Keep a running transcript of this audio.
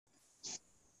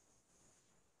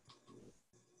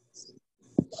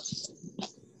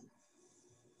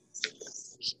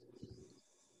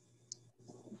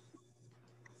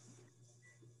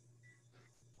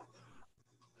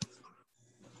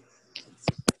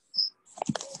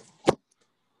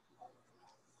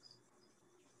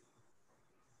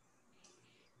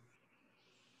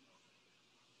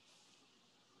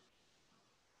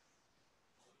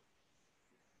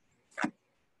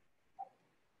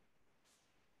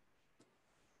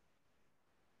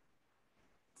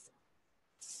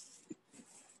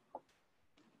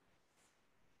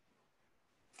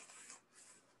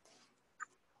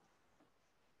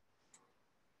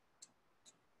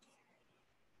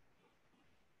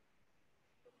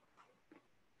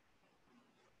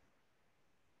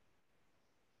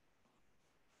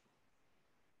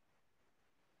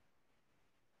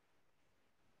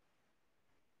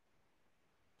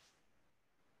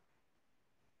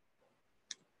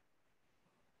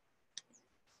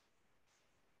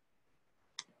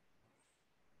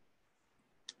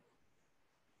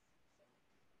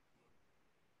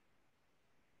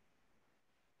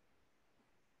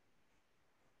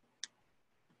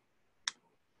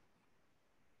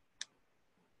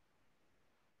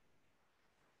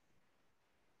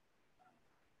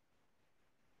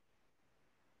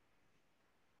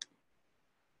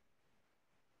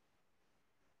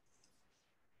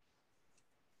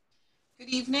Good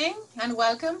evening and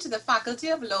welcome to the Faculty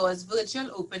of Law's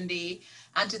virtual open day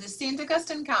and to the St.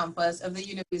 Augustine campus of the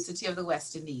University of the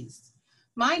West Indies.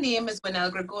 My name is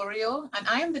Winel Gregorio and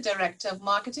I am the Director of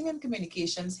Marketing and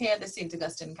Communications here at the St.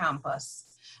 Augustine campus.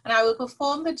 And I will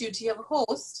perform the duty of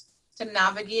host to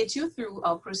navigate you through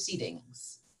our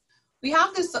proceedings. We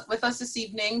have with us this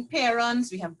evening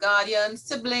parents, we have guardians,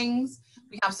 siblings,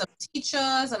 we have some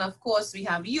teachers, and of course we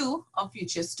have you, our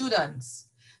future students.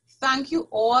 Thank you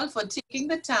all for taking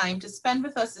the time to spend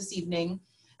with us this evening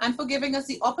and for giving us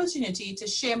the opportunity to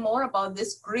share more about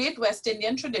this great West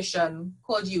Indian tradition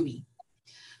called UWI.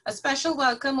 A special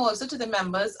welcome also to the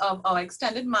members of our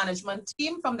extended management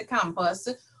team from the campus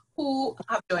who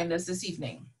have joined us this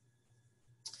evening.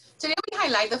 Today we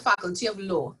highlight the Faculty of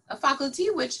Law, a faculty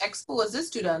which exposes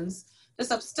students to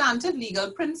substantive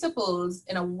legal principles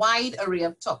in a wide array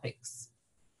of topics.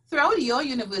 Throughout your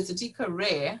university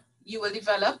career, you will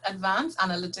develop advanced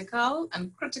analytical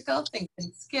and critical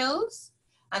thinking skills,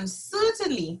 and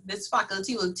certainly this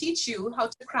faculty will teach you how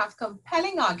to craft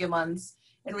compelling arguments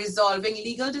in resolving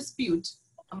legal dispute,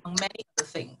 among many other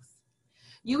things.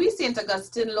 UWI St.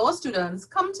 Augustine law students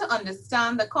come to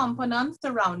understand the components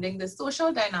surrounding the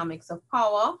social dynamics of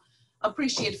power,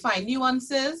 appreciate fine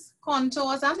nuances,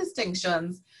 contours, and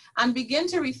distinctions, and begin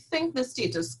to rethink the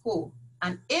status quo,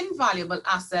 an invaluable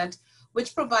asset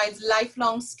which provides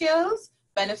lifelong skills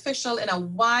beneficial in a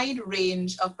wide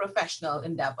range of professional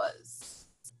endeavors.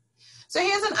 So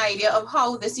here's an idea of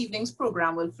how this evening's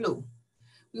program will flow.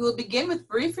 We will begin with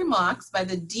brief remarks by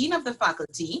the Dean of the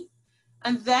faculty,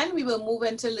 and then we will move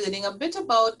into learning a bit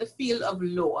about the field of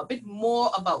law, a bit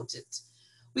more about it.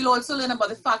 We'll also learn about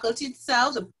the faculty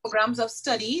itself, the programs of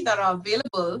study that are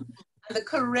available, and the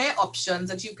career options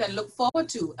that you can look forward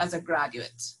to as a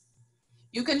graduate.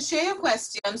 You can share your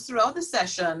questions throughout the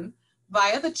session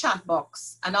via the chat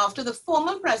box, and after the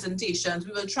formal presentations,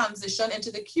 we will transition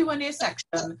into the Q&A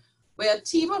section where a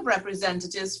team of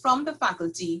representatives from the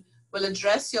faculty will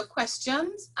address your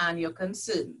questions and your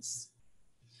concerns.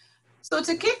 So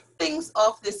to kick things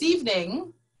off this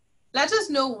evening, let us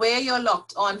know where you're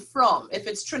locked on from, if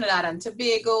it's Trinidad and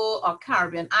Tobago or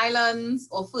Caribbean Islands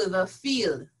or further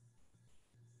afield.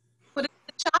 Put it in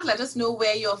the chat, let us know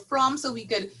where you're from so we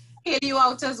could hail you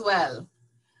out as well.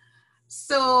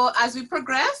 So as we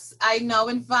progress, I now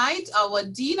invite our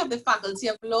Dean of the Faculty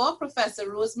of Law,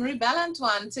 Professor Rosemary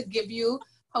Bell-Antoine, to give you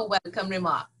her welcome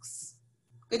remarks.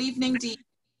 Good evening, Dean.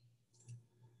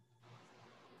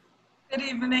 Good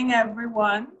evening,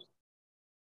 everyone.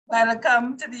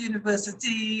 Welcome to the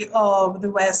University of the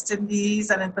West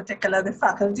Indies, and in particular, the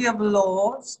Faculty of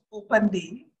Law's Open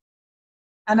Day.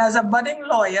 And as a budding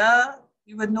lawyer,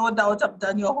 you would no doubt have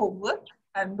done your homework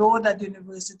and know that the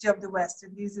University of the West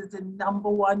Indies is the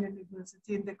 #1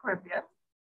 university in the Caribbean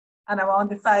and around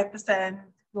the 5%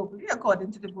 globally,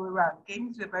 according to the World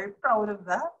Rankings. We're very proud of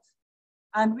that.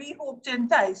 And we hope to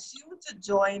entice you to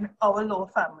join our law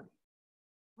family.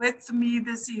 With me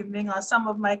this evening are some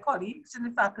of my colleagues in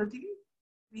the faculty.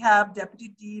 We have Deputy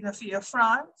Dean Afia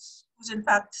France, who's in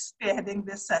fact spearheading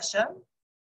this session.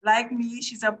 Like me,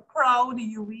 she's a proud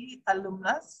UWI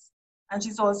alumnus, and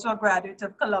she's also a graduate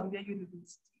of Columbia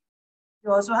University.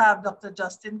 We also have Dr.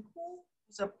 Justin Koo,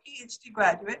 who's a PhD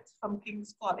graduate from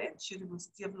King's College,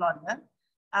 University of London,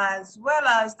 as well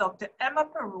as Dr. Emma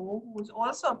Perot, who is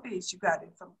also a PhD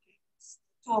graduate from King's,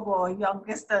 two of our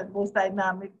youngest and most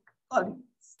dynamic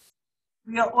colleagues.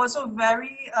 We are also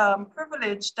very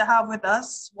privileged to have with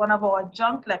us one of our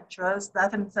adjunct lecturers.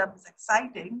 That in itself is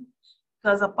exciting,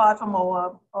 because apart from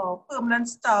our permanent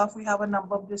staff, we have a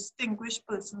number of distinguished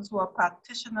persons who are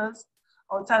practitioners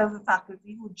outside of the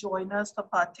faculty who join us for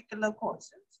particular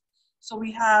courses. So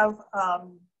we have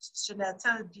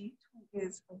Janetta Deet, who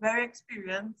is a very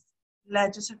experienced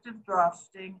legislative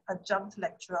drafting adjunct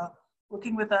lecturer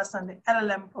working with us on the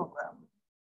LLM program.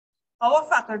 Our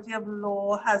Faculty of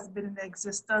Law has been in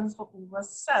existence for over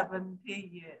 70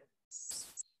 years.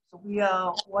 So we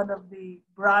are one of the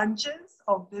branches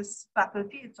of this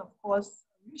faculty. It's of course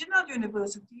a regional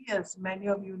university, as many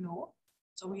of you know.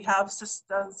 So we have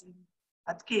sisters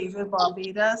at Cave,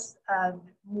 Barbados, and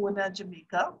Mona,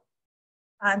 Jamaica.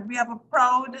 And we have a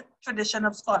proud tradition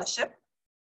of scholarship,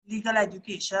 legal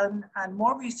education, and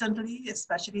more recently,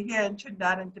 especially here in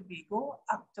Trinidad and Tobago,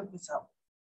 activism.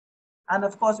 And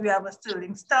of course, we have a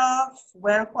sterling staff,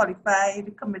 well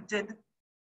qualified, committed,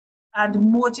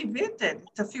 and motivated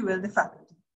to fuel the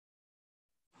faculty.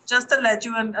 Just to let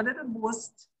you in a little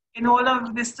boost, in all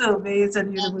of the surveys that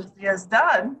the university has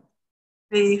done,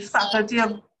 the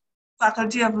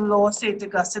Faculty of Law St.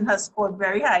 Augustine has scored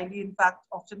very highly, in fact,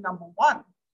 often #1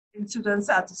 in student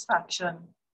satisfaction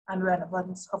and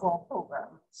relevance of our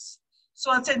programs.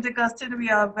 So at St. Augustine, we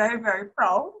are very, very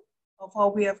proud of how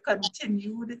we have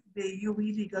continued the UE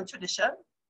legal tradition.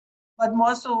 But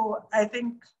more so, I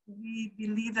think we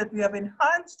believe that we have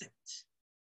enhanced it.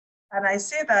 And I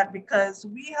say that because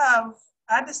we have,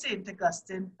 at the St.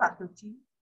 Augustine faculty,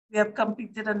 we have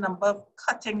completed a number of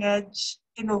cutting-edge,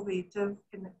 innovative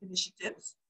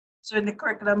initiatives. So in the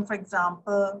curriculum, for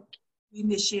example, we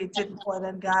initiated oil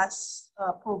and gas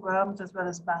programs, as well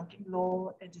as banking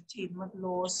law, entertainment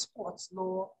law, sports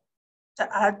law, to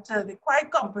add to the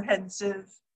quite comprehensive,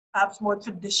 perhaps more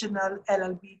traditional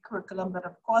LLB curriculum that,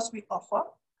 of course, we offer,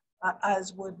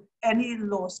 as would any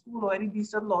law school or any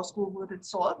decent law school would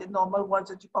itself, the normal ones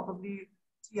that you probably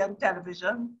see on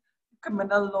television, the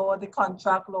criminal law, the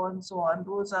contract law, and so on.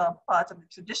 Those are part of the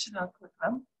traditional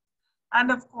curriculum.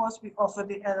 And of course, we offer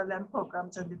the LLM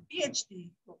programs and the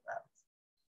PhD programs.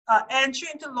 Entry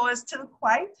into law is still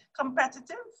quite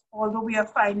competitive, although we are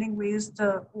finding ways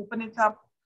to open it up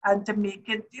and to make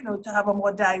it, to have a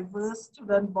more diverse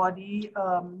student body,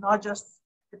 not just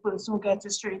the person who gets the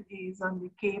straight A's and the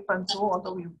CAPE and so on,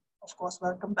 although we, of course,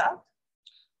 welcome that.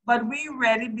 But we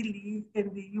really believe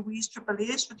in the UWI's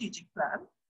AAA strategic plan,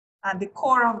 and the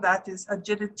core of that is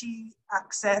agility,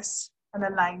 access, and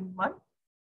alignment.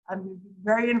 And we've been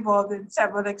very involved in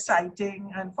several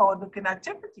exciting and forward-looking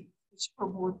activities which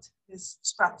promote this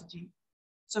strategy.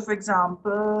 So for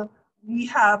example, we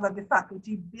have at the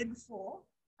faculty bid for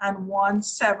and won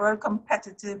several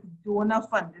competitive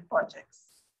donor-funded projects.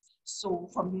 So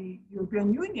from the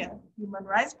European Union, human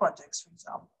rights projects, for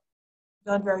example,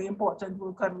 done very important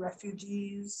work on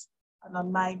refugees and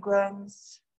on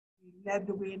migrants. We led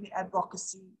the way in the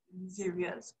advocacy in these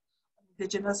areas,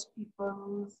 indigenous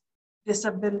peoples,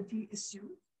 disability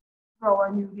issues, for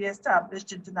our newly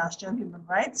established International Human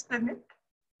Rights Clinic.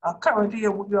 Currently,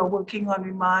 we are working on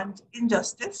remand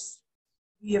injustice.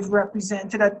 We have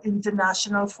represented at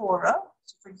international fora,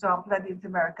 so for example, at the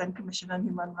Inter-American Commission on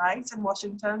Human Rights in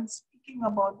Washington, speaking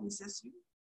about these issues.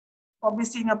 Probably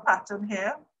seeing a pattern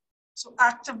here. So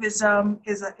activism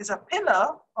is a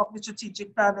pillar of the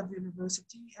strategic plan of the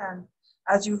university. And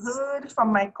as you heard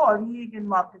from my colleague in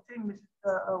marketing,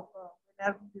 the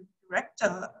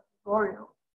director, Gregorio,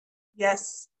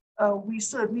 yes, we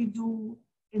certainly do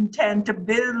intend to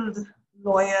build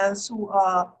lawyers who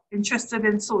are interested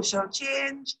in social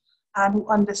change and who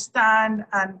understand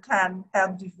and can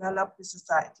help develop the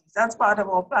societies. That's part of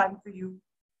our plan for you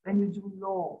when you do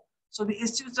law. So the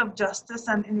issues of justice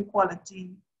and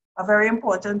inequality are very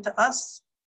important to us,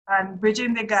 and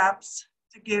bridging the gaps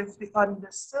to give the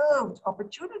underserved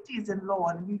opportunities in law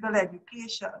and legal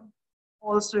education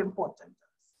also important to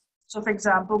us. So for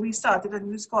example, we started a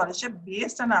new scholarship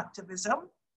based on activism,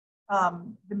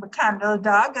 the McCandle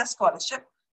Daga Scholarship.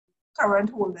 Current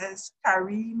holders,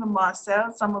 Karim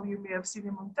Marcel, some of you may have seen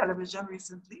him on television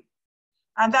recently.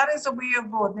 And that is a way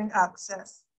of broadening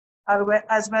access,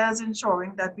 as well as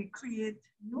ensuring that we create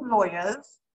new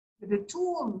lawyers with the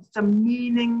tools to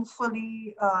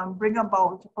meaningfully bring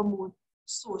about, to promote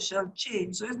social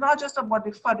change. So it's not just about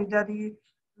the fuddy-duddy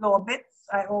law bits.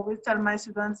 I always tell my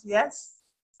students, yes,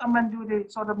 come and do the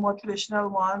sort of more traditional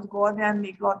ones, go out there and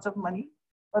make lots of money.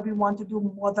 But we want to do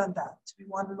more than that. We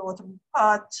want law to be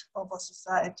part of our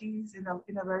societies in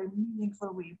a very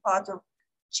meaningful way, part of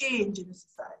change in the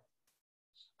society.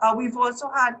 We've also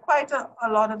had quite a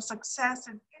lot of success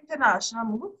in international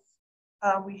moves.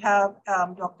 We have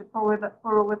Dr.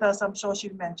 Puro with us. I'm sure she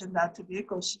mentioned that today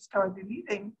because she's currently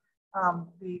leading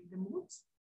the moves.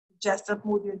 The Jessup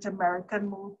mood, the Inter-American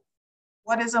mood.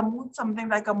 What is a mood? Something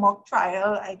like a mock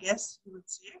trial, I guess you would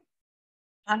say.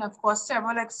 And of course,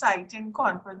 several exciting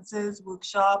conferences,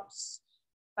 workshops,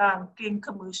 banking,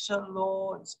 commercial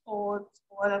law, sports,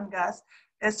 oil and gas.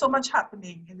 There's so much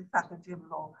happening in the Faculty of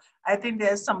Law. I think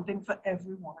there's something for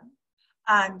everyone.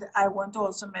 And I want to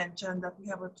also mention that we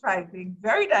have a thriving,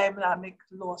 very dynamic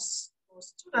law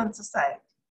student society.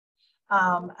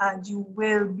 And you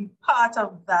will be part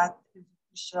of that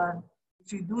institution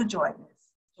if you do join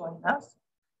us.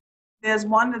 There's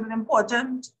one little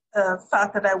important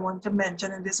fact that I want to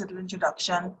mention in this little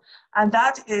introduction, and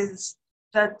that is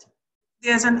that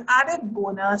there's an added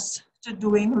bonus to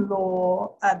doing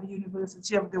law at the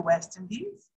University of the West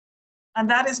Indies, and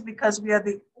that is because we are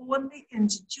the only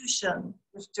institution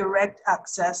with direct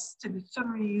access to the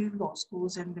 3 law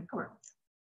schools in the Caribbean.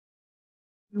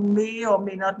 You may or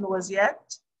may not know as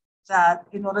yet that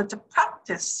in order to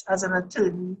practice as an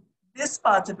attorney, this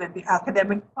part of it, the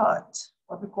academic part,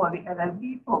 what we call the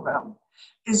LLB program,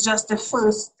 is just the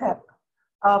first step.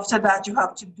 After that, you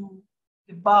have to do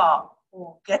the bar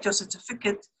or get your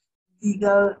certificate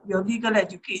your legal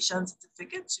education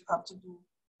certificates, you have to do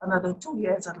another 2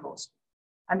 years at law school.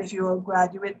 And if you're a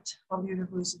graduate of the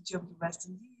University of the West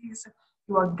Indies,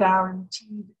 you are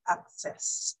guaranteed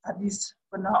access, at least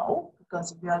for now,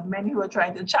 because there are many who are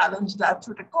trying to challenge that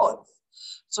through the courts.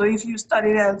 So if you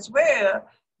studied elsewhere,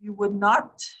 you would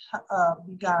not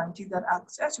be guaranteed that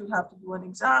access. You have to do an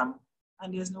exam,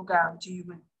 and there's no guarantee you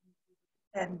will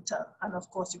enter. And of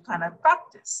course, you cannot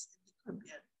practice in the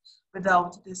Caribbean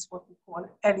without this, what we call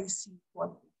LEC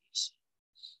qualification.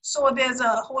 So there's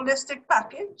a holistic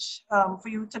package for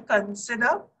you to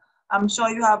consider. I'm sure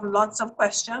you have lots of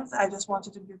questions. I just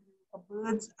wanted to give you a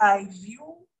bird's eye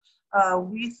view.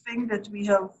 We think that we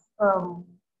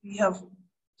have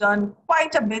done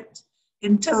quite a bit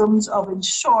in terms of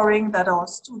ensuring that our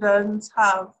students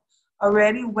have a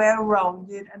really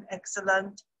well-rounded and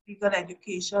excellent legal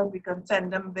education. We can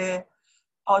send them there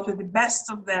out with the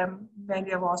best of them.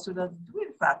 Many of our students do,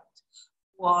 in fact,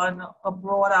 go on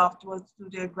abroad afterwards to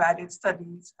their graduate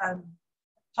studies and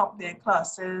top their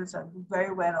classes and do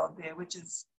very well out there, which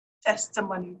is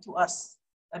testimony to us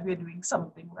that we're doing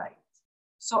something right.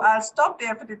 So I'll stop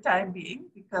there for the time being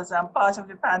because I'm part of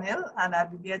the panel and I'll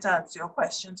be there to answer your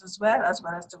questions as well as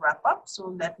to wrap up.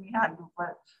 So let me hand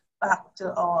over back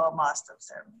to our Master of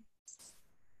Ceremony.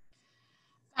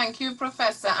 Thank you,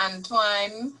 Professor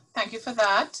Antoine. Thank you for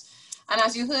that. And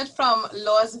as you heard from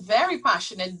Law's very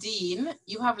passionate dean,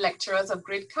 you have lecturers of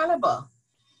great caliber.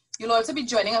 You'll also be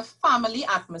joining a family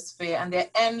atmosphere and there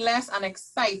are endless and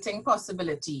exciting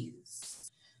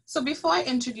possibilities. So before I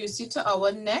introduce you to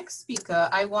our next speaker,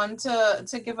 I want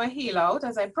to give a hail out,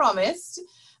 as I promised.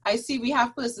 I see we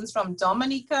have persons from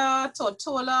Dominica,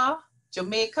 Tortola,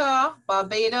 Jamaica,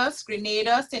 Barbados,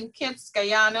 Grenada, St. Kitts,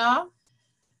 Guyana,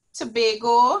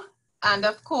 Tobago, and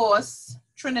of course,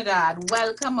 Trinidad.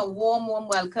 Welcome, a warm, warm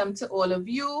welcome to all of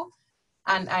you.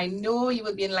 And I know you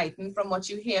will be enlightened from what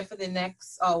you hear for the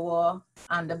next hour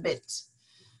and a bit.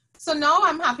 So now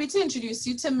I'm happy to introduce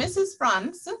you to Mrs.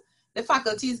 France, the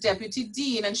faculty's Deputy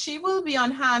Dean, and she will be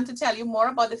on hand to tell you more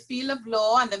about the field of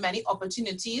law and the many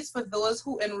opportunities for those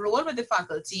who enroll with the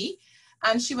faculty.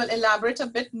 And she will elaborate a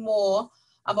bit more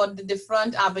about the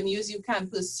different avenues you can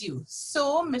pursue.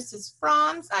 So, Mrs.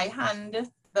 France, I hand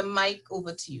the mic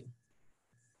over to you.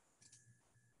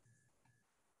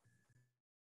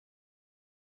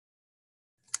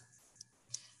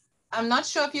 I'm not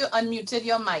sure if you unmuted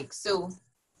your mic, so.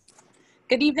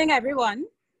 Good evening, everyone.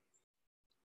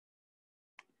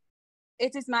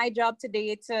 It is my job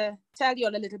today to tell you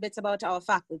all a little bit about our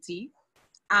faculty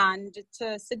and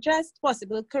to suggest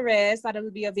possible careers that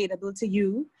will be available to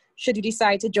you should you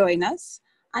decide to join us,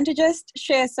 and to just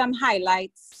share some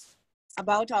highlights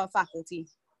about our faculty.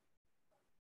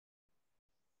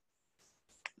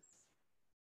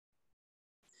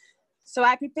 So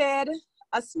I prepared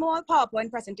a small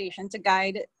PowerPoint presentation to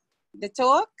guide the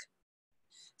talk.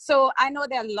 So I know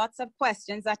there are lots of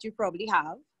questions that you probably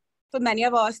have. For many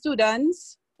of our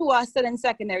students who are still in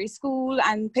secondary school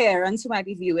and parents who might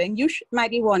be viewing, you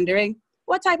might be wondering,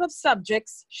 what type of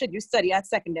subjects should you study at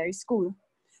secondary school?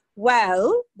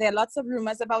 Well, there are lots of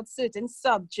rumors about certain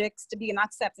subjects to being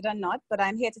accepted or not, but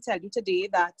I'm here to tell you today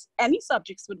that any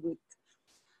subjects would work.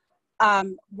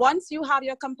 Once you have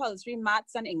your compulsory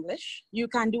maths and English, you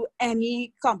can do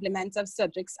any complement of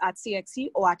subjects at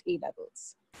CXC or at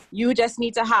A-levels. You just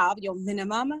need to have your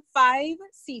minimum 5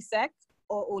 CSEC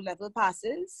or O-level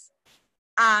passes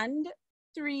and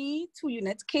 3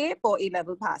 2-unit CAPE or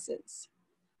A-level passes.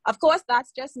 Of course,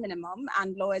 that's just minimum,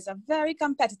 and law is a very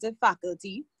competitive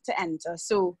faculty to enter.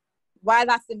 So while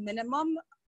that's the minimum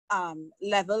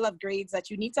level of grades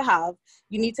that you need to have,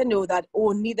 you need to know that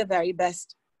only the very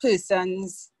best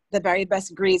persons, the very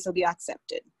best grades will be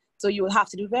accepted. So you will have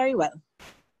to do very well.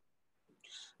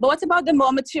 But what about the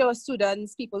more mature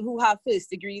students, people who have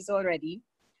first degrees already?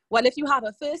 Well, if you have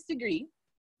a first degree,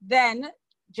 then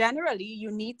generally you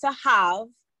need to have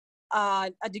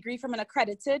a degree from an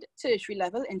accredited tertiary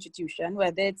level institution,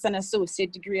 whether it's an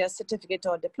associate degree, a certificate,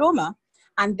 or diploma,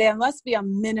 and there must be a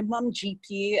minimum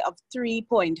GPA of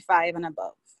 3.5 and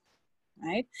above,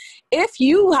 right? If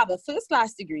you have a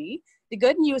first-class degree, the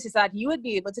good news is that you would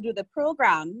be able to do the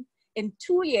program in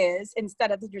 2 years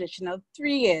instead of the traditional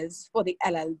 3 years for the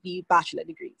LLB bachelor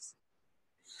degrees.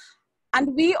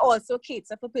 And we also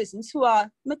cater for persons who are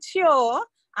mature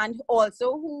and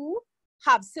also who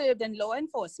have served in law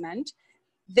enforcement.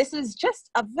 This is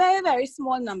just a very, very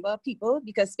small number of people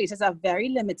because spaces are very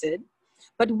limited.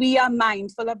 But we are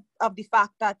mindful of the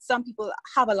fact that some people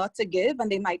have a lot to give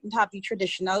and they mightn't have the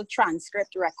traditional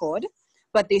transcript record,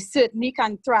 but they certainly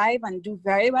can thrive and do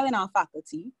very well in our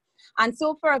faculty. And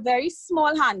so for a very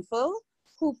small handful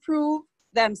who prove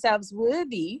themselves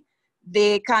worthy,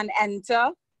 they can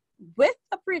enter with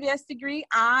a previous degree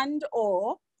and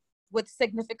or with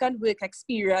significant work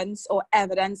experience or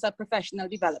evidence of professional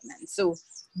development. So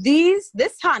this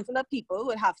handful of people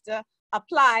will have to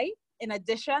apply. In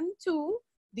addition to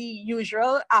the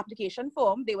usual application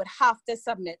form, they would have to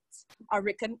submit a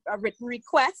written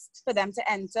request for them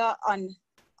to enter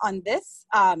on this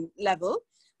level,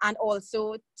 and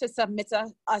also to submit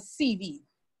a CV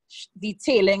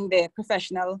detailing their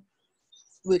professional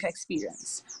work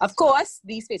experience. Of course,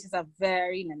 these spaces are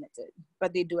very limited,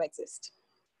 but they do exist.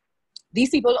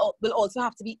 These people will also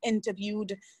have to be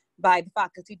interviewed by the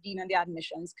faculty dean and the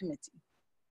admissions committee.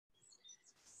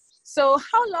 So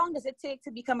how long does it take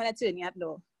to become an attorney at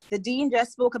law? The dean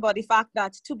just spoke about the fact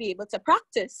that to be able to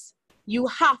practice, you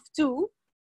have to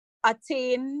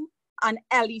attain an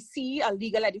LEC, a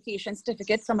legal education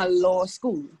certificate from a law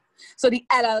school. So the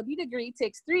LLB degree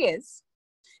takes 3 years.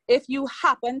 If you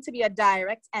happen to be a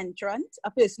direct entrant,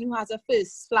 a person who has a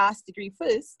first class degree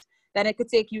first, then it could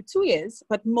take you 2 years.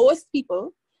 But most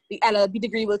people, the LLB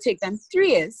degree will take them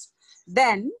 3 years.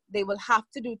 Then they will have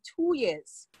to do 2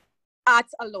 years at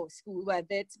a law school, whether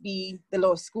it be the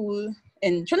law school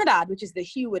in Trinidad, which is the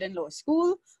Hugh Wooden Law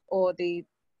School, or they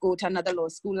go to another law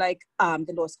school like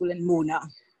the law school in Mona.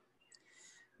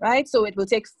 Right? So it will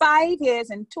take 5 years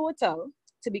in total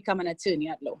to become an attorney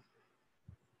at law.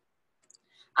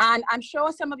 And I'm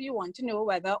sure some of you want to know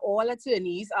whether all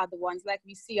attorneys are the ones like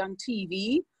we see on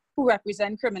TV who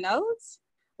represent criminals.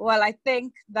 Well, I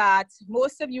think that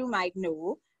most of you might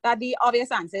know that the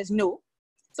obvious answer is no.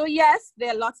 So yes, there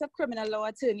are lots of criminal law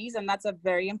attorneys, and that's a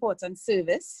very important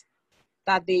service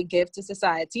that they give to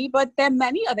society, but there are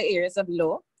many other areas of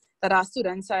law that our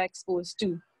students are exposed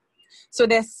to. So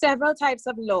there's several types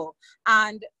of law,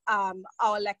 and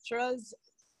our lecturers,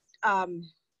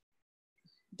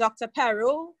 Dr.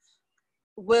 Perro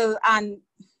and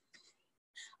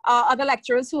other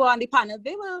lecturers who are on the panel,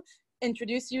 they will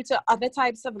introduce you to other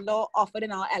types of law offered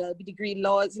in our LLB degree,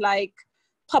 laws like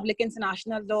public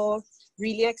international law,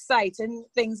 really exciting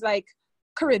things like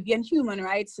Caribbean human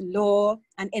rights law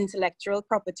and intellectual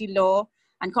property law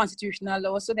and constitutional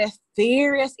law. So there are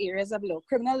various areas of law.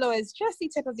 Criminal law is just the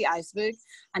tip of the iceberg.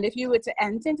 And if you were to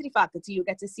enter into the faculty, you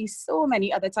get to see so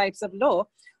many other types of law,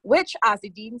 which, as the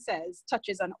dean says,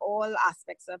 touches on all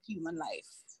aspects of human life,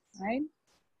 right?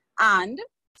 And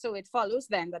so it follows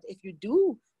then that if you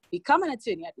do become an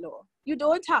attorney at law, you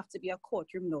don't have to be a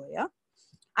courtroom lawyer.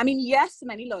 I mean, yes,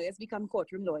 many lawyers become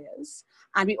courtroom lawyers,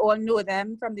 and we all know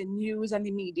them from the news and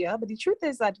the media, but the truth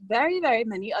is that very, very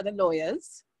many other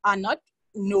lawyers are not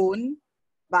known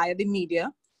via the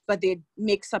media, but they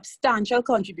make substantial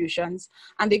contributions,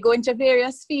 and they go into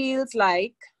various fields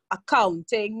like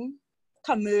accounting,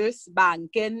 commerce,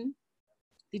 banking,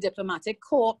 the diplomatic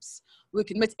corps,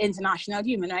 working with international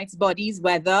human rights bodies,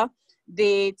 whether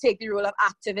they take the role of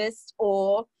activists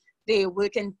or they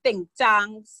work in think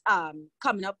tanks,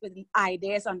 coming up with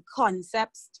ideas on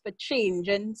concepts for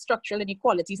changing structural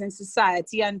inequalities in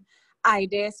society and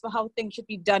ideas for how things should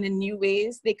be done in new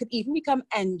ways. They could even become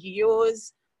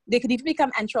NGOs. They could even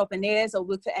become entrepreneurs or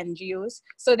work for NGOs.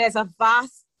 So there's a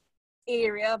vast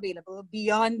area available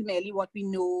beyond merely what we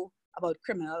know about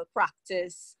criminal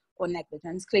practice or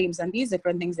negligence claims and these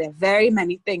different things. There are very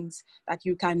many things that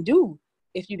you can do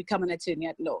if you become an attorney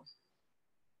at law.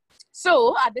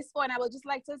 So at this point, I would just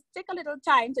like to take a little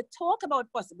time to talk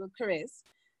about possible careers.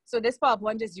 So this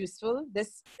PowerPoint is useful.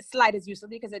 This slide is useful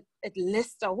because it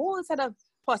lists a whole set of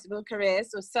possible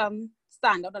careers. So some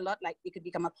stand out a lot, like you could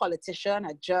become a politician,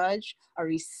 a judge, a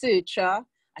researcher,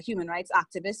 a human rights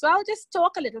activist. So I'll just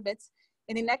talk a little bit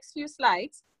in the next few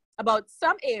slides about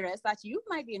some areas that you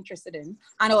might be interested in,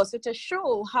 and also to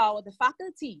show how the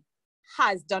faculty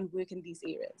has done work in these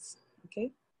areas,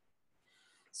 okay?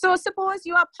 So suppose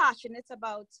you are passionate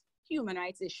about human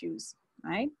rights issues,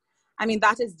 right? I mean,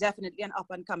 that is definitely an up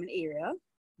and coming area.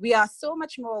 We are so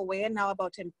much more aware now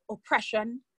about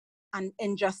oppression and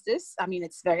injustice. I mean,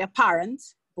 it's very apparent,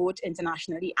 both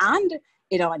internationally and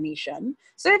in our nation.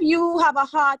 So if you have a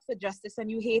heart for justice and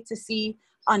you hate to see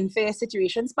unfair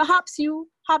situations, perhaps you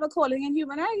have a calling in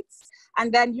human rights.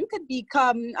 And then you could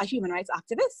become a human rights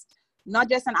activist, not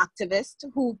just an activist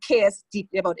who cares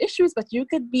deeply about issues, but you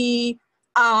could be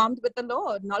armed with the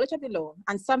law, knowledge of the law.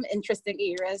 And some interesting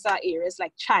areas are areas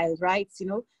like child rights, you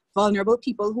know, vulnerable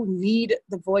people who need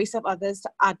the voice of others to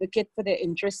advocate for their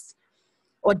interests,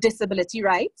 or disability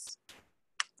rights,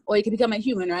 or you can become a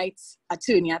human rights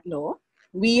attorney at law.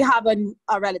 We have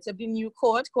a relatively new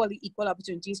court called the Equal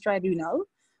Opportunities Tribunal,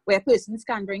 where persons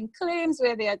can bring claims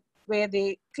where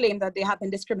they claim that they have been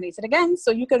discriminated against.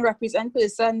 So you can represent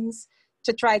persons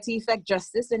to try to effect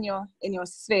justice in your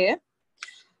sphere.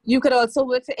 You could also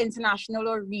work for international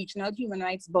or regional human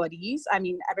rights bodies. I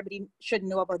mean, everybody should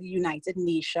know about the United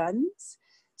Nations.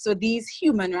 So these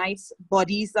human rights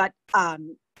bodies that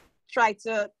try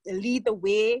to lead the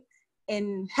way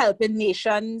in helping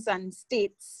nations and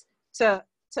states to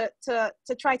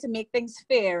try to make things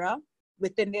fairer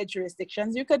within their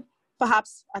jurisdictions. You could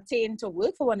perhaps attain to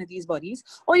work for one of these bodies,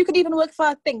 or you could even work for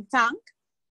a think tank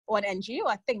or an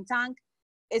NGO. A think tank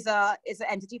is an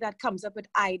entity that comes up with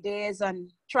ideas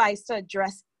and tries to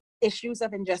address issues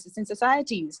of injustice in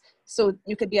societies. So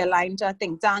you could be aligned to a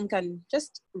think tank and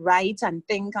just write and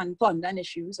think and ponder on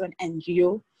issues, or an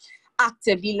NGO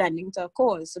actively lending to a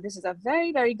cause. So this is a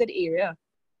very, very good area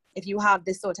if you have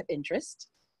this sort of interest.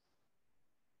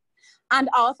 And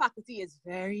our faculty is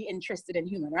very interested in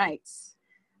human rights.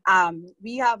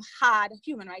 We have had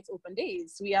human rights open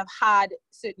days. We have had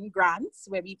certain grants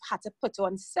where we've had to put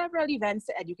on several events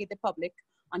to educate the public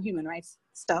on human rights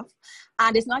stuff.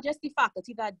 And it's not just the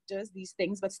faculty that does these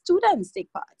things, but students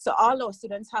take part. So all law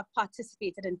students have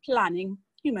participated in planning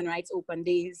human rights open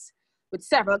days with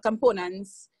several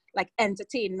components like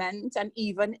entertainment and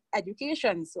even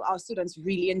education. So our students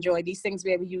really enjoy these things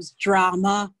where we use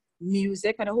drama,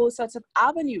 music, and a whole sorts of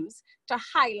avenues to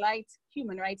highlight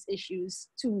human rights issues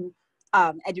to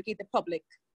educate the public,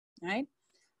 right?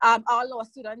 Our law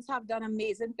students have done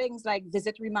amazing things like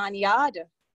visit Remand Yard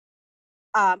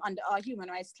under our human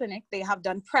rights clinic. They have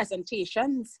done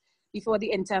presentations before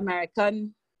the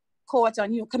Inter-American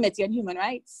Committee on Human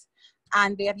Rights.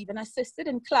 And they have even assisted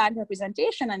in client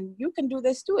representation. And you can do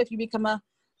this too if you become a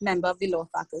member of the law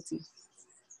faculty.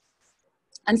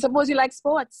 And suppose you like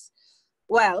sports.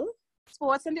 Well,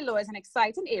 sports and the law is an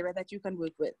exciting area that you can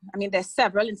work with. I mean, there's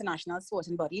several international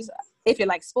sporting bodies. If you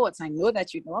like sports, I know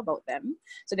that you know about them.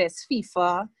 So there's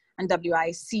FIFA and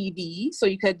WICB. So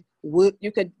you could work,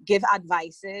 you could give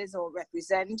advices or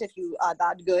represent if you are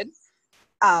that good,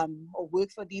 or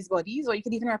work for these bodies, or you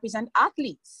could even represent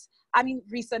athletes. I mean,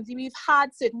 recently we've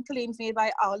had certain claims made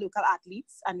by our local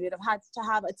athletes, and we'd have had to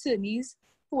have attorneys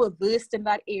who are versed in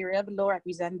that area of law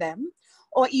represent them,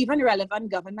 or even relevant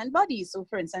government bodies. So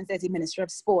for instance, there's the Ministry of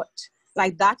Sport.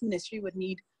 Like that ministry would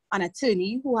need an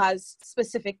attorney who has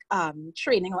specific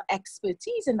training or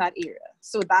expertise in that area.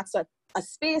 So that's a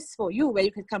space for you where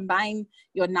you could combine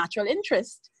your natural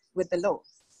interest with the law.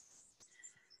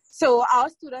 So our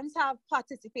students have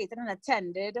participated and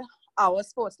attended our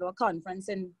sports law conference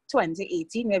in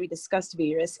 2018, where we discussed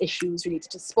various issues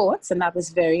related to sports, and that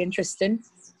was very interesting.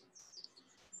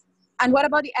 And what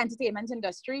about the entertainment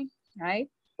industry, right?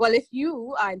 Well, if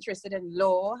you are interested in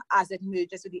law as it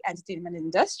merges with the entertainment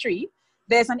industry,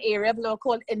 there's an area of law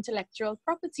called intellectual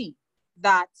property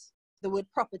that the word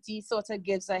property sort of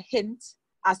gives a hint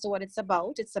as to what it's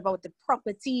about. It's about the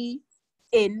property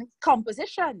in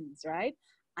compositions, right?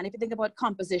 And if you think about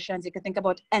compositions, you can think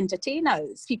about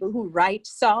entertainers, people who write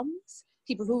songs,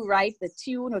 people who write the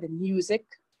tune or the music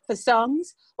for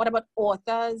songs. What about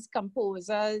authors,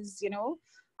 composers, you know,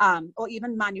 or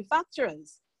even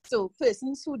manufacturers? So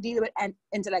persons who deal with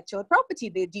intellectual property,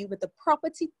 they deal with the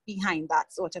property behind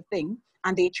that sort of thing,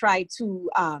 and they try to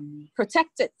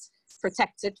protect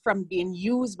it from being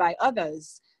used by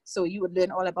others. So you would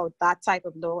learn all about that type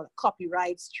of law,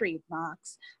 copyrights,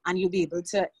 trademarks, and you'll be able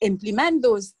to implement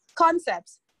those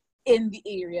concepts in the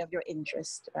area of your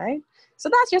interest, right? So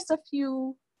that's just a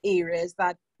few areas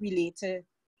that relate to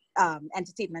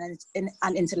entertainment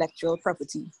and intellectual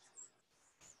property.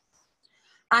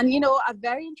 And, you know, a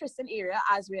very interesting area,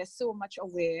 as we are so much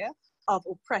aware of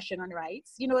oppression on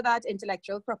rights, you know that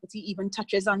intellectual property even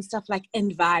touches on stuff like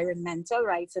environmental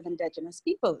rights of indigenous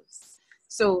peoples.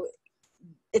 So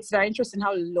it's very interesting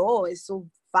how law is so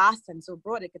vast and so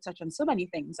broad. It could touch on so many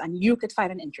things, and you could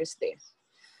find an interest there.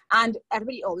 And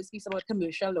everybody always speaks about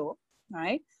commercial law,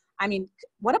 right? I mean,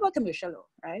 what about commercial law,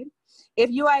 right? If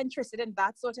you are interested in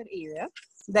that sort of area,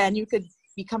 then you could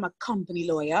become a company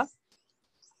lawyer,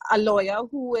 a lawyer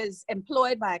who is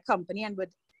employed by a company and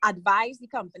would advise the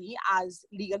company as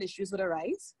legal issues would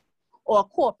arise, or a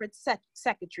corporate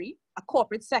secretary. A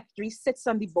corporate secretary sits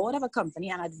on the board of a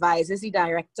company and advises the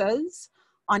directors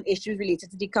on issues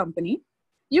related to the company.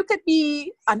 You could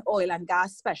be an oil and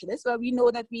gas specialist. Well, we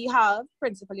know that we have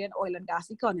principally an oil and gas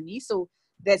economy, so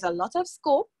there's a lot of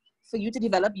scope for you to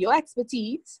develop your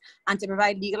expertise and to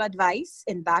provide legal advice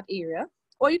in that area.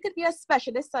 Or you could be a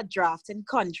specialist at drafting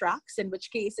contracts, in which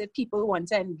case if people want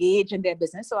to engage in their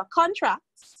business. So a contract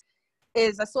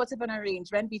is a sort of an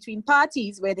arrangement between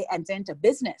parties where they enter into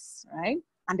business, right?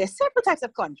 And there's several types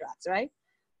of contracts, right?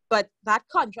 but that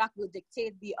contract will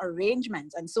dictate the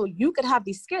arrangement. And so you could have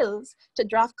the skills to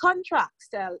draft contracts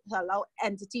to allow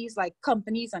entities like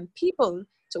companies and people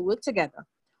to work together.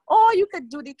 Or you could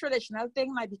do the traditional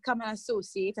thing, like become an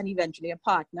associate and eventually a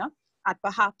partner at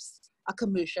perhaps a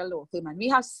commercial law firm. And we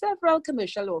have several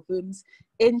commercial law firms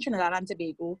in Trinidad and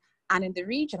Tobago and in the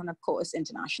region, and of course,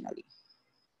 internationally.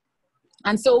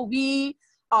 And so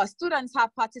our students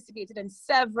have participated in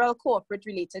several corporate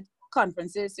related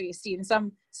conferences. So you've seen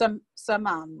some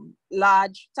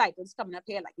large titles coming up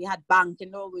here, like we had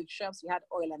banking law workshops, we had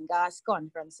oil and gas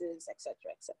conferences, etc.,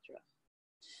 etc.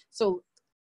 So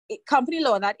company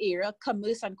law, that area,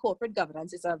 commerce and corporate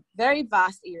governance, is a very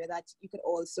vast area that you could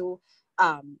also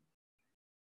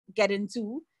get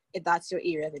into if that's your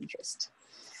area of interest.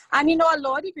 And a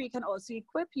law degree can also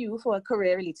equip you for a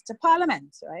career related to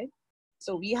Parliament, right?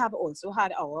 So we have also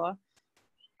had our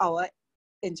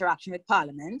interaction with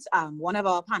Parliament. One of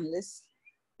our panelists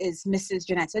is Mrs.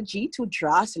 Janetta Jeet, who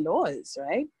drafts laws,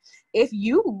 right? If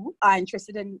you are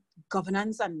interested in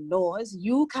governance and laws,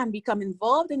 you can become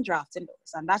involved in drafting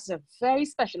laws. And that's a very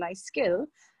specialized skill.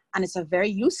 And it's a very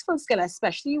useful skill,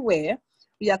 especially where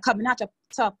we are coming to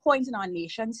a point in our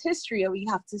nation's history where we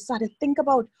have to start to think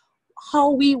about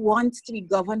how we want to be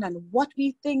governed and what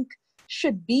we think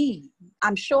should be.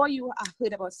 I'm sure you have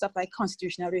heard about stuff like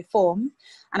constitutional reform,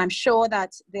 and I'm sure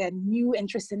that there are new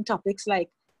interesting topics like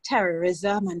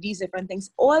terrorism and these different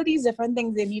things. All these different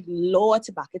things, they need law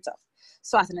to back it up.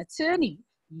 So as an attorney,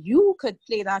 you could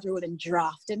play that role in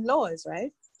drafting laws,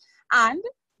 right? And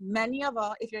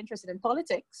if you're interested in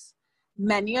politics,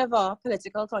 many of our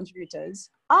political contributors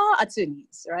are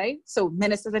attorneys, right? So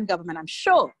ministers in government, I'm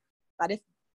sure that if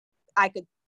I could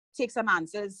take some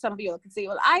answers, some of you all could say,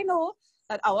 well, I know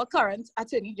that our current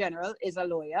Attorney General is a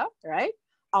lawyer, right?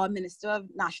 Our Minister of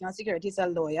National Security is a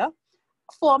lawyer.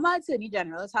 Former Attorney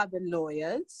Generals have been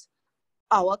lawyers.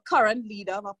 Our current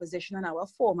leader of opposition and our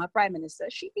former Prime Minister,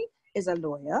 she is a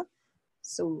lawyer.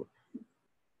 So,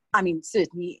 I mean,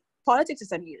 certainly politics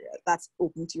is an area that's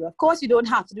open to you. Of course, you don't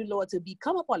have to do law to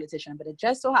become a politician, but it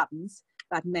just so happens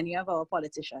that many of our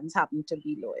politicians happen to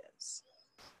be lawyers,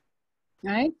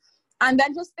 right? And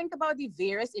then just think about the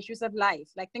various issues of life.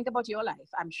 Like, think about your life.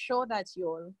 I'm sure that you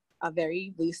all are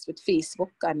very versed with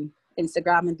Facebook and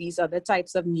Instagram and these other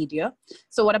types of media.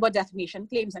 So what about defamation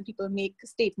claims? And people make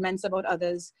statements about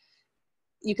others.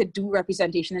 You could do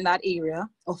representation in that area,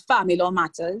 or family law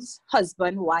matters,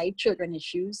 husband, wife, children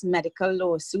issues, medical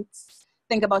lawsuits.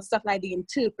 Think about stuff like the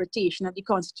interpretation of the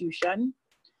Constitution,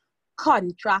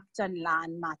 contract and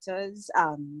land matters,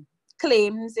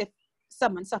 claims if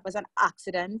someone suffers an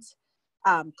accident,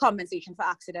 compensation for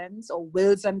accidents, or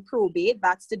wills and probate.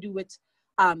 That's to do with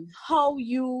how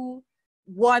you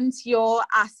want your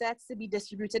assets to be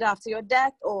distributed after your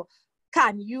death, or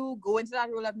can you go into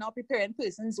that role of now preparing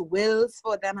persons' wills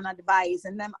for them and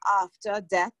advising them after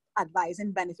death,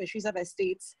 advising beneficiaries of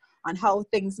estates on how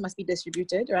things must be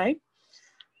distributed, right?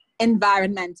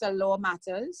 Environmental law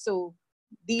matters. So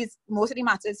most of the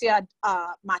matters here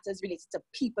are matters related to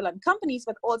people and companies,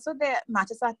 but also there are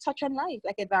matters that touch on life,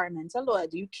 like environmental law.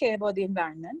 Do you care about the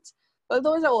environment? Well,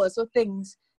 those are also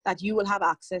things that you will have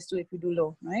access to if you do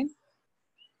law, right?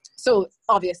 So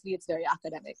obviously it's very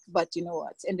academic, but you know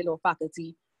what? In the law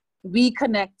faculty, we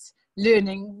connect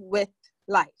learning with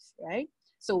life, right?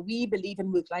 So we believe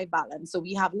in work-life balance. So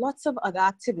we have lots of other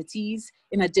activities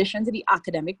in addition to the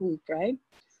academic work, right?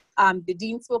 The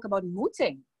dean spoke about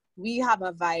mooting. We have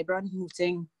a vibrant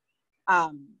mooting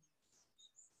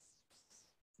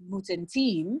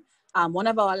team. One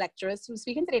of our lecturers who's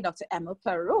speaking today, Dr. Emma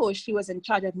Perot, she was in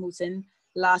charge of mooting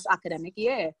last academic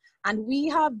year. And we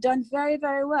have done very,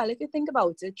 very well. If you think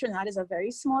about it, Trinidad is a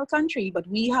very small country, but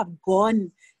we have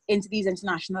gone into these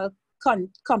international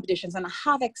competitions and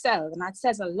have excelled. And that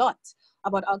says a lot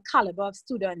about our caliber of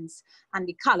students and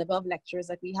the caliber of lecturers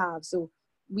that we have. So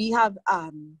we have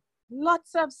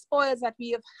lots of spoils that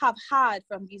we have had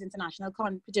from these international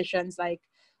competitions, like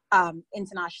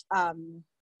international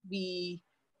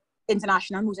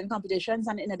mooting competitions.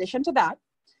 And in addition to that,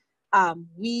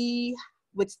 we,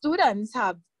 with students,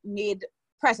 have made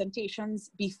presentations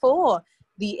before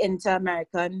the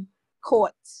Inter-American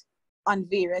Court on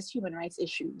various human rights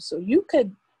issues. So you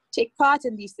could take part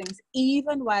in these things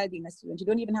even while being a student. You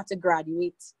don't even have to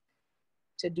graduate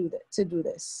to do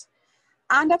this.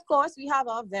 And of course, we have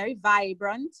a very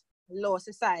vibrant law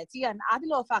society, and at the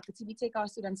law faculty, we take our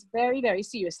students very, very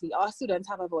seriously. Our students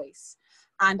have a voice,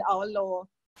 and our law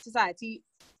society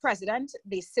president,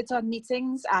 they sit on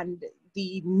meetings and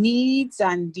the needs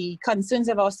and the concerns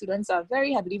of our students are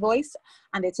very heavily voiced,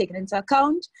 and they're taken into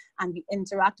account, and we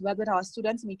interact well with our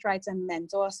students, and we try to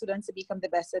mentor our students to become the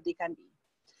best that they can be.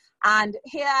 And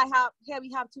here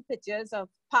we have two pictures of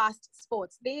past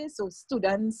sports days. So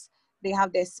students, they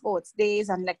have their sports days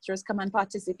and lecturers come and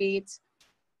participate,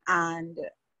 and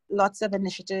lots of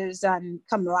initiatives and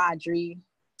camaraderie.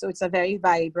 So it's a very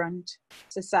vibrant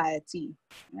society,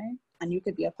 right? And you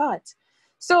could be a part.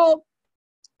 So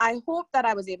I hope that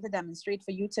I was able to demonstrate for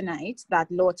you tonight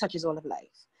that law touches all of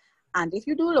life. And if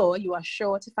you do law, you are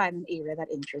sure to find an area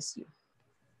that interests you.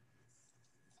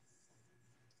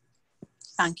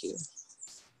 Thank you.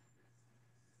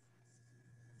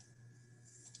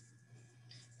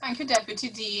 Thank you, Deputy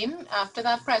Dean. After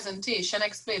that presentation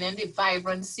explaining the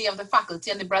vibrancy of the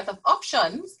faculty and the breadth of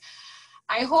options,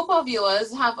 I hope our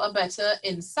viewers have a better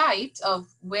insight of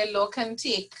where law can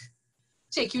take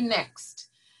you next.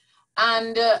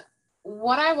 And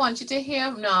what I want you to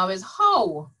hear now is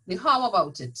the how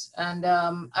about it. And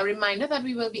a reminder that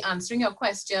we will be answering your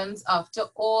questions after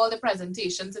all the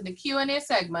presentations in the Q&A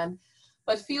segment,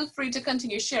 but feel free to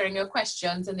continue sharing your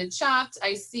questions in the chat.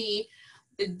 I see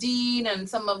the Dean and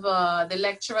some of the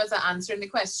lecturers are answering the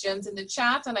questions in the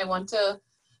chat, and I want to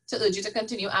urge you to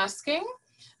continue asking.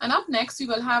 And up next, we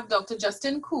will have Dr.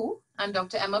 Justin Koo and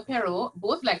Dr. Emma Perot,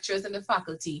 both lecturers in the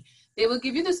faculty. They will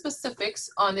give you the specifics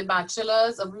on the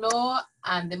Bachelors of Law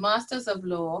and the Masters of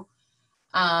Law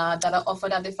that are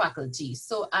offered at the faculty.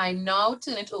 So I now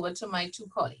turn it over to my two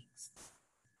colleagues.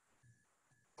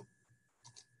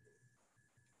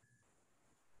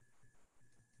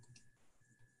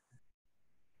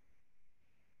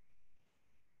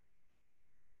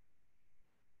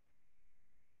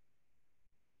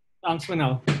 Thanks,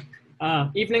 Winel.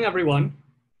 Evening, everyone.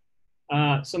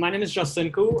 So my name is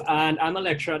Justin Koo, and I'm a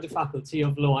lecturer at the Faculty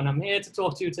of Law, and I'm here to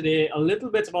talk to you today a little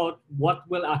bit about what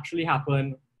will actually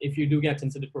happen if you do get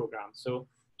into the program. So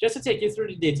just to take you through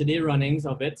the day-to-day runnings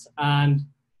of it and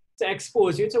to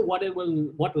expose you to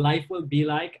what life will be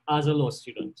like as a law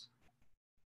student.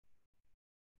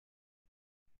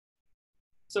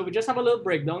 So we just have a little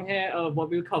breakdown here of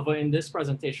what we'll cover in this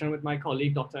presentation with my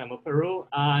colleague, Dr. Emma Perot,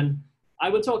 and I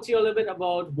will talk to you a little bit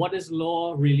about what is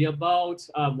law really about,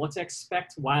 what to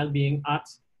expect while being at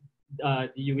the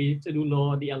UE to do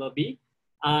law, the LLB,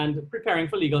 and preparing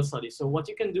for legal studies. So what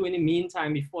you can do in the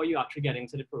meantime before you actually get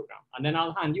into the program. And then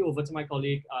I'll hand you over to my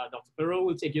colleague, Dr. Perot, who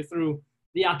will take you through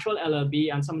the actual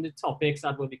LLB and some of the topics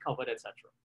that will be covered, etc.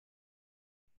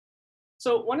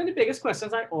 So one of the biggest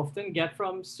questions I often get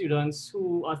from students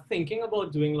who are thinking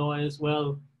about doing law is,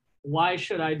 well, why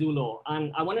should I do law?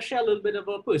 And I want to share a little bit of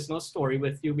a personal story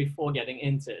with you before getting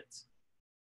into it.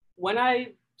 When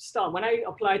I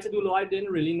applied to do law, I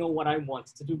didn't really know what I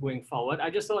wanted to do going forward. I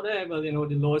just thought, hey, well, you know,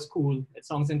 the law is cool. It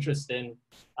sounds interesting.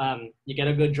 You get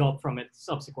a good job from it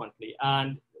subsequently.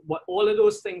 And all of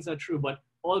those things are true, but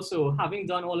also having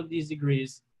done all of these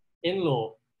degrees in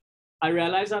law, I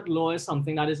realized that law is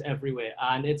something that is everywhere,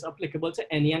 and it's applicable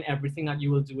to any and everything that you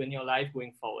will do in your life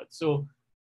going forward. So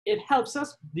it helps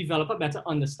us develop a better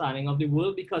understanding of the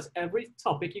world, because every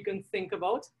topic you can think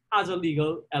about has a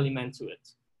legal element to it.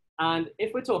 And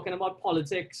if we're talking about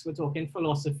politics, we're talking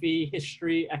philosophy,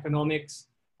 history, economics,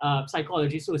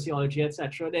 psychology, sociology,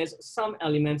 etc., there's some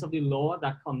element of the law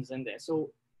that comes in there.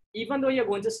 So even though you're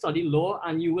going to study law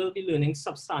and you will be learning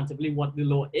substantively what the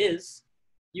law is,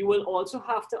 you will also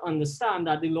have to understand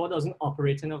that the law doesn't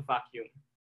operate in a vacuum.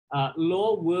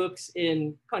 Law works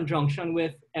in conjunction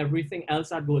with everything else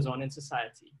that goes on in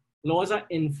society. Laws are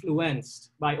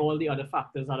influenced by all the other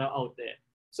factors that are out there.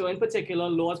 So in particular,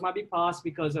 laws might be passed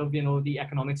because of, you know, the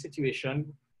economic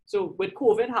situation. So with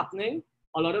COVID happening,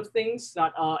 a lot of things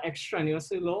that are extraneous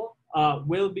to law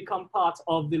will become part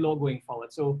of the law going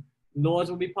forward. So laws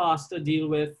will be passed to deal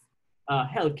with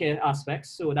healthcare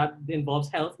aspects. So that involves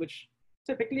health, which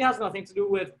typically has nothing to do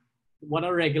with what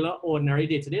a regular, ordinary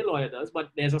day-to-day lawyer does, but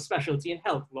there's a specialty in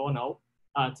health law now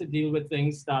to deal with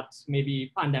things that may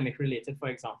be pandemic related, for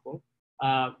example.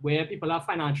 Where people have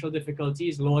financial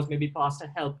difficulties, laws may be passed to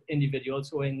help individuals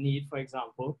who are in need, for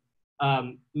example.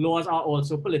 Laws are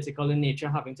also political in nature,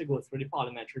 having to go through the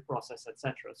parliamentary process,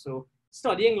 etc. So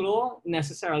studying law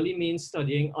necessarily means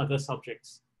studying other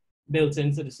subjects built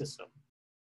into the system.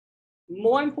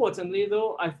 More importantly,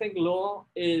 though, I think law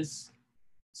is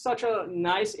such a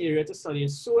nice area to study.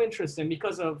 It's so interesting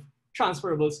because of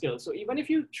transferable skills. So even if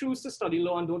you choose to study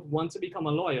law and don't want to become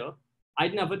a lawyer, I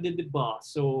never did the bar.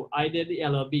 So I did the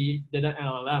LLB, did an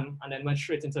LLM, and then went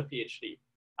straight into a PhD.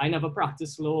 I never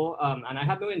practiced law, and I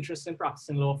had no interest in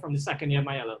practicing law from the second year of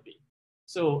my LLB.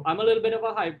 So I'm a little bit of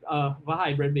a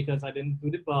hybrid because I didn't do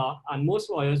the bar, and most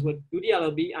lawyers would do the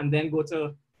LLB and then go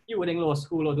to Ewing Law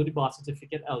School or do the bar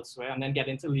certificate elsewhere and then get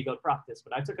into legal practice.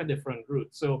 But I took a different route.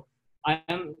 So I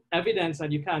am evidence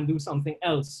that you can do something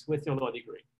else with your law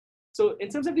degree. So in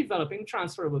terms of developing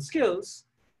transferable skills,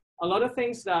 a lot of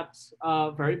things that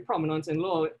are very prominent in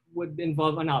law would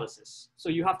involve analysis. So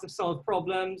you have to solve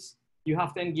problems, you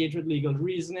have to engage with legal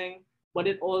reasoning, but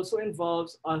it also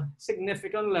involves a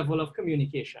significant level of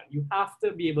communication. You have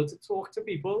to be able to talk to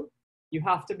people. You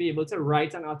have to be able to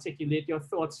write and articulate your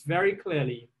thoughts very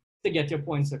clearly to get your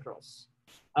points across.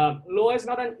 Law is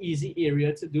not an easy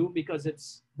area to do because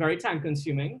it's very time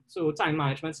consuming. So time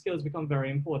management skills become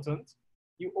very important.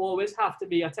 You always have to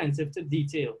be attentive to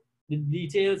detail. The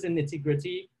details and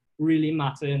nitty-gritty really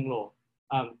matter in law.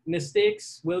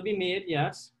 Mistakes will be made,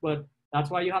 yes, but that's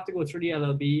why you have to go through the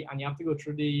LLB and you have to go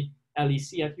through the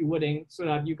LEC at Ewing so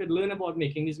that you could learn about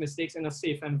making these mistakes in a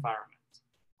safe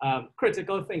environment.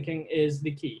 Critical thinking is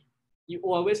the key. You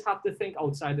always have to think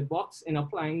outside the box in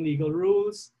applying legal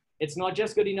rules. It's not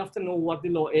just good enough to know what the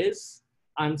law is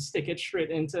and stick it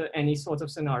straight into any sort of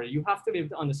scenario. You have to be able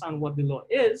to understand what the law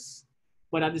is,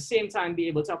 but at the same time be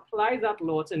able to apply that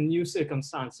law to new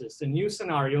circumstances, to new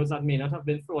scenarios that may not have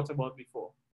been thought about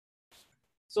before.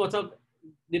 Sort of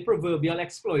the proverbial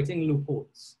exploiting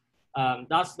loopholes.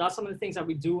 That's some of the things that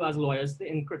we do as lawyers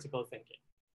in critical thinking.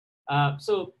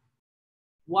 So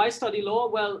why study law?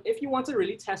 Well, if you want to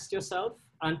really test yourself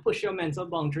and push your mental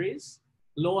boundaries,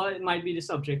 law might be the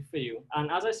subject for you.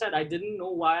 And as I said, I didn't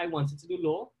know why I wanted to do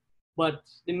law, but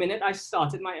the minute I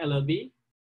started my LLB,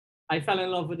 I fell in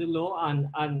love with the law and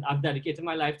I've dedicated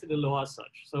my life to the law as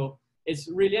such. So it's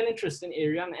really an interesting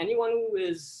area, and anyone who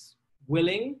is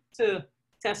willing to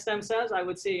test themselves, I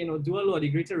would say, do a law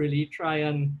degree to really try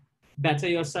and better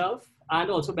yourself and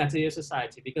also better your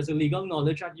society, because the legal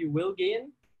knowledge that you will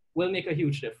gain will make a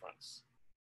huge difference.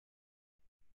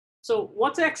 So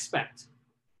what to expect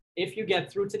if you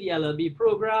get through to the LLB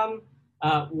program?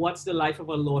 What's the life of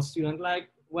a law student like?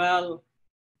 Well,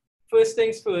 first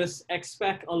things first,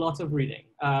 expect a lot of reading.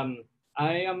 I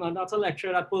am not a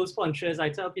lecturer that pulls punches. I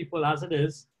tell people as it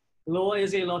is. Law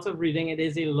is a lot of reading. It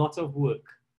is a lot of work.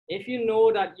 If you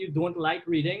know that you don't like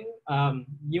reading,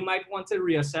 you might want to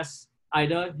reassess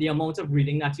either the amount of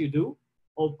reading that you do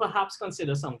or perhaps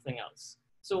consider something else.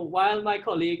 So while my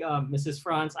colleague, Mrs.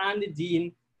 France, and the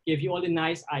dean give you all the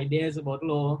nice ideas about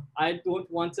law, I don't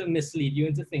want to mislead you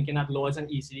into thinking that law is an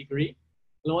easy degree.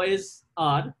 Law is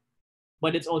hard,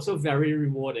 but it's also very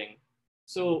rewarding.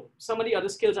 So some of the other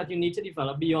skills that you need to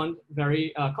develop beyond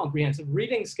very comprehensive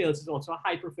reading skills is also a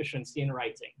high proficiency in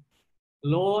writing.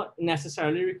 Law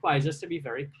necessarily requires us to be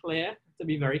very clear, to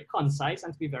be very concise,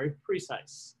 and to be very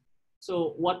precise.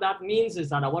 So what that means is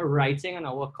that our writing and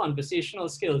our conversational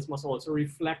skills must also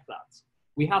reflect that.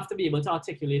 We have to be able to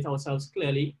articulate ourselves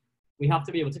clearly. We have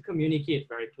to be able to communicate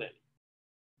very clearly.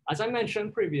 As I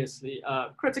mentioned previously,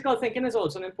 critical thinking is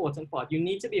also an important part. You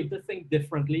need to be able to think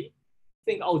differently,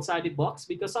 think outside the box,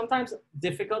 because sometimes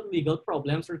difficult legal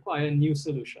problems require new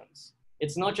solutions.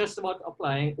 It's not just about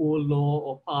applying old law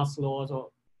or past laws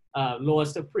or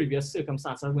laws to previous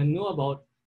circumstances we know about.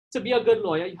 To be a good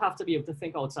lawyer, you have to be able to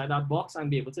think outside that box and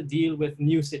be able to deal with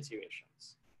new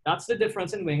situations. That's the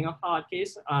difference in winning a hard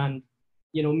case and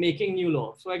making new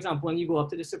law. So for example, when you go up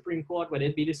to the Supreme Court, whether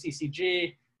it be the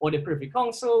CCJ or the Privy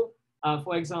Council,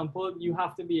 for example, you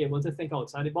have to be able to think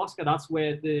outside the box because that's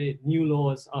where the new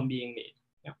laws are being made.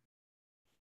 Yeah.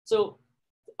 So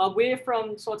away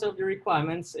from sort of the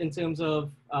requirements in terms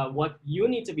of what you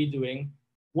need to be doing,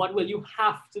 what will you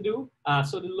have to do?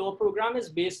 So the law program is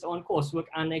based on coursework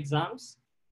and exams.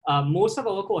 Most of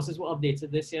our courses were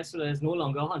updated this year, so there's no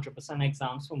longer 100%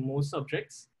 exams for most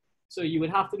subjects. So you would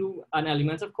have to do an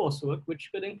element of coursework, which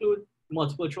could include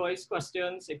multiple choice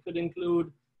questions. It could include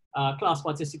class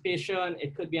participation.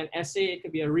 It could be an essay. It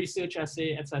could be a research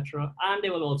essay, etc. And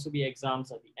there will also be exams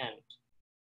at the end.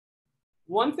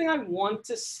 One thing I want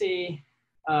to say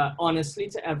honestly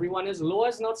to everyone is law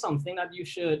is not something that you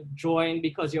should join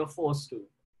because you're forced to.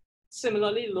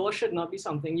 Similarly, law should not be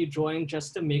something you join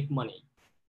just to make money.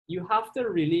 You have to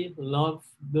really love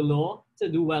the law to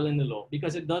do well in the law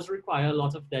because it does require a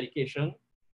lot of dedication.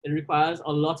 It requires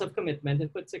a lot of commitment, in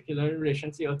particular in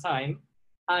relation to your time,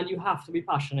 and you have to be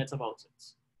passionate about it.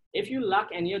 If you lack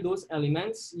any of those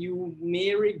elements, you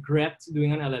may regret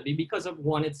doing an LLB because of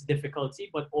one, its difficulty,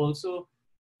 but also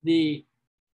the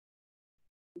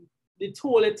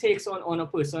toll it takes on a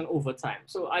person over time.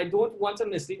 So I don't want to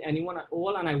mislead anyone at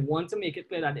all, and I want to make it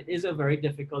clear that it is a very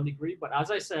difficult degree, but as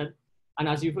I said, and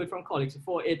as you've heard from colleagues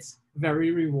before, it's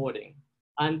very rewarding.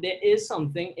 And there is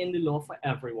something in the law for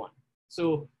everyone.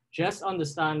 So just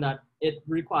understand that it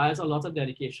requires a lot of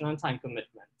dedication and time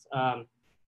commitment.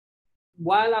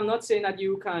 While I'm not saying that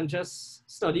you can just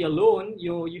study alone,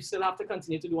 you still have to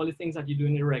continue to do all the things that you do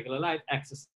in your regular life,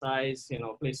 exercise,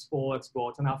 play sports, go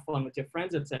out and have fun with your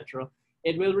friends, etc.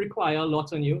 It will require a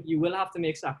lot on you. You will have to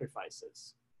make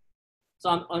sacrifices.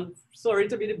 So I'm sorry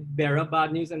to be the bearer of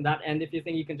bad news in that end. If you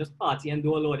think you can just party and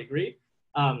do a law degree,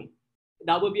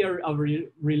 that would be a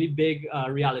really big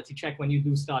reality check when you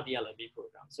do start the LLB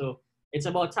program. So it's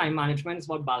about time management, it's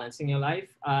about balancing your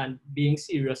life and being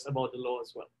serious about the law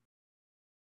as well.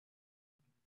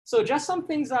 So just some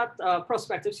things that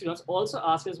prospective students also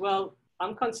ask as well.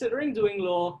 I'm considering doing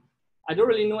law. I don't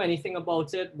really know anything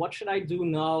about it. What should I do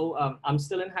now? I'm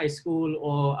still in high school,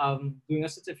 or I'm doing a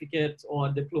certificate or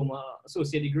diploma,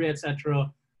 associate degree,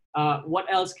 etc. What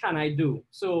else can I do?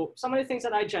 So some of the things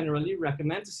that I generally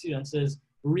recommend to students is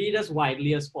read as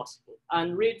widely as possible,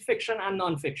 and read fiction and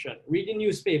nonfiction. Read the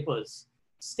newspapers.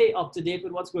 Stay up to date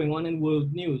with what's going on in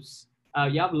world news.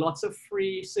 You have lots of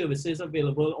free services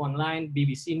available online,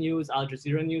 BBC News, Al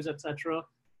Jazeera News, etc.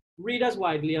 Read as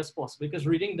widely as possible, because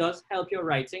reading does help your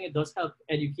writing. It does help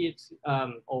educate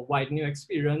or widen your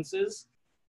experiences.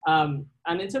 And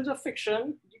in terms of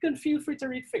fiction, you can feel free to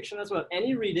read fiction as well.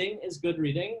 Any reading is good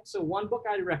reading. So one book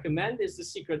I recommend is The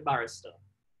Secret Barrister.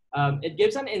 It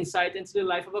gives an insight into the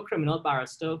life of a criminal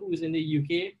barrister who is in the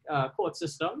UK court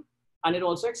system. And it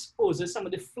also exposes some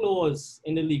of the flaws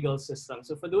in the legal system.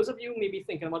 So for those of you maybe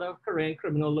thinking about a career in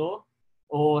criminal law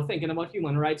or thinking about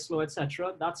human rights law,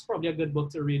 etc., that's probably a good book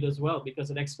to read as well,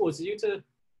 because it exposes you to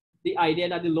the idea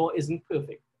that the law isn't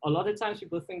perfect. A lot of times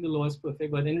people think the law is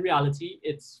perfect, but in reality,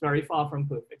 it's very far from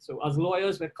perfect. So as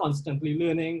lawyers, we're constantly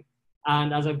learning.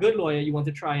 And as a good lawyer, you want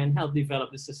to try and help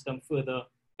develop the system further,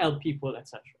 help people,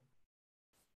 etc.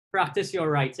 Practice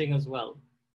your writing as well.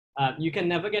 You can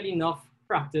never get enough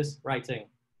practice writing.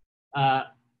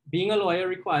 Being a lawyer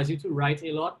requires you to write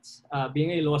a lot.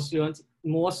 Being a law student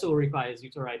more so requires you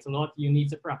to write a lot. You need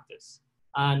to practice.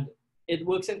 And it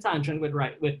works in tangent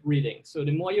with reading. So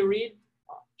the more you read,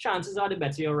 chances are the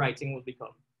better your writing will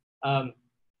become.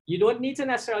 You don't need to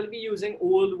necessarily be using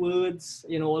old words,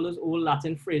 all those old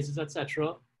Latin phrases,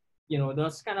 etc.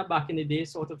 That's kind of back in the day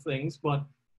sort of things, but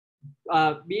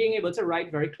being able to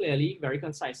write very clearly, very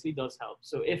concisely does help.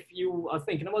 So if you are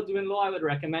thinking about doing law, I would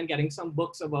recommend getting some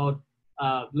books about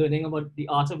learning about the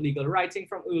art of legal writing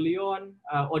from early on,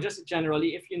 or just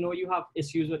generally, if you have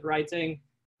issues with writing,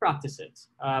 practice it.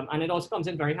 And it also comes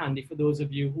in very handy for those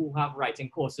of you who have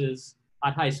writing courses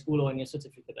at high school or in your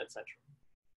certificate, etc.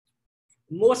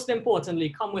 Most importantly,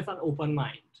 come with an open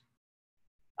mind.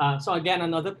 So again,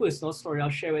 another personal story I'll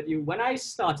share with you. When I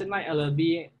started my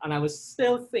LLB and I was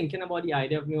still thinking about the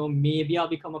idea of, maybe I'll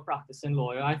become a practicing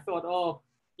lawyer, I thought, oh,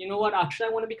 you know what, actually I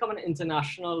want to become an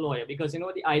international lawyer, because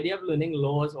the idea of learning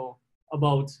laws or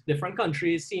about different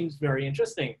countries seems very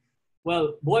interesting.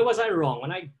 Well, boy, was I wrong.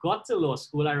 When I got to law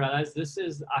school, I realized this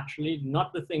is actually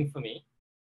not the thing for me.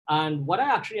 And what I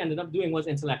actually ended up doing was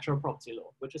intellectual property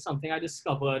law, which is something I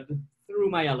discovered through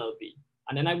my LLB.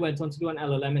 And then I went on to do an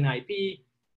LLM in IP,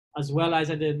 as well as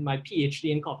I did my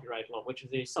PhD in copyright law, which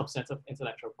is a subset of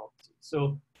intellectual property.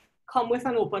 So come with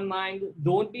an open mind.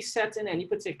 Don't be set in any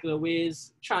particular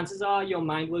ways. Chances are your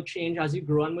mind will change as you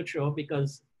grow and mature,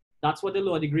 because that's what the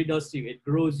law degree does to you. It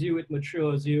grows you, it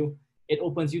matures you, it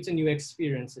opens you to new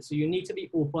experiences. So you need to be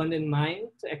open in mind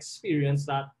to experience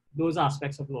those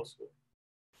aspects of law school.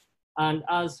 And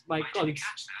as my colleagues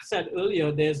said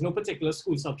earlier, there's no particular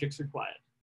school subjects required.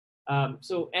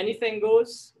 So anything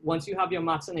goes once you have your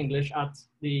maths and English at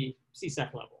the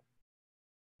CSEC level.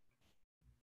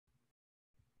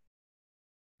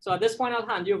 So at this point, I'll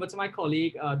hand you over to my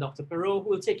colleague, Dr. Perot, who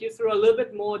will take you through a little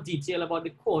bit more detail about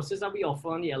the courses that we offer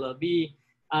on the LLB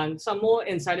and some more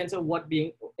insight into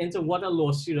what a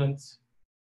law student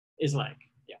is like.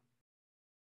 Yeah.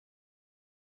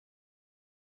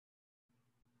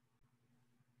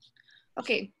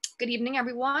 Okay, good evening,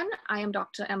 everyone. I am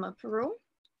Dr. Emma Perot.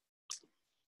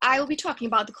 I will be talking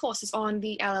about the courses on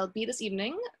the LLB this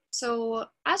evening. So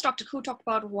as Dr. Koo talked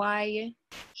about why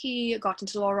he got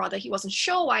into law, rather he wasn't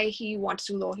sure why he wanted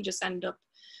to do law, he just ended up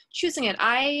choosing it.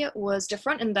 I was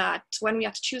different in that when we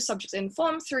had to choose subjects in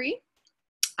Form 3,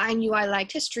 I knew I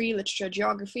liked history, literature,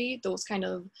 geography, those kind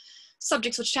of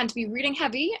subjects which tend to be reading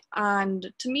heavy.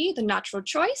 And to me, the natural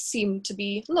choice seemed to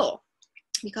be law,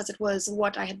 because it was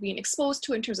what I had been exposed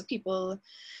to in terms of people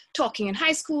talking in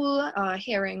high school,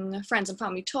 hearing friends and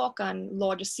family talk, and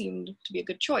law just seemed to be a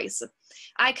good choice.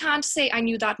 I can't say I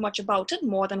knew that much about it,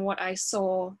 more than what I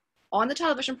saw on the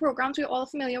television programs we're all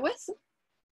familiar with.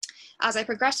 As I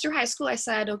progressed through high school, I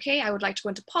said, okay, I would like to go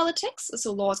into politics,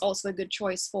 so law is also a good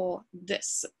choice for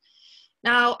this.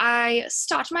 Now, I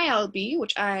started my LLB,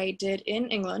 which I did in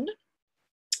England,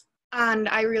 and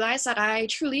I realized that I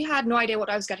truly had no idea what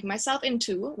I was getting myself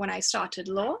into when I started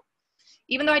law.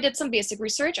 Even though I did some basic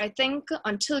research, I think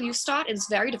until you start, it's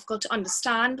very difficult to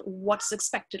understand what's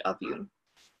expected of you.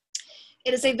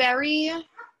 It is a very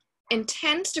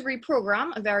intense degree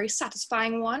program, a very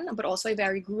satisfying one, but also a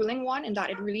very grueling one in that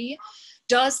it really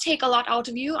does take a lot out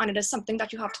of you, and it is something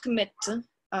that you have to commit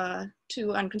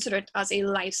to and consider it as a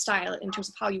lifestyle in terms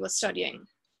of how you are studying.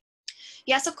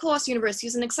 Yes, of course, university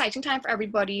is an exciting time for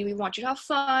everybody. We want you to have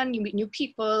fun, you meet new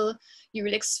people, you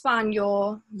really expand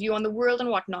your view on the world and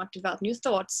whatnot, develop new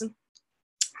thoughts.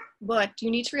 But you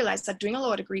need to realize that doing a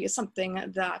law degree is something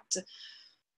that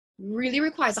really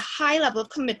requires a high level of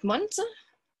commitment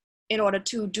in order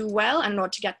to do well and in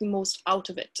order to get the most out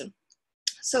of it.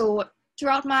 So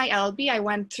throughout my LLB, I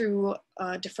went through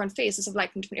different phases of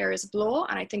life in different areas of law,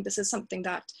 and I think this is something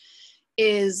that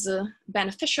is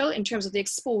beneficial in terms of the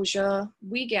exposure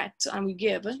we get and we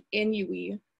give in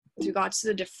UE with regards to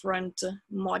the different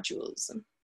modules.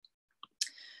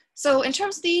 So in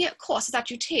terms of the courses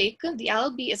that you take, the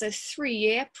LLB is a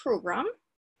 3-year program,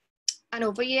 and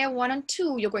over year 1 and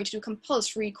 2, you're going to do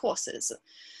compulsory courses.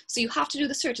 So you have to do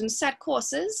the certain set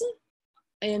courses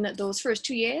in those first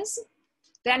 2 years.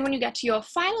 Then when you get to your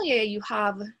final year, you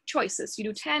have choices. You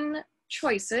do 10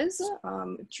 choices,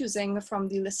 choosing from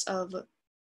the list of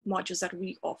modules that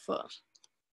we offer.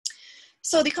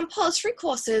 So the compulsory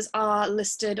courses are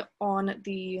listed on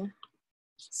the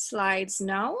slides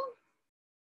now.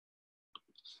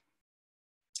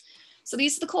 So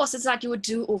these are the courses that you would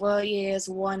do over years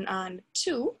 1 and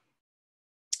 2.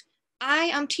 I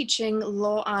am teaching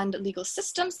law and legal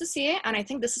systems this year, and I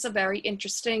think this is a very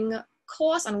interesting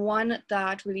course and one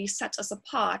that really sets us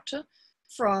apart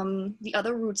from the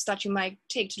other routes that you might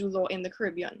take to do law in the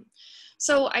Caribbean.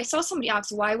 So I saw somebody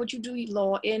ask, why would you do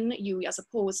law in UE as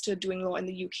opposed to doing law in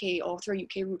the UK or through a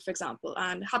UK route, for example?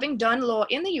 And having done law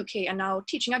in the UK and now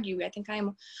teaching at UE, I think I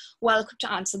am well equipped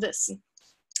to answer this.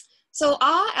 So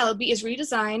our LLB is really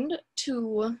designed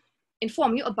to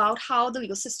inform you about how the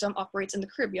legal system operates in the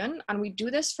Caribbean, and we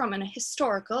do this from a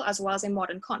historical as well as a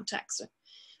modern context.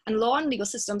 And law and legal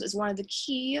systems is one of the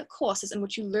key courses in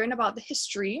which you learn about the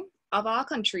history of our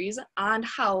countries and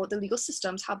how the legal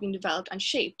systems have been developed and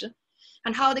shaped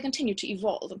and how they continue to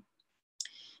evolve.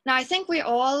 Now, I think we're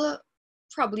all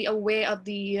probably aware of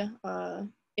the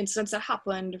incidents that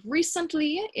happened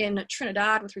recently in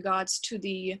Trinidad with regards to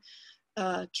the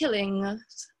killing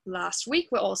last week.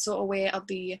 We're also aware of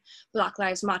the Black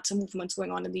Lives Matter movements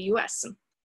going on in the US.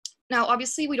 Now,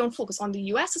 obviously, we don't focus on the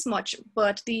US as much,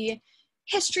 but the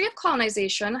history of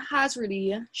colonization has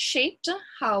really shaped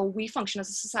how we function as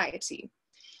a society.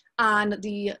 And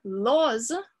the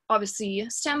laws obviously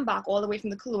stem back all the way from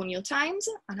the colonial times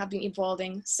and have been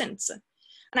evolving since. And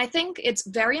I think it's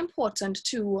very important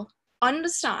to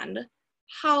understand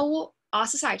how our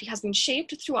society has been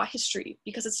shaped through our history,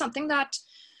 because it's something that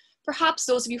perhaps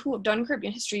those of you who have done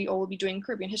Caribbean history or will be doing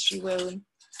Caribbean history will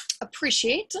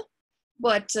appreciate,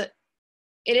 but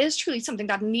it is truly something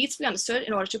that needs to be understood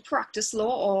in order to practice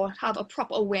law or have a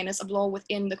proper awareness of law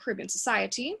within the Caribbean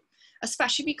society,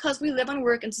 especially because we live and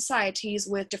work in societies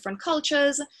with different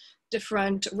cultures,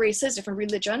 different races, different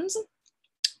religions.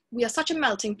 We are such a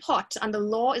melting pot, and the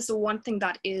law is the one thing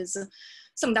that is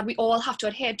something that we all have to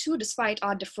adhere to despite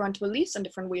our different beliefs and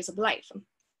different ways of life.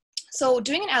 So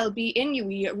doing an LLB in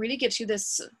UE really gives you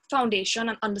this foundation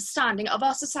and understanding of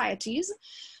our societies,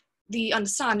 the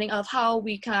understanding of how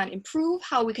we can improve,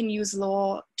 how we can use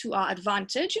law to our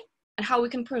advantage, and how we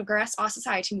can progress our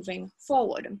society moving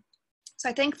forward. So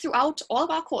I think throughout all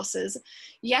of our courses,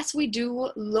 yes, we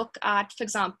do look at, for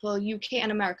example, UK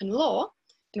and American law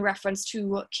in reference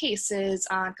to cases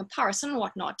and comparison and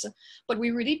whatnot, but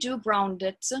we really do ground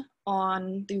it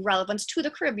on the relevance to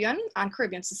the Caribbean and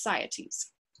Caribbean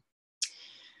societies.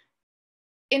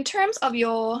 In terms of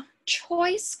your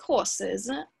choice courses,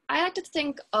 I like to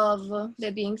think of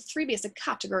there being 3 basic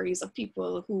categories of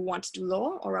people who want to do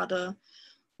law, or rather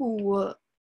who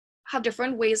have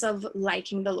different ways of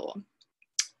liking the law.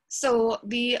 So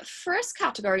the first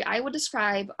category I would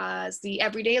describe as the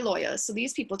everyday lawyers. So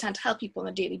these people tend to help people on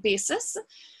a daily basis.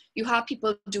 You have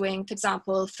people doing, for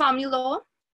example, family law,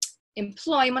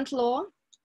 employment law,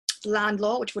 land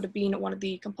law, which would have been one of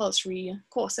the compulsory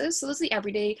courses. So those are the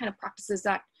everyday kind of practices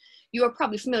that you are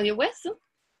probably familiar with.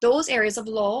 Those areas of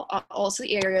law are also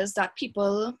the areas that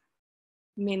people,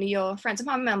 mainly your friends and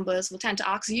family members, will tend to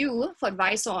ask you for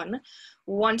advice on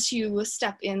once you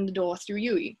step in the door through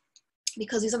UE.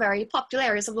 because these are very popular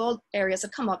areas of law, areas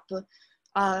that come up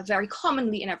very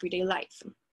commonly in everyday life.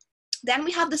 Then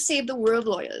we have the Save the World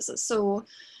lawyers. So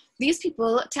these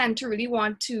people tend to really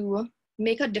want to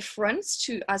make a difference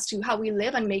as to how we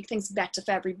live and make things better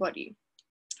for everybody.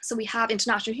 So we have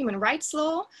international human rights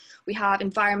law, we have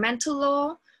environmental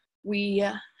law, we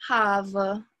have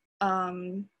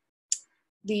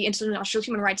the International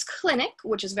Human Rights Clinic,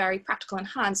 which is very practical and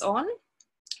hands-on.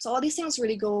 So all these things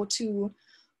really go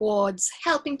towards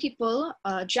helping people,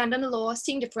 gender in the law,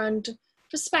 seeing different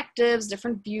perspectives,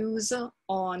 different views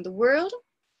on the world,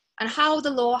 and how the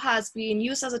law has been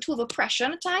used as a tool of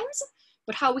oppression at times,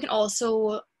 but how we can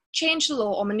also change the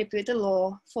law or manipulate the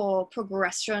law for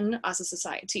progression as a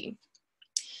society.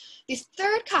 The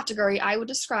third category I would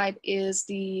describe is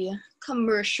the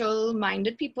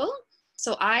commercial-minded people.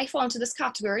 So I fall into this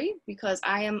category because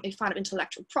I am a fan of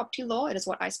intellectual property law. It is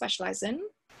what I specialize in.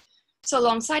 So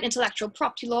alongside intellectual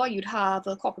property law, you'd have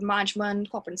corporate management,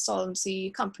 corporate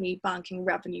insolvency, company, banking,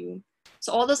 revenue.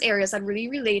 So all those areas that really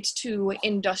relate to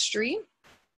industry.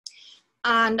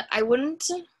 And I wouldn't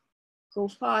go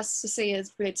fast to say it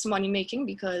relates to money making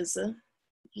because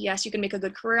yes, you can make a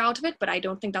good career out of it, but I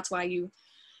don't think that's why you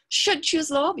should choose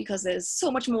law, because there's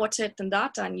so much more to it than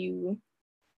that, and you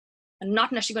are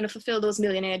not necessarily going to fulfill those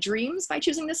millionaire dreams by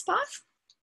choosing this path.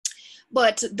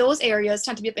 But those areas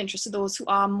tend to be of interest to those who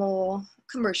are more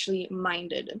commercially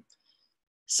minded.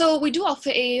 So we do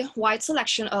offer a wide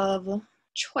selection of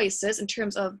choices in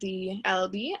terms of the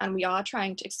LLB, and we are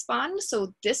trying to expand.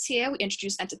 So this year we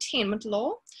introduced entertainment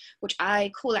law, which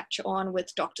I co-lecture on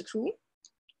with Dr. Koo.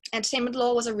 Entertainment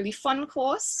law was a really fun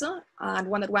course and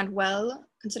one that went well,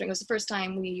 considering it was the first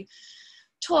time we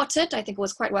taught it. I think it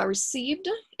was quite well received.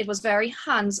 It was very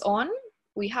hands-on.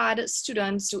 We had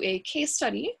students do a case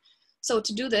study. So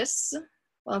to do this,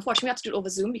 well, unfortunately we have to do it over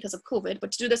Zoom because of COVID,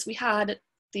 but to do this we had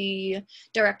the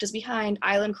directors behind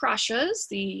Island Crashers,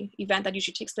 the event that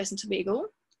usually takes place in Tobago,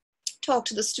 talk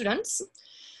to the students.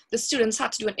 The students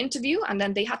had to do an interview, and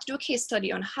then they had to do a case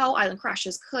study on how Island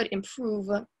Crashers could improve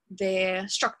their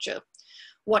structure.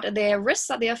 What are their risks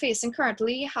that they are facing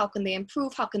currently? How can they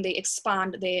improve? How can they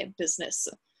expand their business?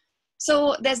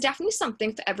 So there's definitely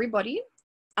something for everybody,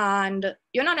 and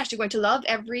you're not actually going to love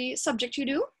every subject you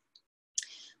do,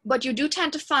 but you do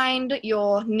tend to find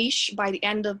your niche by the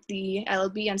end of the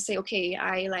LLB and say, okay,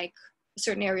 I like a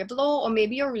certain area of law, or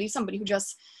maybe you're really somebody who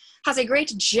just has a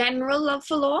great general love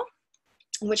for law,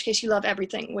 in which case you love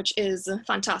everything, which is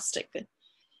fantastic.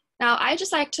 Now, I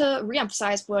just like to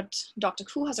reemphasize what Dr.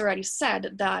 Koo has already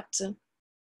said, that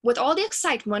with all the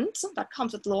excitement that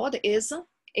comes with law, there is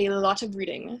a lot of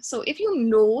reading. So if you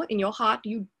know in your heart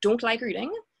you don't like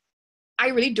reading, I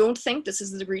really don't think this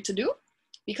is the degree to do,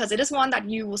 because it is one that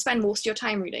you will spend most of your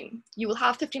time reading. You will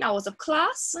have 15 hours of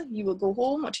class, you will go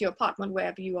home or to your apartment,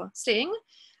 wherever you are staying,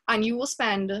 and you will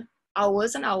spend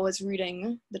hours and hours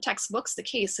reading the textbooks, the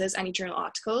cases, any journal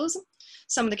articles.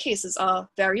 Some of the cases are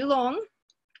very long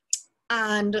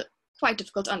and quite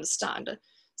difficult to understand.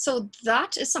 So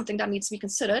that is something that needs to be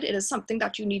considered. It is something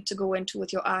that you need to go into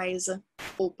with your eyes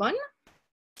open,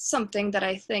 something that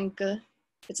I think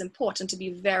it's important to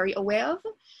be very aware of.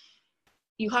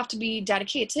 You have to be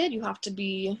dedicated, you have to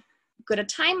be good at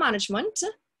time management,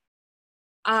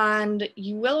 and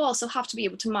you will also have to be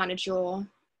able to manage your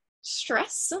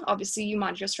stress. Obviously, you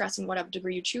manage your stress in whatever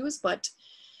degree you choose, but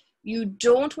you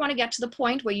don't want to get to the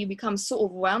point where you become so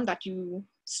overwhelmed that you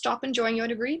stop enjoying your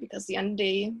degree, because at the end of the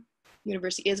day,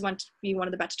 university is going to be one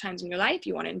of the better times in your life.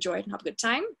 You want to enjoy it and have a good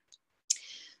time.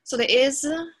 So there is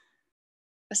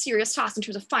a serious task in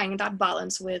terms of finding that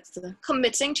balance with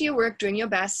committing to your work, doing your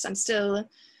best, and still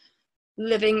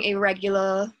living a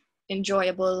regular,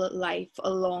 enjoyable life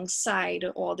alongside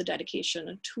all the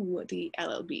dedication to the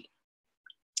LLB.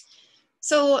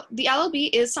 So the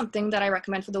LLB is something that I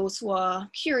recommend for those who are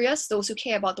curious, those who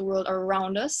care about the world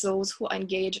around us, those who are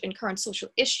engaged in current social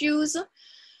issues,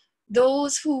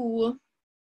 those who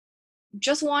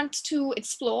just want to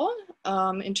explore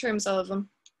in terms of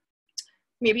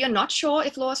maybe you're not sure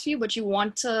if law is for you, but you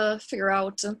want to figure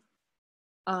out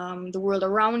the world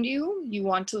around you. You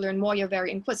want to learn more, you're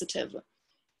very inquisitive.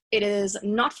 It is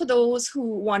not for those who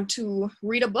want to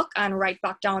read a book and write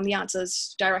back down the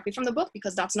answers directly from the book,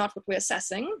 because that's not what we're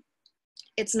assessing.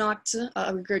 It's not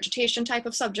a regurgitation type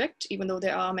of subject, even though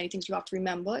there are many things you have to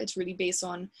remember. It's really based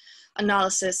on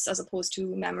analysis as opposed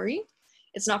to memory.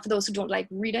 It's not for those who don't like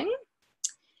reading.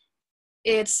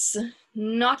 It's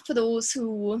not for those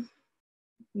who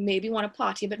maybe want to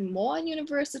party a bit more in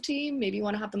university, maybe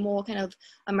want to have the more kind of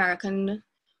American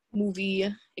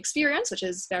movie experience, which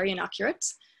is very inaccurate,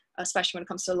 especially when it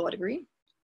comes to a law degree.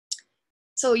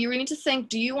 So you really need to think,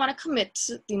 do you want to commit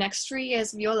the next 3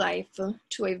 years of your life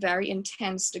to a very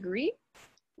intense degree,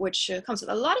 which comes with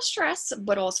a lot of stress,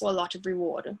 but also a lot of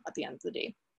reward at the end of the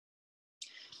day.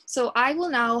 So I will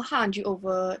now hand you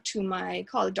over to my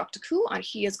colleague, Dr. Koo, and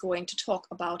he is going to talk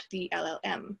about the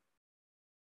LLM.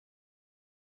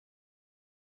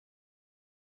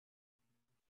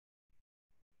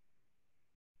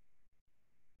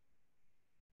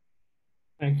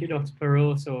 Thank you, Dr.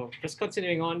 Perot. So just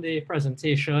continuing on the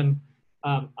presentation,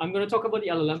 I'm going to talk about the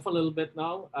LLM for a little bit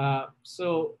now.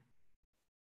 So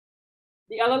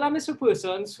the LLM is for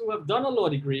persons who have done a law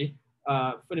degree,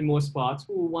 for the most part,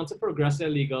 who want to progress their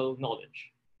legal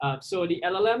knowledge. So the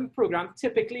LLM program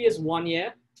typically is 1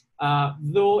 year,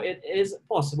 though it is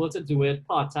possible to do it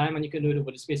part-time, and you can do it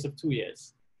over the space of 2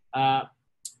 years.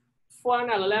 For an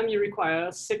LLM, you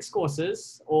require 6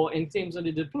 courses, or in terms of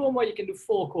the diploma, you can do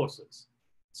 4 courses.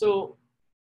 So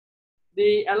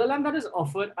the LLM that is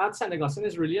offered at St. Augustine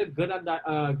is really a good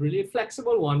and really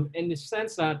flexible one, in the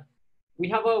sense that we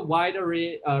have a wide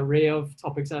array of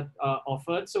topics that are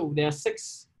offered. So there are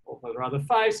 6, or rather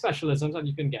 5 specialisms that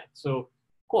you can get. So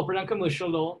corporate and commercial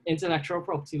law, intellectual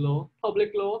property law,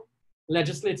 public law,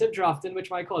 legislative drafting, which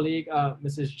my colleague,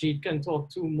 Mrs. Jeet, can talk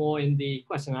to more in the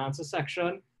question and answer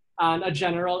section, and a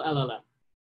general LLM.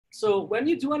 So when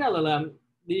you do an LLM,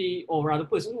 or rather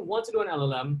person who wants to do an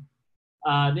LLM,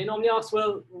 they normally ask,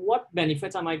 well, what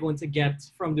benefits am I going to get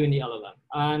from doing the LLM?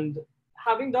 And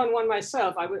having done one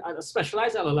myself, I would a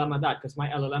specialized LLM at that, because my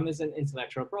LLM is in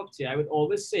intellectual property. I would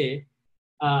always say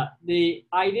the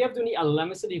idea of doing the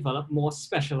LLM is to develop more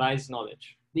specialized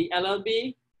knowledge. The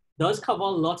LLB does cover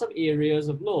a lot of areas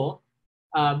of law,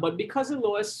 but because the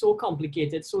law is so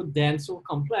complicated, so dense, so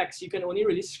complex, you can only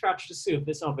really scratch the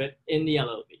surface of it in the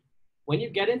LLB. When you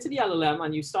get into the LLM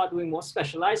and you start doing more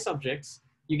specialized subjects,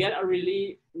 you get a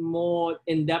really more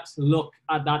in-depth look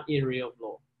at that area of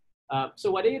law.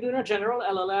 So whether you're doing a general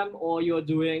LLM or you're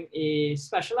doing a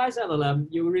specialized LLM,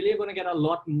 you're really going to get a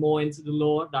lot more into the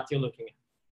law that you're looking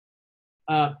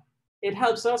at. It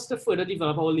helps us to further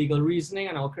develop our legal reasoning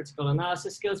and our critical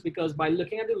analysis skills, because by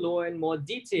looking at the law in more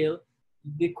detail,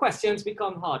 the questions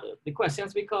become harder. The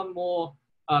questions become more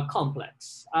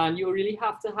complex. And you really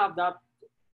have to have that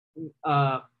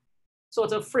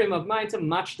sort of frame of mind to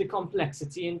match the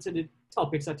complexity into the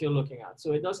topics that you're looking at.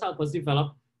 So it does help us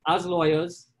develop as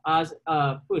lawyers, as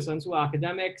persons who are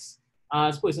academics,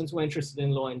 as persons who are interested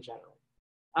in law in general.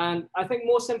 And I think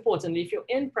most importantly, if you're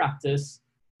in practice,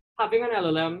 having an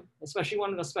LLM, especially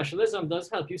one with a specialism, does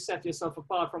help you set yourself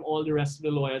apart from all the rest of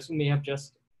the lawyers who may have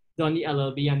just done the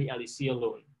LLB and the LEC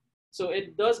alone. So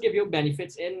it does give you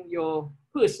benefits in your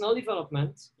personal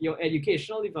development, your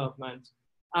educational development,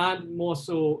 and more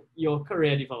so your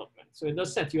career development. So it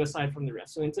does set you aside from the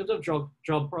rest. So in terms of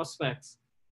job prospects,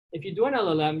 if you do an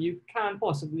LLM, you can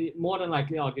possibly more than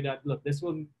likely argue that, look, this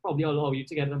will probably allow you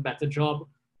to get a better job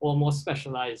or more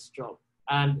specialized job.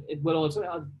 And it will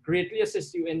also greatly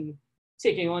assist you in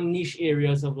taking on niche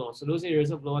areas of law. So those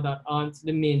areas of law that aren't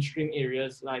the mainstream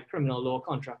areas like criminal law,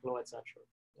 contract law, etc.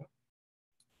 Yeah.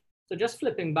 So just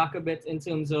flipping back a bit in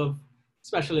terms of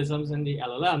specialisms in the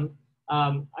LLM,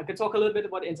 I could talk a little bit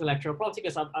about intellectual property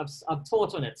because I've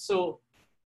taught on it. So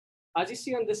as you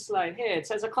see on this slide here, it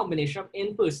says a combination of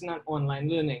in-person and online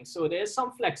learning. So there's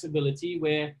some flexibility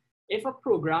where if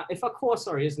a course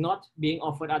is not being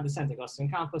offered at the St. Augustine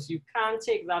campus, you can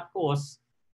take that course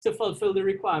to fulfill the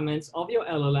requirements of your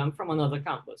LLM from another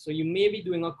campus. So you may be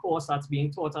doing a course that's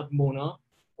being taught at Mona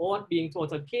or being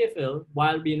taught at Cave Hill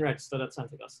while being registered at St.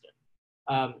 Augustine.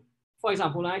 For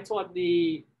example, when I taught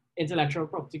the intellectual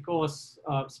property course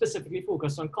specifically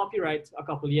focused on copyright a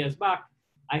couple of years back,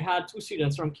 I had 2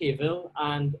 students from Cave Hill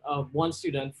and 1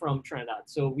 student from Trinidad.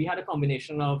 So we had a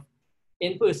combination of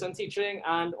in-person teaching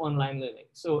and online learning.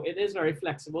 So it is very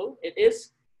flexible. It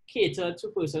is catered to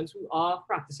persons who are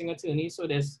practicing attorneys. So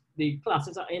the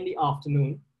classes are in the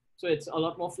afternoon. So it's a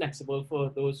lot more flexible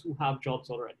for those who have jobs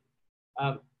already.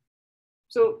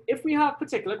 So if we have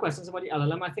particular questions about the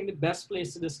LLM, I think the best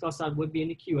place to discuss that would be in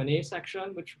the Q&A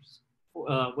section, which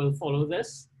will follow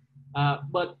this.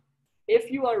 But if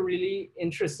you are really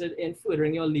interested in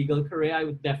furthering your legal career, I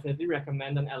would definitely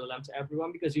recommend an LLM to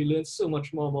everyone because you learn so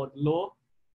much more about law.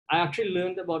 I actually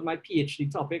learned about my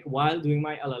PhD topic while doing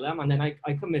my LLM, and then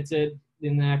I committed the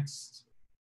next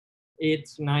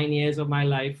 8-9 years of my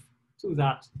life to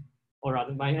that, or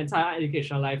rather my entire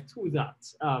educational life to that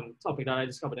topic that I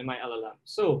discovered in my LLM.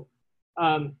 So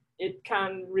it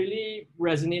can really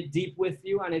resonate deep with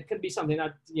you, and it can be something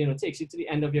that takes you to the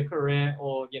end of your career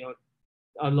or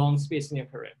a long space in your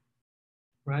career,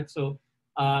 right? So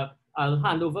I'll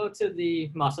hand over to the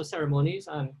Master of Ceremonies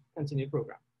and continued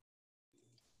program.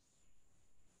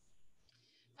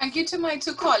 Thank you to my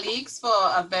two colleagues for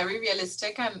a very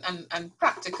realistic and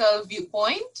practical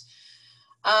viewpoint.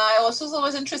 I also thought it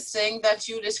was interesting that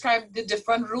you described the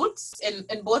different routes in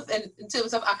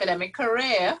terms of academic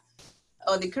career,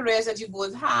 or the careers that you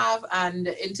both have, and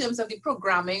in terms of the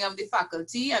programming of the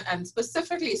faculty, and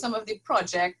specifically some of the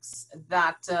projects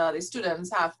that the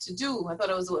students have to do. I thought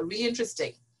it was really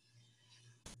interesting.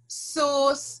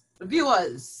 So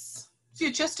viewers,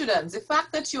 future students, the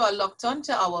fact that you are locked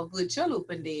onto our virtual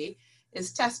open day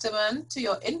is testament to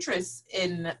your interest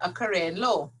in a career in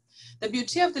law. The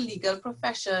beauty of the legal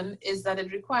profession is that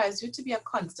it requires you to be a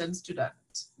constant student,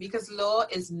 because law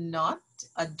is not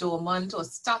a dormant or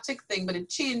static thing, but it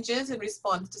changes in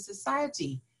response to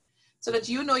society, so that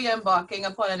you know you're embarking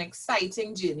upon an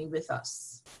exciting journey with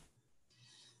us.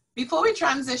 Before we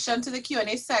transition to the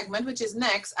Q&A segment, which is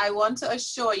next, I want to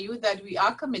assure you that we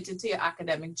are committed to your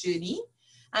academic journey.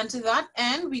 And to that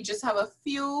end, we just have a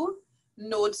few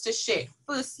notes to share.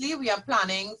 Firstly, we are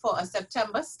planning for a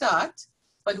September start,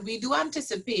 but we do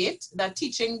anticipate that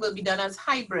teaching will be done as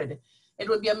hybrid. It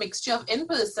will be a mixture of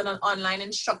in-person and online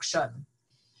instruction.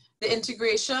 The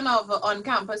integration of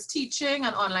on-campus teaching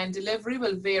and online delivery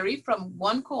will vary from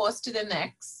one course to the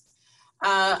next.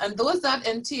 And those that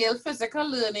entail physical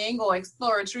learning or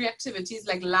exploratory activities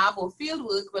like lab or field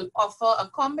work will offer a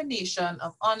combination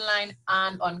of online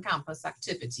and on-campus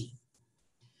activity.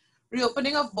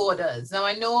 Reopening of borders. Now,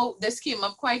 I know this came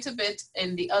up quite a bit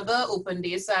in the other open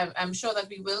days, so I'm sure that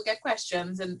we will get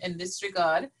questions in this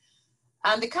regard.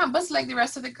 And the campus, like the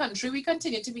rest of the country, we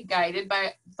continue to be guided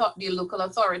by the local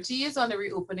authorities on the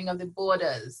reopening of the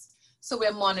borders. So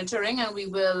we're monitoring, and we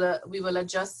will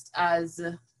adjust as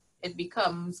it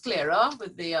becomes clearer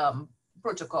with the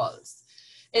protocols.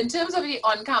 In terms of the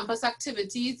on-campus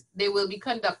activities, they will be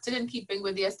conducted in keeping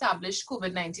with the established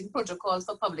COVID-19 protocols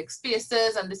for public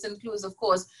spaces, and this includes, of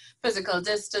course, physical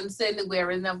distancing, the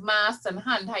wearing of masks, and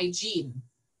hand hygiene.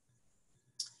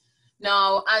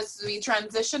 Now, as we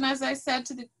transition, as I said,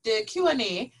 to the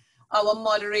Q&A, our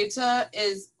moderator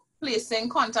is placing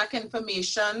contact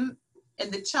information in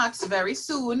the chats very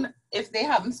soon, if they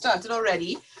haven't started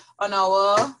already, on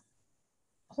our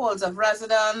halls of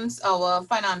residence, our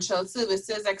financial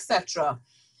services, etc.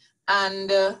 And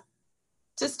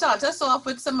to start us off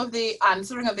with some of the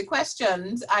answering of the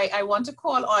questions, I want to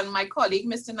call on my colleague,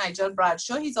 Mr. Nigel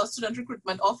Bradshaw. He's our student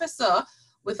recruitment officer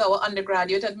with our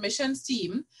undergraduate admissions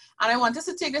team. And I want us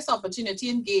to take this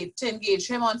opportunity to engage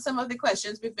him on some of the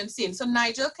questions we've been seeing. So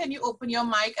Nigel, can you open your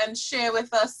mic and share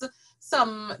with us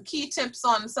some key tips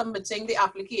on submitting the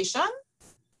application?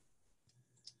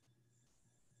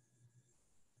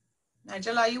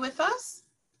 Nigel, are you with us?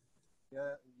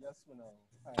 Yeah, yes,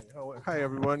 Manal. Hi,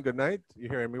 everyone. Good night. You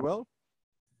hearing me well?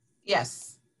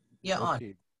 Yes, you're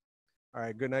on. All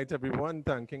right, good night, everyone.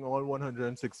 Thanking all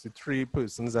 163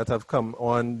 persons that have come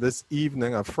on this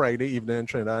evening, a Friday evening in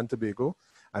Trinidad and Tobago.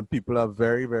 And people are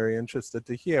very, very interested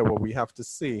to hear what we have to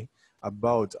say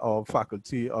about our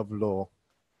Faculty of Law.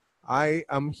 I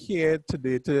am here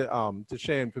today to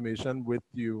share information with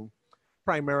you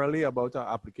primarily about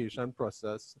our application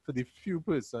process for the few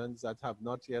persons that have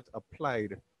not yet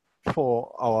applied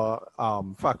for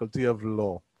our Faculty of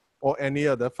Law, or any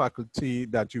other faculty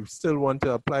that you still want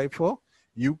to apply for.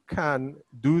 You can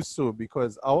do so,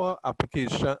 because our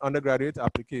application, undergraduate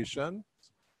application,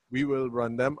 we will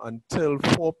run them until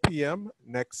 4 p.m.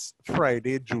 next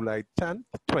Friday, July 10th,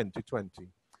 2020.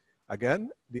 Again,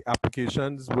 the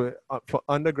applications were for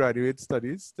undergraduate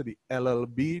studies to the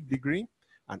LLB degree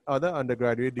and other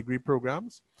undergraduate degree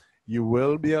programs. You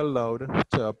will be allowed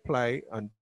to apply. And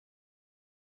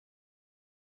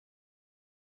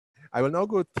I will now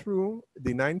go through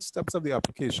the 9 steps of the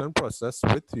application process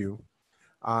with you.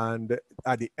 And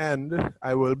at the end,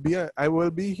 I will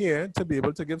be here to be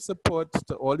able to give support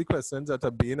to all the questions that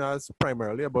are being asked,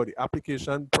 primarily about the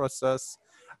application process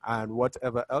and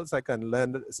whatever else I can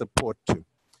lend support to.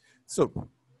 So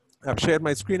I've shared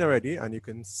my screen already, and you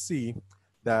can see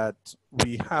that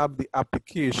we have the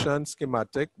application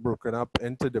schematic broken up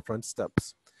into different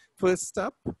steps. First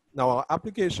step, now our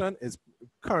application is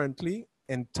currently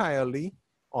entirely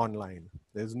online.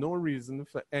 There's no reason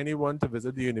for anyone to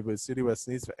visit the University of West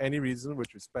Indies for any reason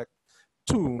with respect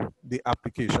to the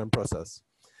application process.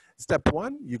 Step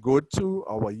 1, you go to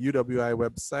our UWI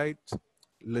website.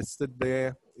 Listed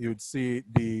there, you'd see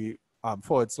the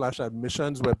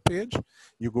 /admissions webpage.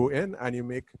 You go in and you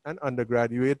make an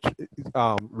undergraduate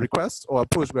request or a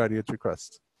postgraduate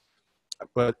request.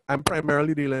 But I'm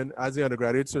primarily dealing as the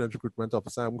undergraduate student recruitment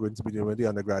officer. I'm going to be dealing with the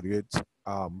undergraduate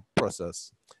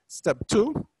process. Step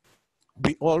 2,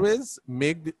 we always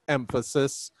make the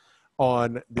emphasis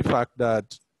on the fact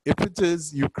that if it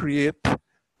is you create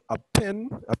a PIN,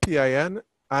 a PIN,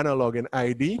 and a login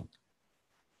ID,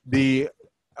 the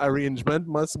arrangement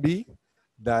must be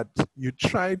that you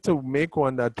try to make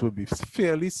one that will be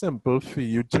fairly simple for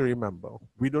you to remember.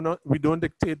 We don't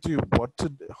dictate to you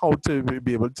how to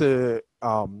be able to,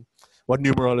 what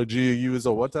numerology you use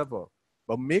or whatever.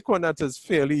 But make one that is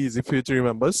fairly easy for you to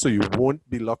remember so you won't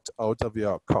be locked out of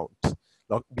your account.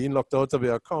 Being locked out of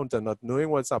your account and not knowing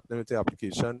what's happening with the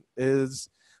application is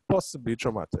possibly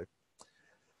traumatic.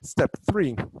 Step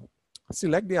 3,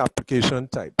 select the application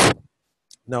type.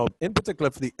 Now, in particular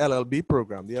for the LLB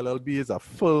program, the LLB is a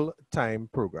full-time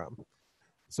program.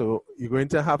 So you're going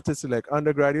to have to select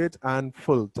undergraduate and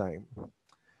full-time.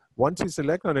 Once you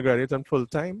select undergraduate and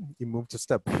full-time, you move to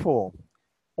step 4.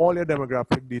 All your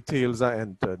demographic details are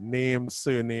entered: name,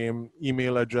 surname,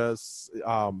 email address,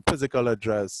 physical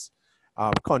address,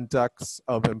 contacts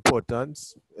of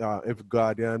importance, if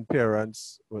guardian,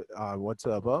 parents,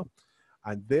 whatever.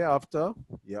 And thereafter,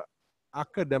 your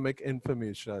academic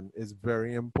information is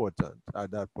very important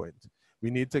at that point. We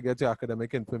need to get your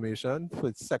academic information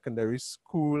for secondary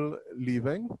school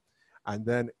leaving, and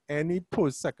then any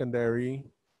post-secondary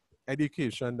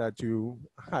education that you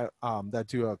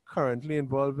are currently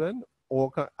involved in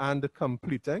and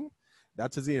completing.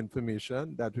 That is the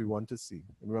information that we want to see.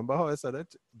 Remember how I said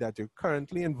it? That you're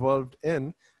currently involved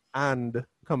in and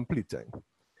completing.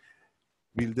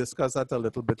 We'll discuss that a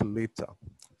little bit later.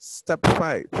 Step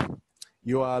 5,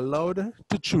 you are allowed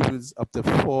to choose up to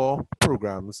 4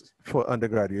 programs for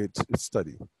undergraduate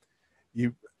study.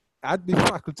 At the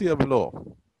Faculty of Law,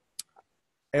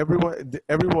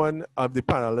 everyone of the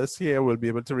panelists here will be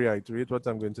able to reiterate what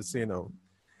I'm going to say now.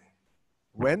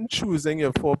 When choosing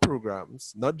your 4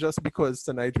 programs, not just because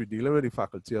tonight we're dealing with the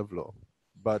Faculty of Law,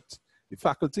 but the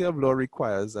Faculty of Law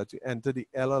requires that you enter the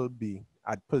LLB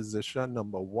at position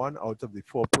number 1 out of the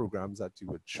 4 programs that you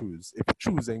would choose, if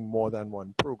choosing more than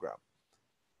 1 program.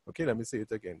 Okay, let me say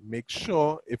it again. Make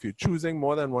sure if you're choosing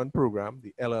more than 1 program,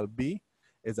 the LLB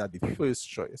is at the first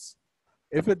choice.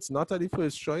 If it's not at the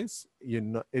first choice,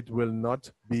 it will not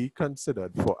be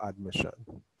considered for admission.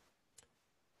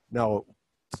 Now,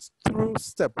 from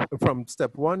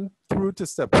step 1 through to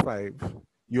step 5,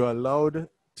 you're allowed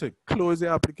to close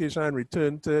your application and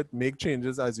return to it, make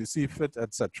changes as you see fit,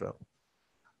 etc.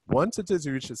 Once it is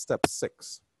reached step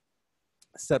 6,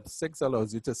 step 6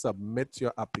 allows you to submit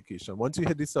your application. Once you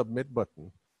hit the submit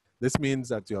button, this means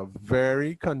that you're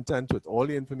very content with all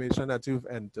the information that you've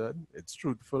entered. It's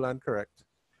truthful and correct.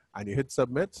 And you hit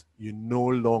submit, you no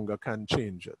longer can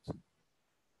change it.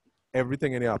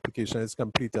 Everything in the application is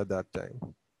complete at that time.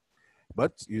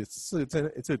 But you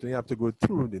certainly have to go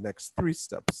through the next 3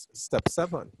 steps. Step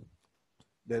 7,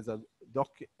 there's a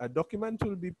document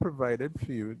will be provided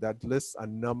for you that lists a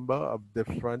number of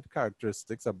different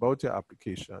characteristics about your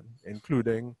application,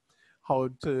 including how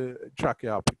to track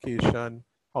your application,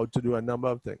 how to do a number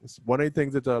of things. One of the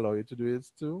things it will allow you to do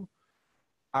is to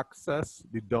access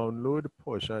the download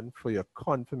portion for your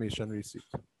confirmation receipt.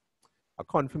 A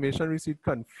confirmation receipt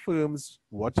confirms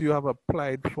what you have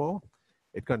applied for.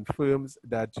 It confirms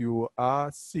that you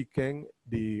are seeking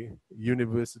the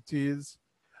university's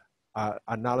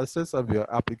analysis of your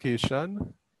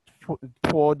application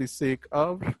for the sake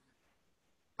of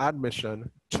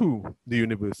admission to the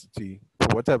university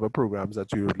for whatever programs that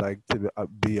you would like to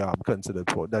be considered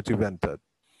for, that you've entered.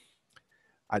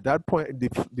 At that point,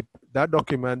 that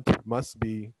document must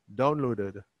be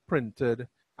downloaded, printed,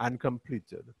 and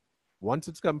completed. Once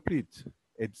it's complete,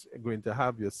 it's going to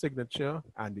have your signature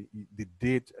and the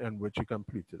date on which you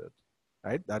completed it,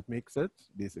 right? That makes it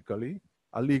basically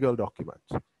a legal document.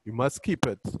 You must keep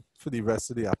it for the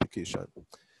rest of the application.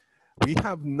 We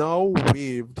have now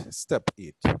waived step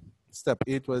 8. Step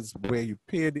 8 was where you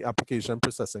pay the application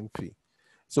processing fee.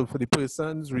 So for the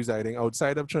persons residing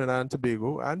outside of Trinidad and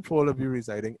Tobago, and for all of you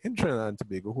residing in Trinidad and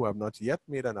Tobago who have not yet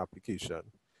made an application,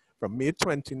 from May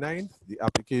 29th, the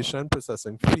application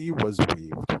processing fee was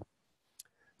waived.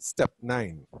 Step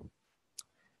 9.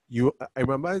 I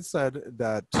remember I said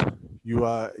that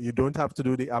you don't have to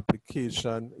do the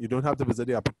application, you don't have to visit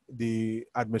the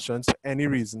admissions for any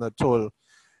reason at all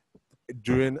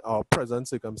during our present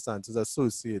circumstances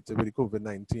associated with the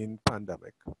COVID-19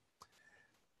 pandemic.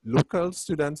 Local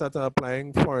students that are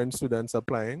applying, foreign students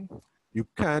applying, you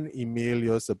can email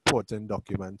your supporting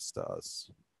documents to us.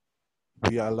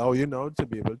 We allow you now to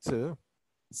be able to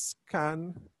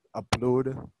scan,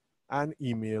 upload, and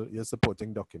email your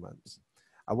supporting documents.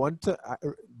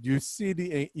 You see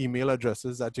the email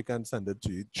addresses that you can send it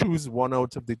to. You choose one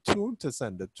out of the 2 to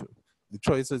send it to. the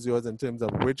choice is yours in terms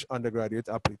of which undergraduate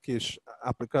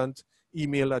applicant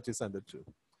email that you send it to.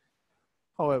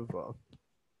 However,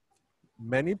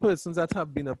 many persons that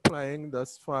have been applying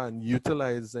thus far and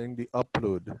utilizing the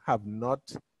upload have not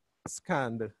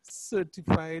scanned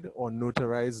certified or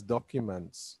notarized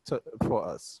documents for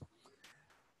us.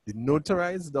 The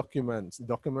notarized documents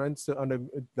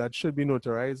that should be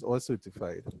notarized or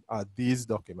certified are these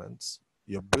documents: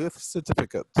 your birth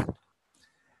certificate,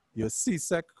 your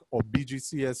CSEC or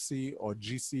BGCSE or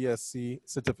GCSE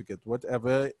certificate,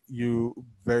 whatever you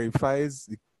verifies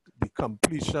the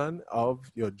completion of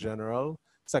your general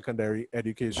secondary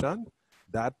education,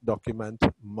 that document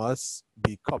must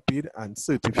be copied and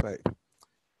certified.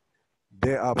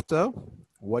 Thereafter,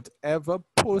 whatever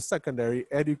post-secondary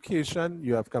education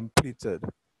you have completed,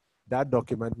 that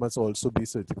document must also be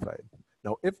certified.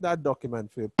 Now, if that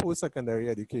document for your post-secondary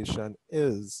education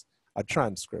is a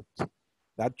transcript,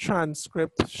 that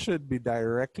transcript should be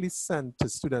directly sent to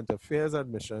Student Affairs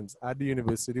Admissions at the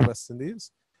University of West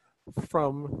Indies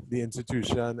from the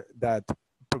institution that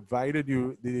provided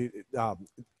you the,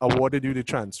 awarded you the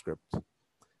transcript,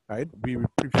 right? We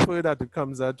prefer that it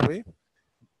comes that way,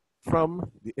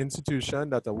 from the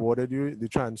institution that awarded you the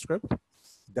transcript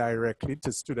directly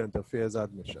to Student Affairs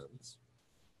Admissions.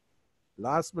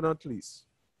 Last but not least,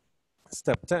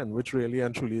 step 10, which really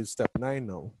and truly is step 9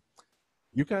 now.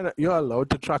 You're allowed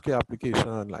to track your application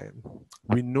online.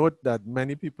 We note that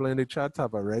many people in the chat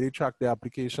have already tracked their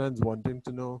applications, wanting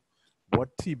to know what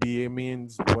TBA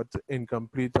means, what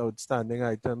incomplete outstanding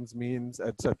items means,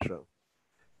 etc.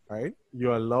 Right?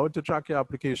 You're allowed to track your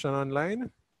application online,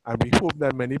 and we hope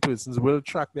that many persons will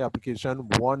track the application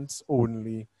once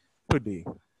only per day.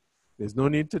 There's no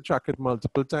need to track it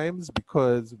multiple times,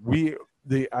 because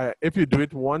if you do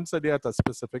it once a day at a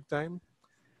specific time,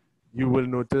 you will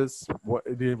notice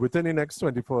within the next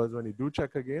 24 hours when you do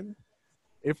check again,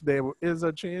 if there is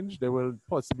a change, there will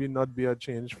possibly not be a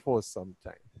change for some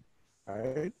time. All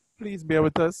right? Please bear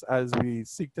with us as we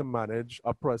seek to manage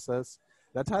a process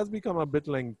that has become a bit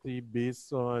lengthy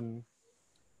based on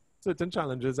certain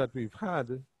challenges that we've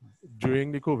had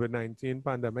during the COVID-19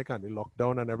 pandemic and the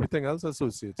lockdown and everything else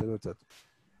associated with it.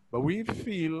 But we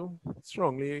feel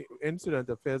strongly in Student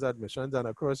Affairs Admissions and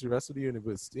across the rest of the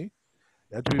university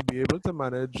that we'll be able to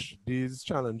manage these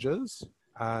challenges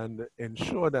and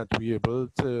ensure that we're able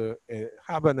to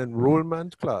have an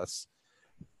enrollment class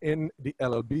in the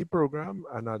LLB program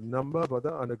and a number of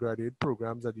other undergraduate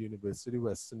programs at the University of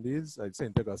West Indies at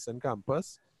St. Augustine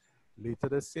campus later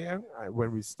this year,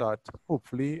 when we start,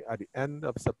 hopefully, at the end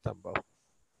of September.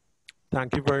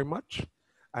 Thank you very much.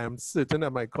 I am certain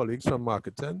that my colleagues from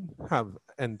marketing have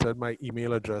entered my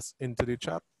email address into the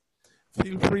chat.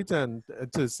 Feel free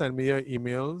to send me your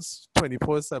emails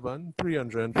 24/7,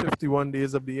 351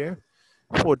 days of the year,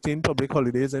 14 public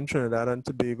holidays in Trinidad and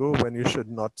Tobago when you should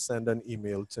not send an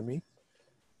email to me,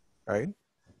 right?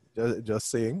 Just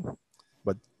saying.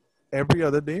 But every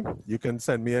other day, you can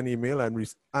send me an email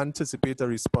and anticipate a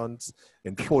response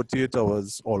in 48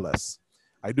 hours or less.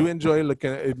 I do enjoy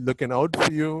looking out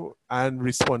for you and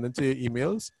responding to your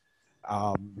emails.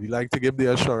 We like to give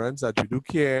the assurance that we do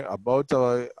care about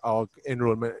our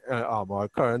enrollment, our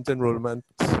current enrollment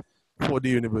for the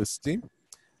university.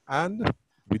 And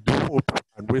we do hope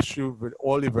and wish you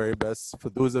all the very best. For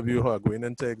those of you who are going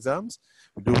into exams,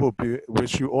 we do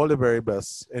wish you all the very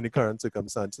best in the current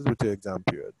circumstances with your exam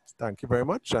period. Thank you very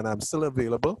much. And I'm still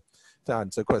available to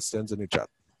answer questions in the chat.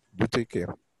 Do take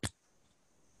care.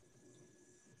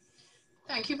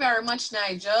 Thank you very much,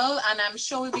 Nigel. And I'm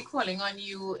sure we'll be calling on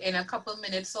you in a couple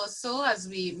minutes or so as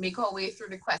we make our way through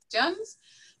the questions.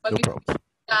 But before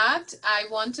that, I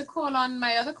want to call on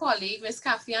my other colleague, Ms.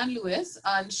 Kathy Ann Lewis,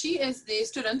 and she is the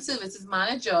Student Services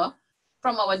Manager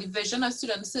from our Division of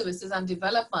Student Services and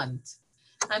Development.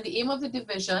 And the aim of the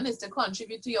division is to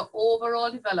contribute to your overall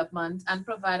development and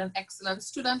provide an excellent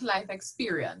student life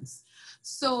experience.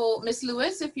 So, Ms.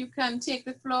 Lewis, if you can take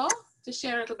the floor to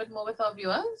share a little bit more with our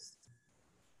viewers.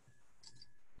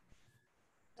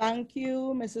 Thank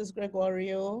you, Mrs.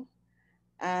 Gregorio,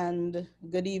 and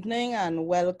good evening and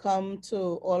welcome to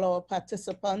all our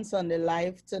participants on the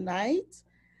live tonight.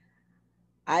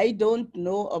 I don't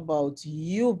know about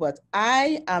you, but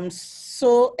I am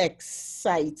so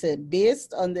excited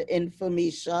based on the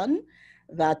information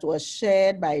that was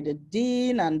shared by the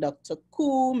Dean and Dr.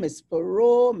 Koo, Ms.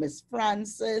 Perot, Ms.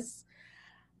 Francis.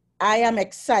 I am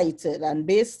excited, and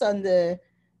based on the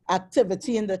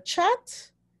activity in the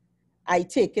chat, I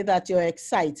take it that you're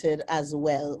excited as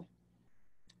well.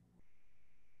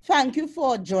 Thank you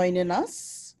for joining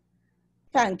us.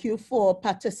 Thank you for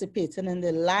participating in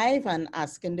the live and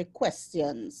asking the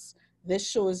questions This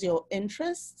shows your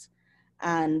interest,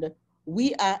 and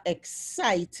we are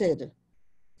excited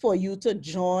for you to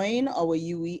join our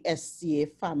UWE-STA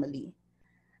family.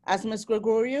 As Ms.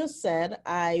 Gregorio said,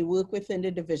 I work within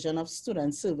the Division of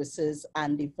Student Services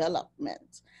and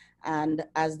Development. And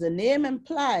as the name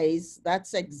implies,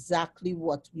 that's exactly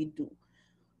what we do.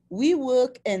 We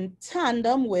work in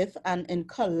tandem with and in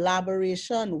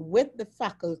collaboration with the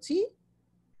faculty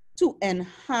to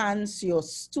enhance your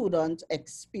student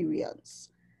experience.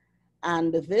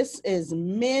 And this is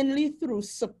mainly through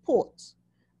support.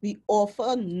 We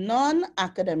offer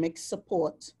non-academic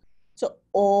support to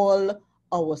all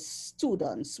our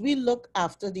students. We look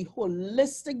after the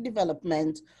holistic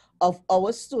development of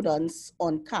our students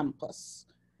on campus.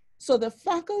 So the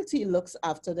faculty looks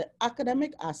after the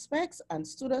academic aspects and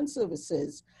student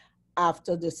services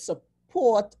after the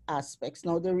support aspects.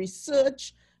 Now the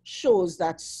research shows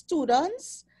that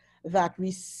students that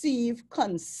receive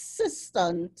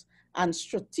consistent and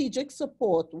strategic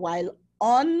support while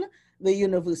on the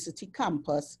university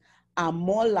campus are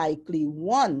more likely,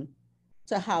 one,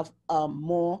 to have a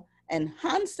more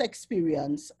enhanced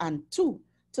experience, and two,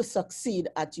 to succeed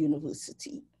at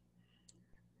university.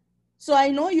 So I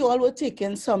know you all were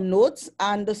taking some notes,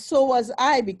 and so was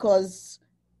I, because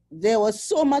there was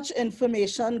so much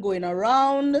information going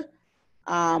around.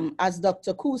 As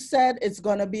Dr. Koo said, it's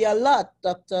gonna be a lot.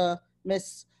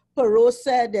 Ms. Perot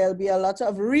said there'll be a lot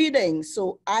of reading.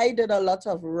 So I did a lot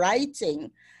of writing.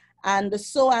 And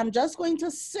so I'm just going to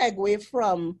segue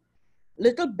from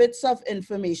little bits of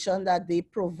information that they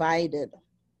provided.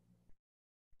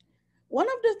 One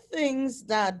of the things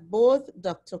that both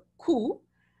Dr. Koo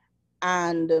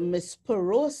and Ms.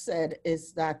 Perot said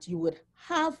is that you would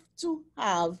have to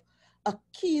have a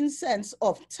keen sense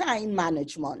of time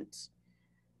management.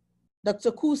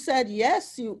 Dr. Koo said,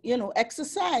 yes, you know,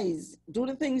 exercise, do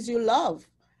the things you love,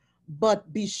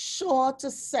 but be sure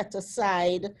to set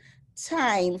aside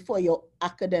time for your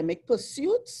academic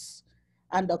pursuits.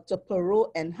 And Dr.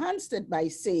 Perot enhanced it by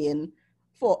saying,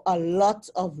 for a lot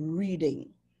of reading.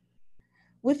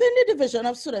 Within the Division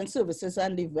of Student Services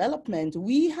and Development,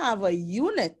 we have a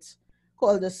unit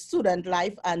called the Student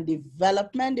Life and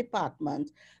Development Department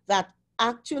that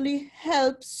actually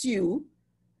helps you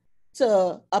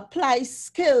to apply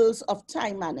skills of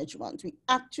time management. We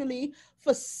actually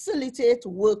facilitate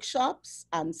workshops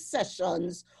and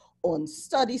sessions on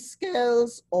study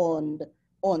skills, on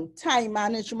time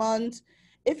management.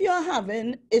 If you're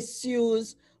having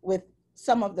issues with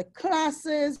some of the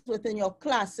classes, within your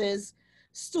classes,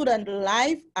 Student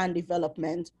Life and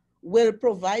Development will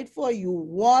provide for you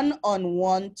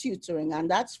one-on-one tutoring,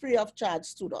 and that's free of charge,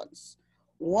 students.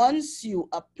 Once you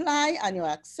apply and you're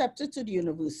accepted to the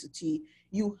university,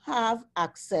 you have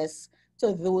access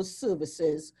to those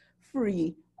services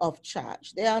free of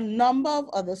charge. There are a number of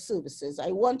other services.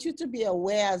 I want you to be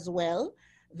aware as well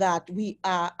that we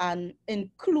are an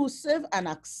inclusive and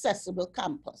accessible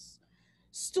campus.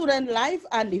 Student Life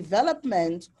and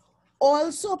Development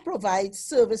also provides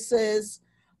services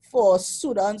for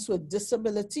students with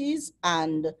disabilities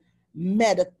and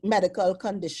medical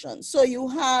conditions. So you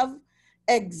have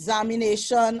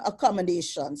examination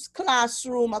accommodations,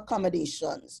 classroom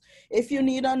accommodations. If you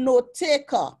need a note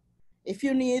taker, if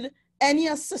you need any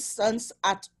assistance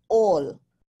at all,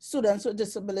 students with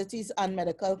disabilities and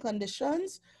medical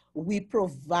conditions, we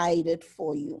provide it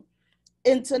for you.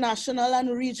 International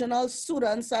and regional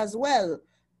students as well.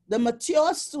 The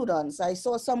mature students, I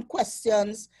saw some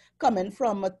questions coming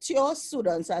from mature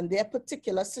students and their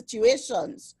particular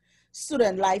situations.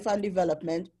 Student Life and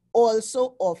Development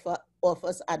also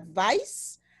offers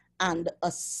advice and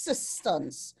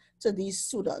assistance to these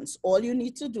students. All you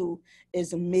need to do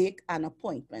is make an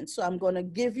appointment. So I'm going to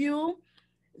give you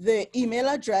the email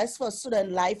address for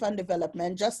Student Life and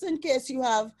Development, just in case you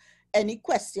have any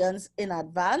questions in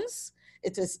advance.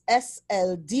 It is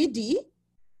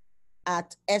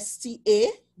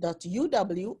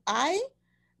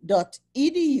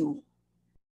sld@sta.uwi.edu,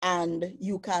 and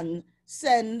you can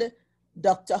send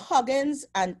Dr. Huggins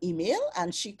an email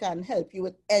and she can help you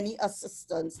with any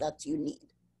assistance that you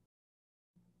need.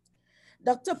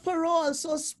 Dr. Perot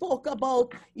also spoke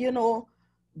about,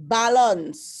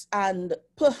 balance and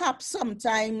perhaps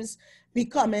sometimes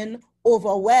becoming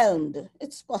overwhelmed.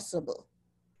 It's possible.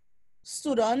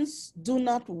 Students, do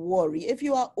not worry. If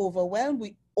you are overwhelmed,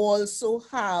 we also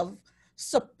have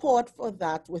support for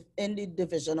that within the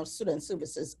Division of Student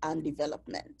Services and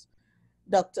Development.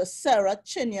 Dr. Sarah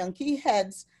Chinyanki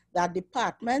heads that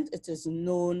department. It is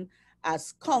known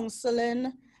as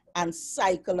Counseling and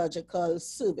Psychological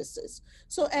Services.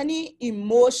 So any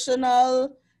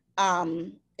emotional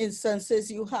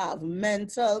instances you have,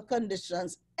 mental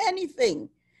conditions, anything,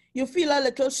 you feel a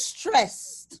little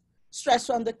stressed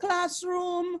from the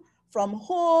classroom, from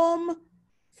home,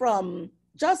 from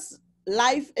just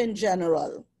life in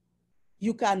general,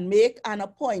 you can make an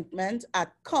appointment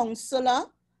at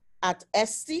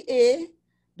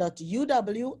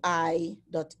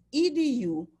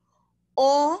counselor@sta.uwi.edu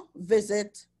or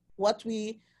visit what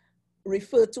we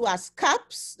refer to as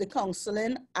CAPS, the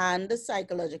Counseling and the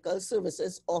Psychological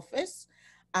Services Office,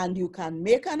 and you can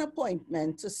make an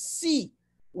appointment to see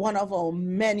one of our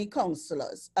many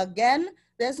counselors. Again,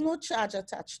 there's no charge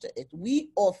attached to it.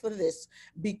 We offer this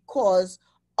because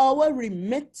our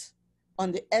remit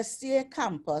on the STA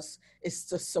campus is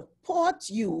to support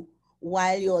you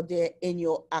while you're there in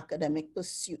your academic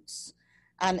pursuits.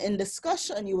 And in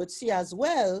discussion, you would see as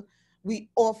well, we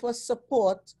offer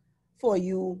support for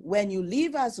you when you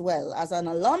leave as well. As an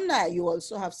alumni, you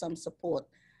also have some support.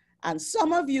 And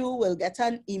some of you will get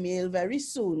an email very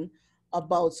soon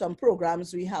about some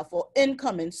programs we have for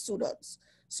incoming students.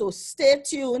 So stay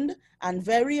tuned, and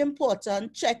very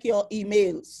important, check your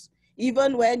emails.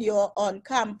 Even when you're on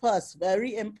campus,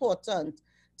 very important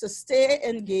to stay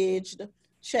engaged,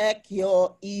 check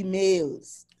your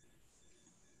emails.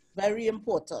 Very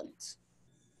important.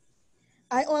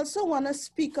 I also want to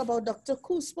speak about, Dr.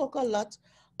 Koo spoke a lot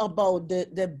about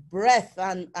the breadth,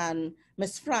 and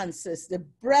Ms. Francis, the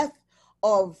breadth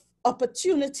of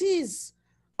opportunities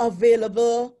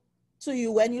available to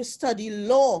you when you study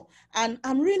law. And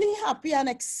I'm really happy and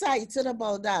excited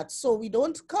about that. So we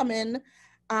don't come in,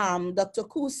 Dr.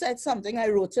 Koo said something, I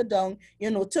wrote it down,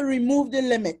 to remove the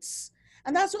limits.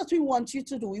 And that's what we want you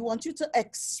to do. We want you to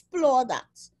explore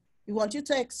that. We want you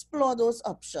to explore those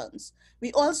options.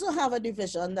 We also have a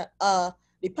division,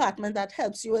 department that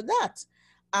helps you with that.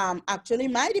 Actually,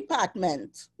 my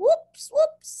department,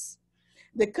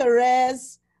 the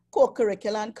Careers,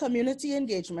 Co-Curricular and Community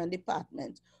Engagement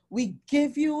Department, we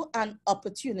give you an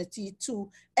opportunity to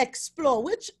explore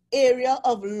which area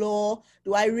of law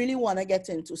do I really want to get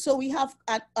into. So we have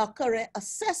a career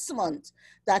assessment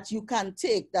that you can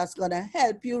take that's going to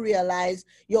help you realize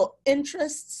your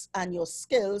interests and your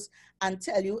skills and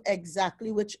tell you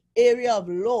exactly which area of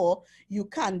law you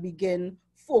can begin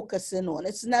focusing on.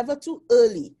 It's never too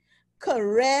early.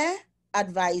 Career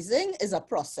advising is a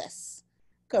process.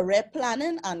 Career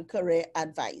planning and career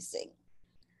advising.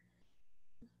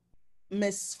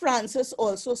 Ms. Francis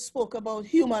also spoke about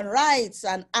human rights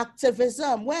and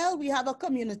activism. Well, we have a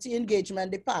community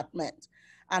engagement department,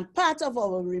 and part of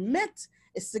our remit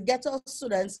is to get our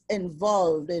students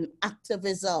involved in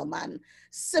activism and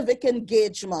civic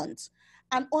engagement.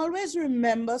 And always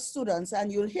remember, students,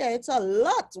 and you'll hear it a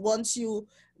lot once you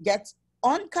get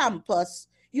on campus,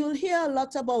 you'll hear a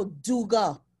lot about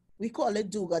DUGA. We call it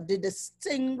DUGA, the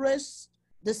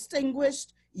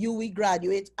Distinguished UWI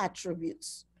Graduate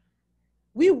Attributes.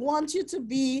 We want you to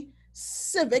be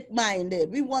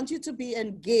civic-minded. We want you to be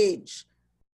engaged.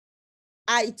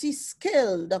 IT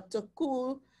skill, Dr.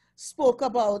 Koo spoke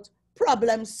about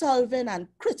problem solving and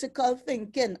critical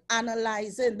thinking,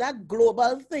 analyzing, that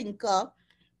global thinker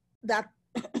that,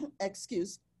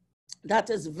 that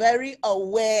is very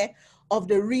aware of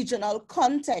the regional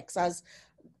context. As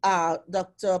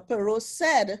Dr. Perot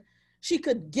said, she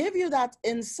could give you that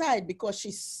insight because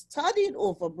she studied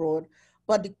overbroad,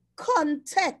 but the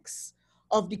context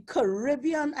of the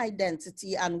Caribbean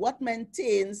identity and what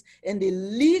maintains in the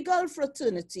legal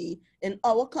fraternity in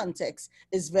our context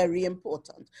is very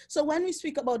important. So when we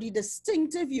speak about the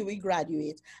distinctive UWI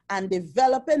graduate and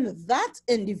developing that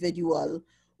individual,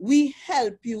 we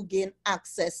help you gain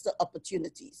access to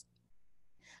opportunities.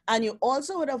 And you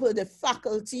also would have heard the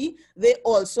faculty, they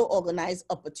also organize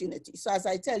opportunities. So as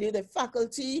I tell you, the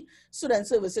faculty, student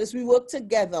services, we work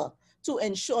together to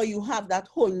ensure you have that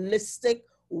holistic,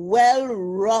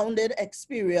 well-rounded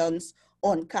experience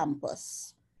on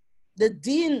campus. The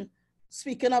dean,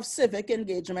 speaking of civic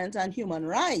engagement and human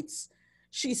rights,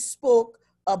 she spoke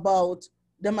about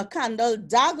the McCandle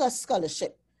Dagger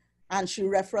Scholarship, and she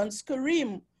referenced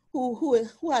Kareem, who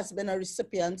has been a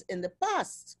recipient in the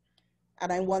past.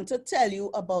 And I want to tell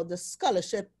you about the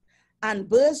scholarship and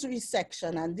bursary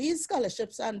section, and these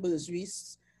scholarships and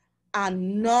bursaries are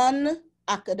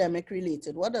non-academic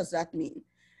related. What does that mean?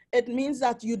 It means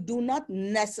that you do not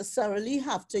necessarily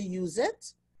have to use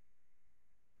it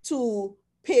to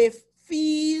pay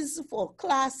fees for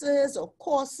classes or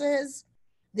courses.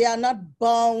 They are not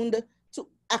bound to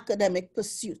academic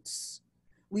pursuits.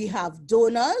 We have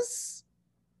donors,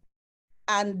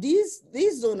 and these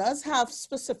donors have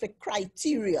specific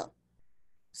criteria.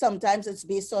 Sometimes it's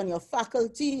based on your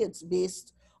faculty, it's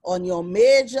based on your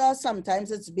major,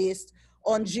 sometimes it's based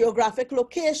on geographic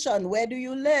location. Where do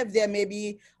you live? There may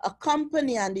be a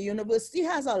company, and the university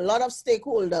has a lot of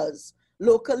stakeholders,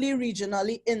 locally,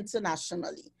 regionally,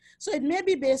 internationally. So it may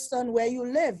be based on where you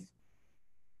live.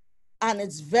 And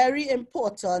it's very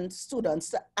important, students,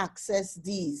 to access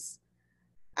these.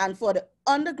 And for the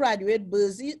undergraduate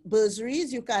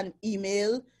bursaries, you can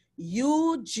email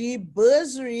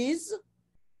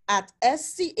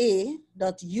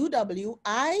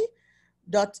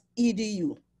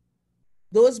ugbursaries@sta.uwi.edu.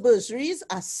 Those bursaries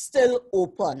are still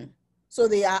open. So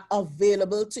they are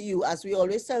available to you. As we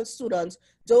always tell students,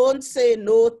 don't say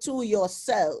no to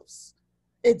yourselves.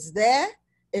 It's there,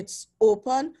 it's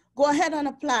open, go ahead and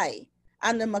apply.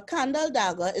 And the McCandless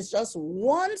Dagger is just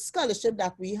one scholarship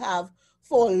that we have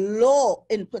for law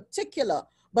in particular,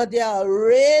 but there are a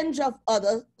range of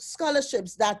other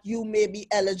scholarships that you may be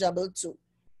eligible to.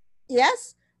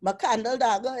 Yes, McCandless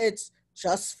Dagger, it's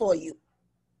just for you.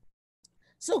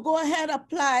 So go ahead,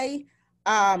 apply,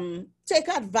 take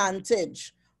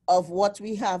advantage of what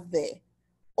we have there.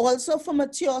 Also for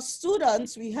mature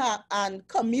students, we have, and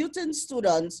commuting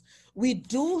students, we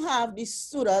do have the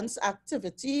students'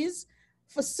 activities,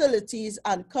 facilities,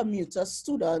 and commuter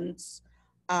students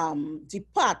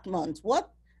department.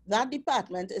 What that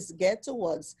department is geared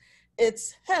towards,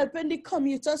 it's helping the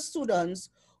commuter students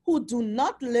who do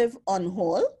not live on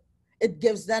Hall. It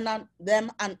gives them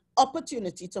an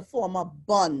opportunity to form a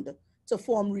bond, to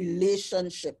form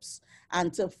relationships,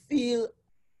 and to feel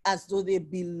as though they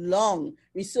belong.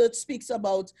 Research speaks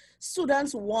about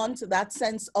students want that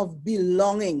sense of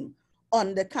belonging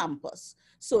on the campus.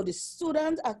 So the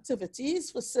student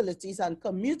activities, facilities, and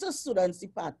commuter students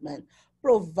department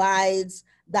provides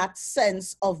that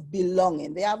sense of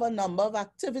belonging. They have a number of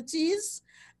activities,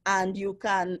 and you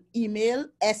can email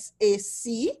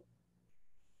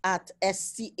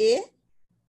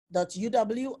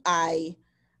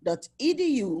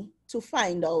sac@sta.uwi.edu to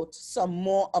find out some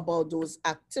more about those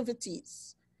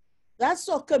activities. That's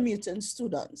for commuting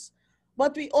students.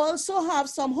 But we also have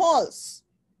some halls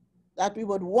that we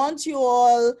would want you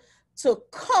all to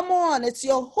come on. It's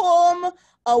your home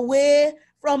away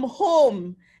from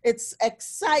home. It's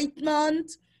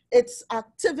excitement, it's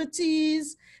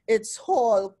activities, it's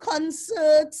hall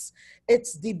concerts,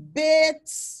 it's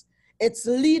debates, it's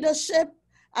leadership,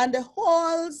 and the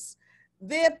halls,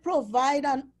 they provide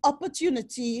an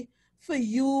opportunity for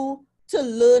you to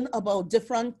learn about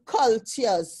different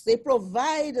cultures. They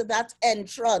provide that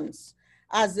entrance,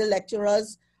 as the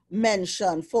lecturers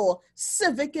mentioned, for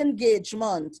civic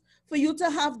engagement, for you to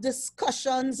have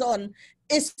discussions on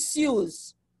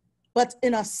issues, but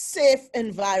in a safe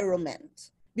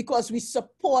environment, because we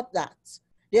support that.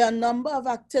 There are a number of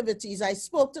activities. I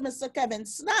spoke to Mr. Kevin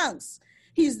Snacks.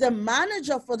 He's the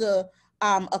manager for the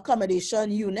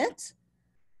accommodation unit.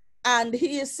 And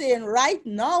he is saying right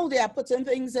now they are putting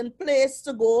things in place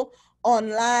to go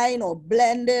online or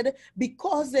blended,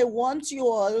 because they want you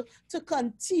all to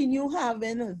continue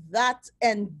having that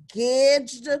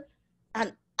engaged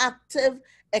and active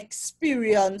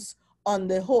experience on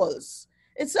the halls.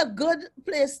 It's a good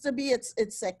place to be.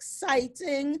 It's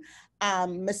exciting.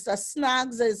 Mr.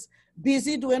 Snaggs is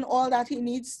busy doing all that he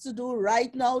needs to do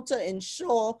right now to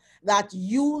ensure that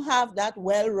you have that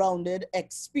well-rounded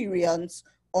experience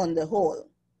on the hall.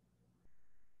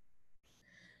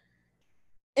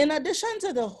 In addition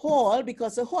to the hall,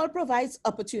 because the hall provides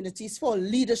opportunities for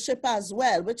leadership as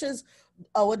well, which is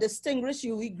our distinguished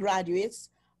UE graduates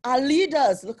are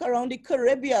leaders. Look around the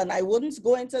Caribbean. I wouldn't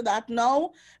go into that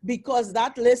now because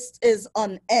that list is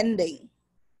unending.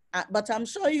 But I'm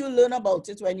sure you'll learn about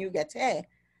it when you get here.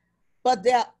 But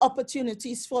there are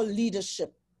opportunities for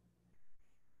leadership.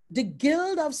 The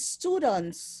Guild of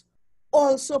Students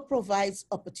also provides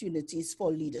opportunities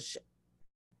for leadership.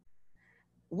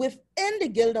 Within the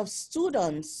Guild of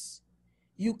Students,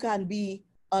 you can be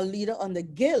a leader on the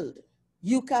Guild.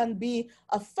 You can be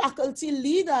a faculty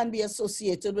leader and be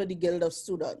associated with the Guild of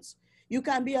Students. You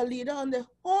can be a leader on the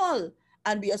hall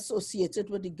and be associated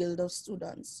with the Guild of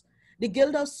Students. The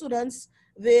Guild of Students,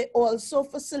 they also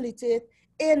facilitate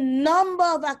a number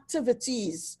of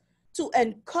activities to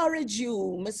encourage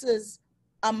you. Mrs.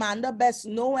 Amanda Best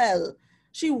Noel,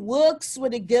 she works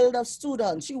with the Guild of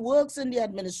Students. She works in the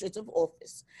administrative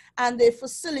office, and they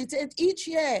facilitate each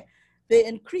year. They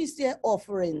increase their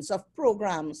offerings of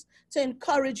programs to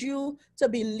encourage you to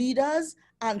be leaders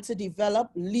and to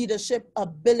develop leadership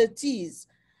abilities.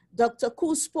 Dr.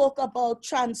 Koo spoke about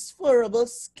transferable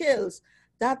skills.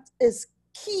 That is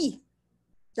key.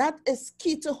 That is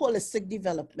key to holistic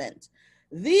development.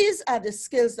 These are the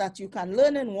skills that you can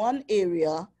learn in one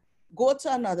area, go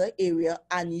to another area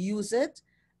and use it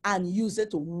and use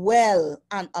it well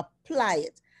and apply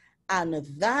it. And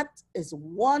that is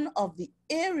one of the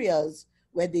areas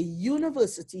where the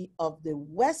University of the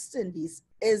West Indies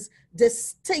is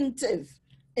distinctive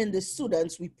in the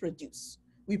students we produce.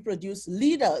 We produce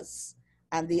leaders,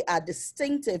 and they are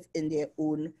distinctive in their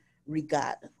own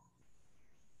regard.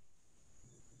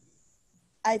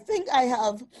 I think I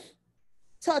have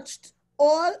touched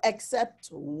all except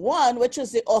one, which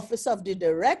is the Office of the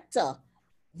Director.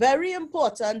 Very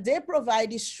important, they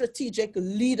provide the strategic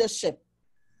leadership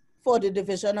for the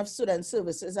Division of Student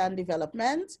Services and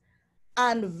Development.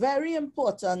 And very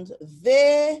important,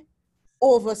 they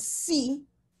oversee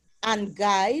and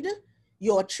guide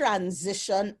your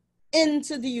transition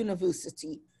into the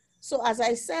university. So as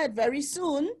I said, very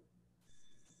soon,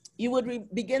 you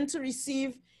would begin to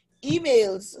receive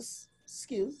emails,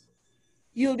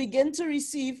 you'll begin to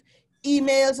receive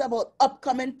emails about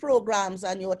upcoming programs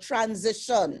and your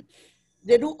transition.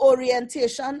 They do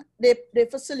orientation, they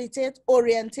facilitate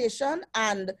orientation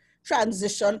and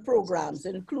transition programs,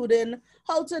 including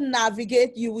how to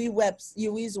navigate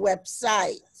UWI's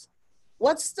website.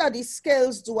 What study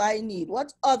skills do I need?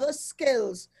 What other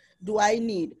skills do I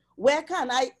need? Where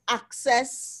can I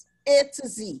access A to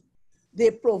Z? They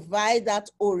provide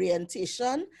that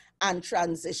orientation and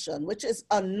transition, which is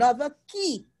another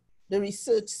key, the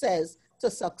research says,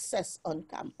 to success on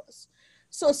campus.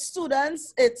 So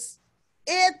students, it's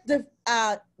 8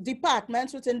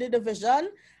 departments within the division.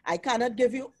 I cannot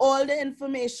give you all the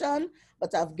information,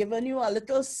 but I've given you a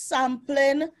little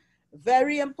sampling.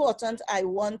 Very important, I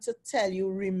want to tell you,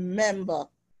 remember,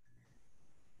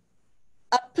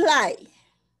 apply.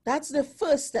 That's the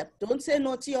first step. Don't say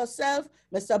no to yourself.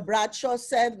 Mr. Bradshaw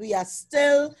said we are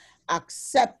still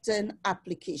accepting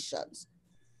applications.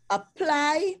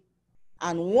 Apply,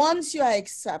 and once you are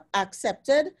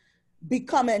accepted,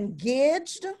 become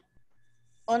engaged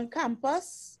on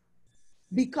campus,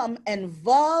 become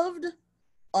involved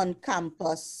on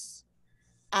campus,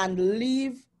 and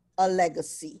leave a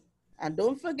legacy. And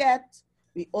don't forget,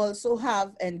 we also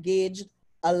have engaged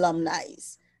alumni.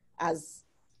 As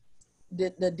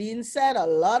the dean said, a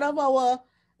lot of our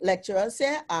lecturers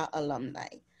here are alumni.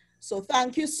 So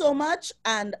thank you so much,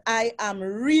 and I am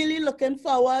really looking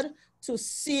forward to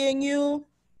seeing you.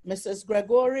 Mrs.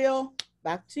 Gregorio,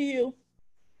 back to you.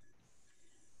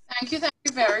 Thank you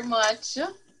very much.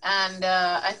 And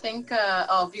I think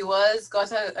our viewers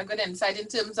got a good insight in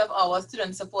terms of our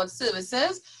student support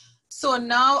services. So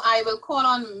now I will call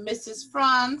on Mrs.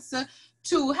 France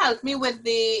to help me with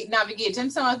the navigating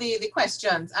some of the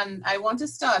questions. And I want to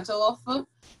start off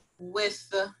with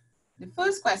the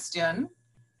first question.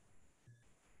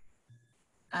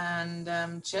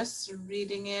 And just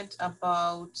reading it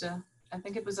about, I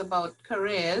think it was about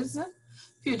careers,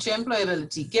 future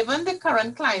employability. Given the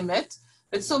current climate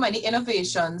with so many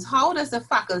innovations, how does the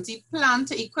faculty plan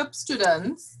to equip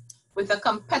students with a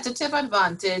competitive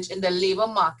advantage in the labor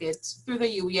market through the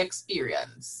UE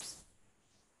experience?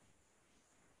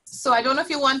 So I don't know if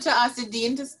you want to ask the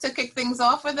dean to kick things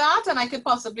off with that, and I could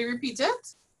possibly repeat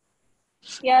it.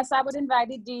 Yes, I would invite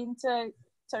the dean to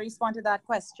respond to that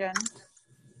question.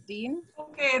 Dean?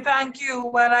 Okay, thank you.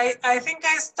 Well, I think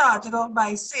I started off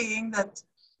by saying that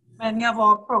many of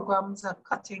our programs are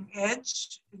cutting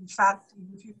edge. In fact,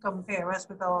 if you compare us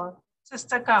with our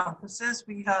sister campuses,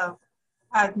 we have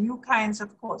had new kinds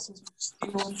of courses which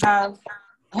they don't have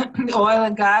the oil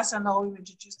and gas, and now we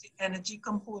introduced the energy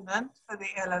component for the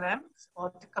LLMs,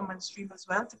 or to come on stream as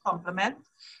well to complement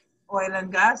oil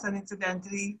and gas. And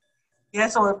incidentally,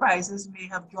 yes, oil prices may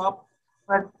have dropped,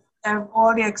 but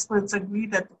all the experts agree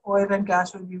that oil and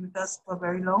gas will be with us for a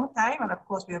very long time. And of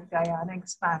course, we have Guyana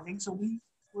expanding. So we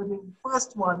were the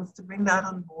first ones to bring that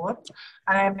on board.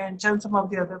 And I mentioned some of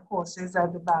the other courses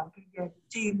at the banking, the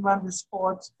entertainment, the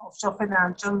sports, offshore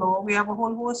financial law. We have a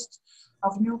whole host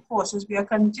of new courses. We are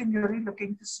continually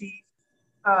looking to see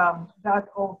that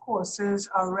our courses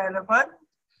are relevant.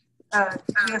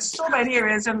 There's so many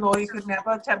areas in law you could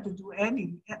never attempt to do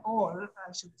any at all,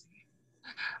 I should say.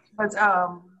 But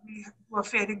we do a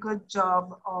fairly good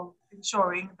job of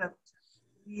ensuring that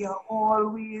we are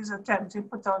always attempting to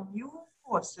put on new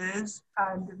courses,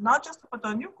 and not just to put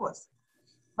on new courses,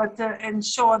 but to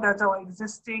ensure that our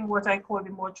existing, what I call the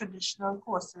more traditional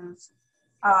courses,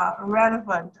 are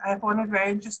relevant. I found it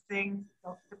very interesting,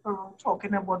 Dr. Peru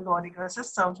talking about law legal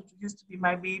systems, which used to be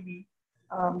my baby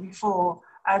before,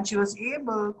 and she was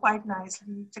able quite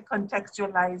nicely to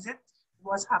contextualize it,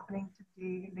 what's happening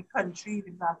today in the country,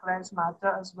 the Black Lives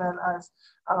Matter, as well as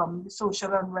the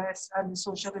social unrest and the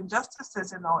social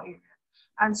injustices in our area.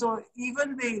 And so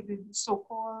even the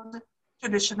so-called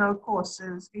traditional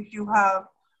courses, if you have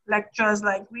lectures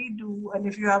like we do, and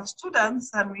if you have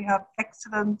students, and we have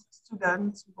excellent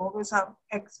students, we always have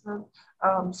excellent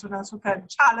students who can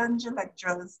challenge the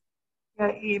lecturers, you're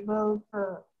able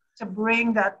to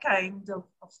bring that kind of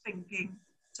thinking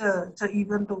to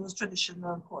even those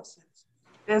traditional courses.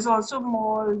 There's also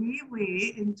more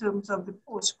leeway in terms of the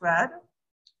postgrad.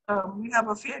 We have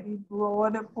a fairly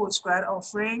broad postgrad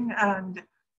offering, and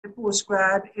the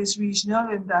postgrad is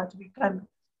regional in that we can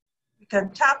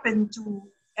tap into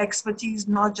expertise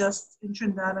not just in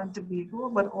Trinidad and Tobago,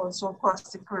 but also across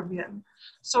the Caribbean.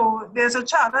 So there's a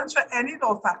challenge for any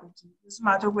law faculty. It doesn't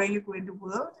matter where you go in the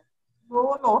world,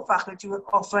 no law faculty will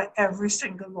offer every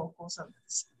single law course on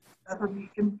this. That would be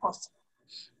impossible.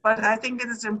 But I think it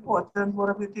is important, one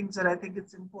of the things that I think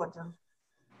it's important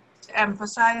to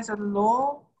emphasize that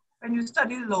law, when you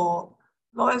study law,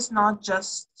 law is not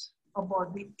just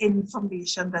about the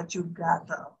information that you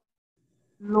gather.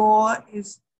 Law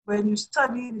is, when you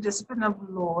study the discipline of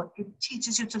law, it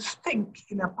teaches you to think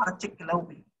in a particular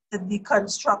way, to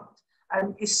deconstruct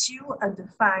an issue and to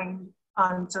find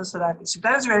answers to that issue.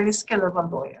 That is really the skill of a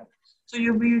lawyer. So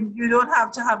you don't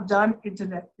have to have done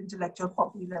intellectual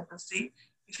property, let us say,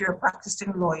 if you're a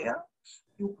practicing lawyer.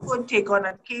 You could take on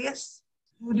a case,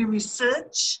 do the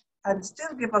research, and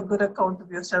still give a good account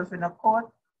of yourself in a court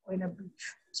or in a brief.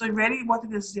 So really what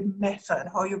it is the method,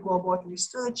 how you go about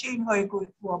researching, how you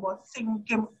go about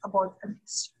thinking about an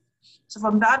issue. So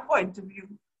from that point of view,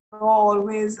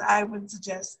 always I would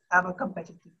suggest have a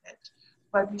competitive edge.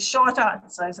 But the short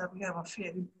answer is that we have a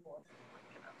fairly broad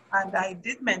curriculum. And I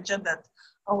did mention that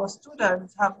our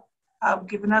students have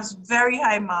given us very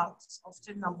high marks,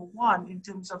 often #1 in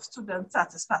terms of student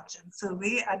satisfaction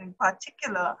survey, and in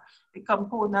particular, the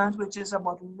component which is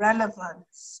about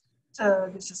relevance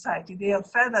to the society. They have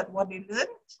felt that what they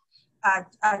learned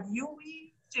at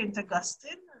UWI, St.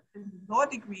 Augustine, in the law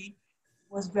degree,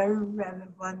 was very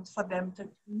relevant for them to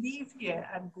leave here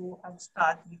and go and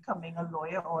start becoming a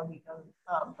lawyer or legal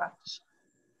practitioner.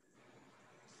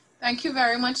 Thank you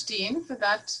very much, Dean, for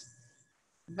that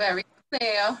very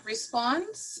clear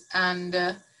response.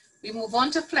 And we move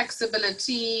on to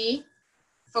flexibility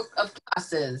of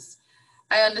classes.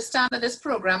 I understand that this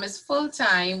program is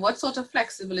full-time. What sort of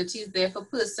flexibility is there for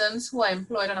persons who are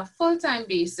employed on a full-time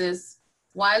basis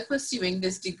while pursuing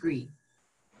this degree?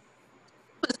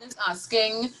 The person is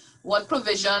asking what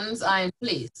provisions are in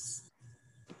place.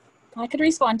 I could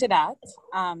respond to that.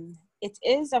 It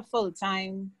is a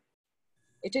full-time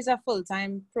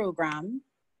program.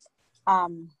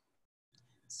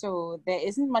 So there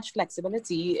isn't much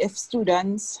flexibility. If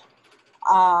students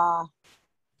are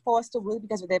forced to work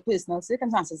because of their personal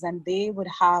circumstances, and they would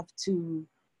have to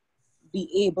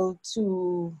be able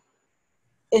to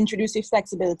introduce a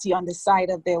flexibility on the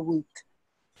side of their work.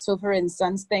 So for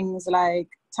instance, things like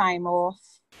time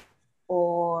off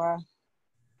or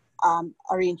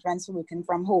arrangements for working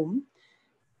from home.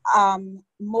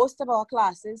 Most of our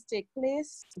classes take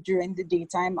place during the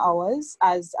daytime hours,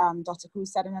 as Dr.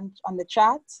 Cruz said on the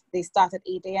chat. They start at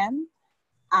 8 a.m.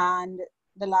 and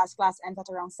the last class ends at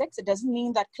around 6. It doesn't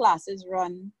mean that classes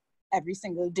run every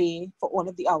single day for all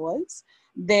of the hours.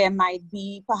 There might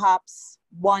be perhaps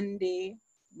one day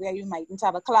where you mightn't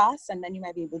have a class, and then you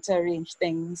might be able to arrange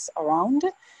things around.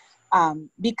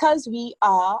 Because we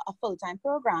are a full-time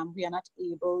program, we are not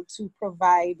able to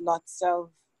provide lots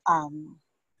of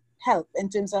help in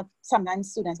terms of,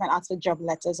 sometimes students might ask for job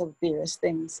letters of various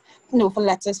things, for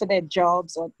letters for their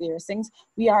jobs or various things.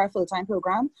 We are a full-time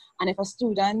program, and if a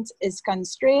student is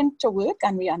constrained to work,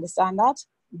 and we understand that,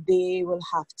 they will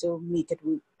have to make it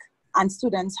work, and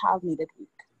students have made it work.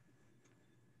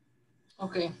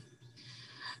 Okay.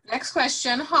 Next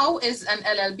question, how is an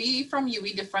LLB from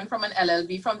UWI different from an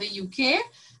LLB from the UK?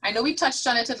 I know we touched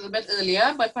on it a little bit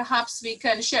earlier, but perhaps we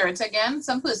can share it again.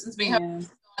 Some persons may have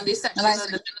on this section a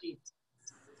little bit.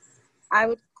 I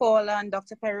would call on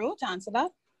Dr. Perot to answer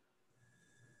that.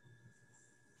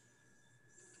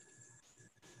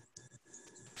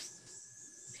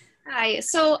 Hi,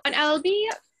 so an LLB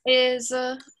is,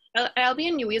 LLB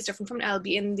in UWI is different from an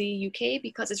LLB in the UK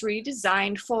because it's really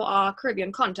designed for our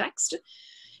Caribbean context.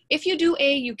 If you do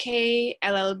a UK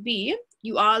LLB,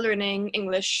 you are learning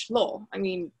English law. I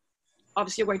mean,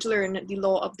 obviously you're going to learn the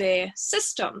law of their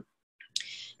system.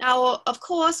 Now, of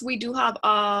course, we do have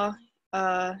our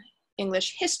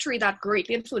English history that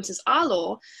greatly influences our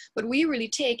law, but we really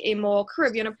take a more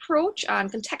Caribbean approach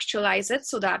and contextualize it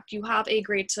so that you have a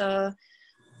greater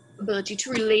ability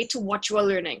to relate to what you are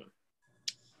learning.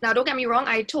 Now, don't get me wrong,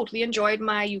 I totally enjoyed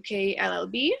my UK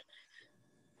LLB,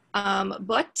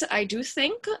 but I do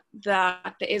think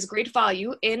that there is great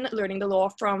value in learning the law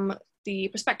from the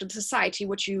perspective of the society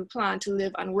which you plan to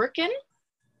live and work in,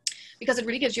 because it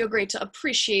really gives you a greater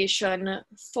appreciation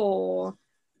for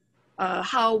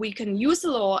how we can use the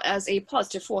law as a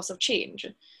positive force of change.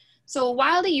 So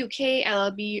while the UK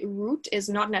LLB route is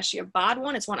not necessarily a bad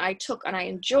one, it's one I took and I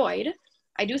enjoyed,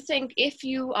 I do think if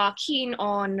you are keen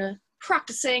on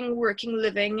practicing, working,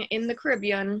 living in the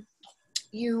Caribbean,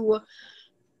 you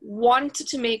want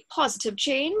to make positive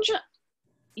change,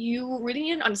 you really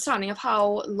need an understanding of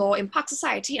how law impacts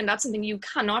society, and that's something you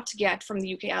cannot get from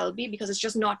the UK LLB because it's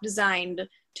just not designed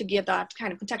to give that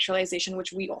kind of contextualization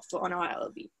which we offer on our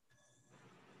LLB.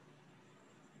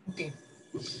 Okay,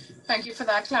 thank you for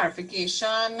that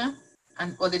clarification,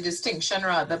 or the distinction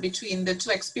rather, between the two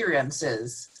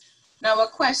experiences. Now a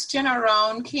question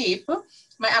around CAPE.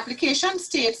 My application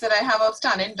states that I have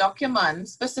outstanding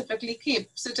documents, specifically CAPE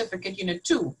Certificate Unit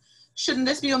 2. Shouldn't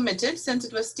this be omitted since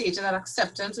it was stated that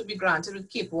acceptance would be granted with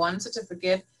CAPE 1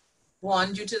 Certificate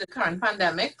 1 due to the current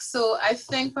pandemic? So I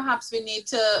think perhaps we need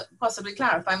to possibly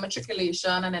clarify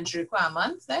matriculation and entry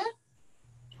requirements there.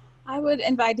 I would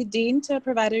invite the Dean to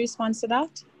provide a response to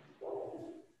that.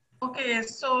 Okay,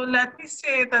 so let me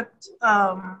say that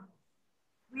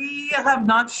we have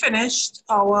not finished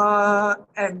our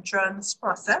entrance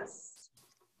process.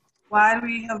 While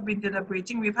we have been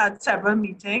deliberating, we've had several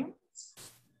meetings.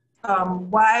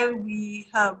 While we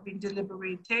have been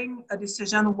deliberating, a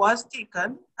decision was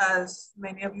taken, as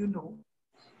many of you know,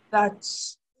 that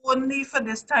only for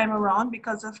this time around,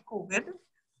 because of COVID,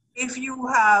 if you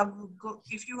have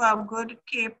good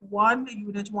CAPE 1,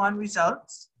 Unit 1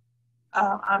 results,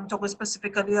 I'm talking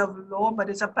specifically of law, but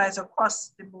it applies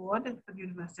across the board for the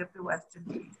University of the West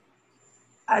Indies,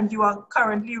 and you are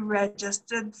currently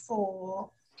registered for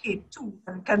CAPE 2,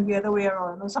 and it can be the other way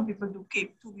around. I know some people do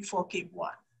CAPE 2 before CAPE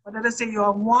 1. But let us say you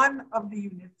are one of the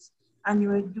units and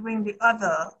you are doing the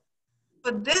other.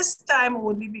 But this time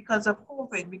only because of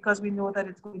COVID, because we know that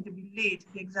it's going to be late.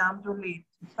 The exams were late.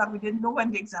 In fact, we didn't know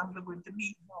when the exams were going to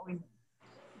be. Now we've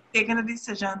taken a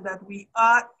decision that we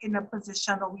are in a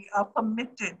position, or we are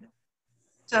permitted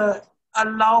to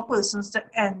allow persons to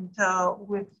enter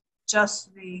with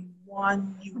just the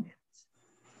one unit.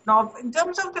 Now, in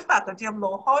terms of the Faculty of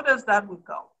Law, how does that work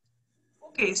out?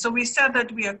 Okay, so we said that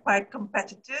we are quite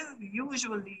competitive.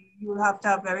 Usually you'll have to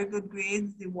have very good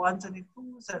grades, the 1s and the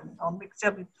 2s, and or mix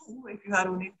of the 2. If you had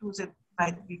only 2s, it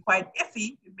might be quite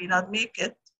iffy. You may not make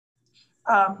it.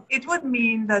 It would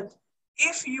mean that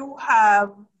if you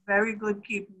have very good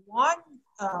CAPE 1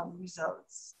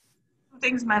 results, two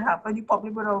things might happen. You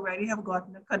probably would already have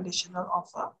gotten a conditional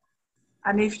offer.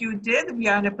 And if you did, we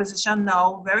are in a position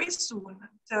now very soon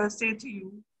to say to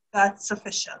you, that's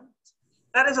sufficient.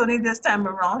 That is only this time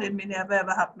around. It may never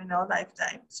ever happen in our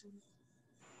lifetimes.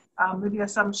 With the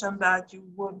assumption that you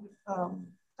would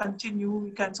continue,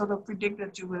 we can sort of predict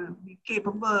that you will be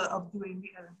capable of doing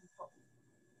the LLB.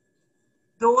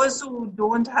 Those who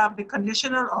don't have the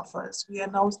conditional offers, we are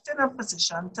now still in a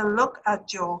position to look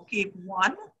at your CAPE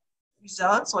 1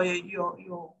 results, or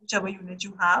your whichever unit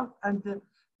you have, and to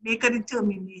make a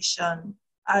determination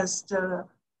as to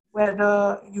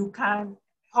whether you can,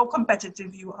 how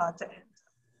competitive you are to enter.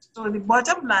 So the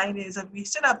bottom line is that we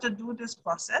still have to do this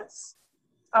process,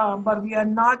 but we are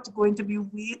not going to be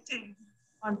waiting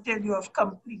until you have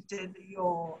completed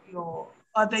your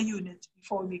other unit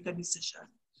before we make a decision.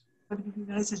 But we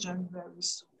make a decision very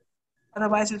soon.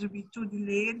 Otherwise, it would be too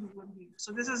delayed.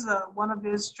 So this is one of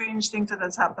the strange things that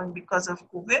has happened because of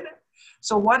COVID.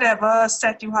 So whatever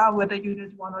set you have, whether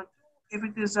unit 1 or 2, if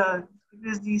it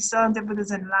is decent, if it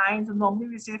is in line, so normally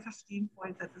we say 15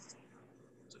 points at the same.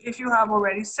 So if you have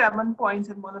already 7 points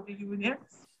in one of the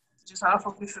units, which is half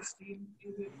of the 15,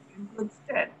 you'll be in good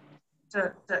stead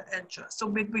to enter. So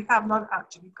we have not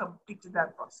actually completed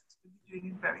that process. We'll be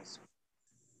doing it very soon.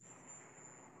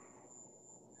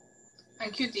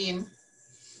 Thank you, Dean.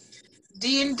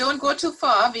 Dean, don't go too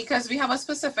far because we have a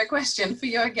specific question for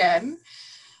you again.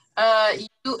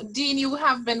 Dean, you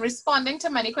have been responding to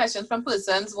many questions from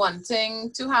persons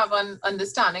wanting to have an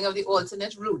understanding of the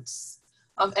alternate routes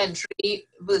of entry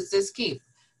versus CAPE.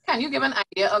 Can you give an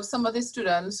idea of some of the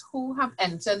students who have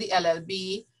entered the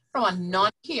LLB from a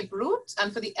non-CAPE route?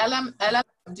 And for the LLM,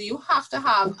 do you have to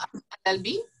have an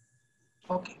LLB?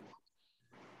 Okay.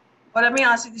 Well, let me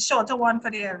ask you the shorter one for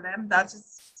the LLM. That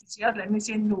is easier. Let me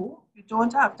say no, you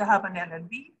don't have to have an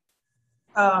LLB.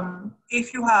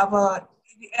 If you have the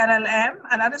LLM,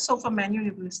 and that is so for many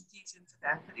universities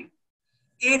incidentally,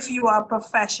 if you are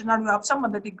professional, you have some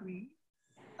other degree,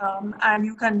 and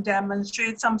you can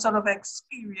demonstrate some sort of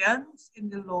experience in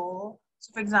the law,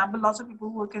 So for example, lots of people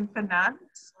who work in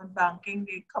finance and banking,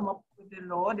 they come up with the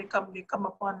law, they come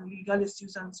upon legal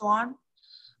issues and so on.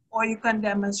 Or you can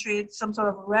demonstrate some sort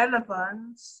of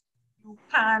relevance, you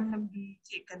can be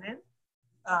taken in,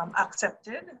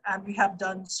 accepted, and we have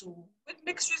done so with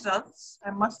mixed results.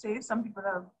 I must say, some people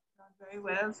have done very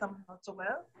well, some not so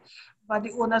well, but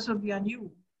the onus will be on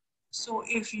you. So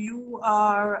if you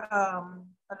are,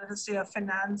 let us say, a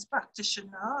finance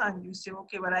practitioner and you say,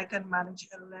 okay, well, I can manage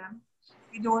LLM,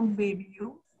 we don't baby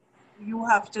you. You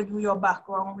have to do your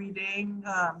background reading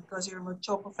because you're a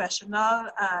mature professional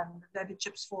and let the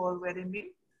chips fall where they may.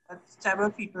 But several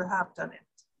people have done it.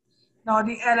 Now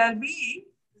the LLB,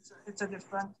 it's a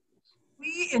different.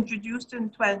 We introduced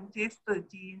in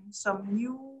 2013 some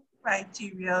new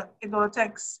criteria in order to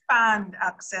expand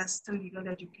access to legal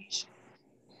education.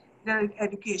 Legal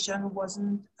education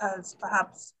wasn't as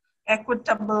perhaps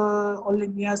equitable or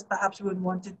linear as perhaps we would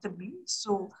want it to be.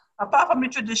 So apart from the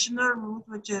traditional route,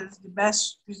 which is the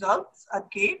best results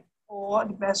at CAPE or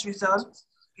the best results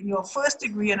in your first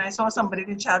degree, and I saw somebody in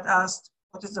the chat asked,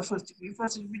 what is the first degree?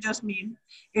 First degree just mean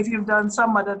if you've done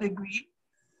some other degree,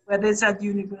 whether it's at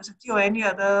university or any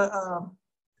other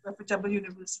reputable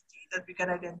university that we can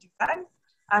identify,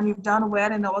 and you've done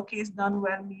well. In our case, done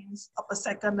well means upper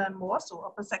second and more, so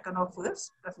upper second or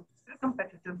first, because it's still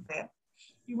competitive there.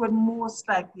 You would most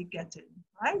likely get in,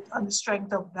 right, on the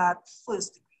strength of that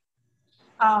first degree.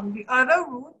 The other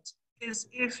route is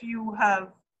if you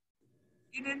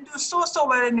didn't do so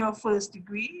well in your first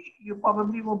degree, you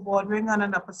probably were bordering on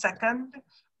an upper second,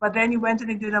 but then you went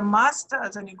and you did a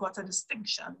master's and you got a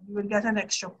distinction, you will get an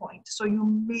extra point. So you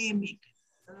may make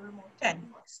it a little more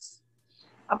tenuous.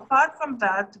 Apart from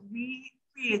that, we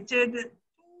created 2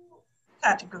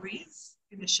 categories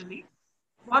initially.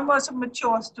 One was for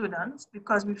mature students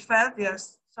because we felt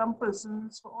there's some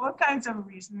persons for all kinds of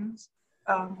reasons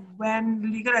when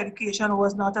legal education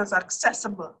was not as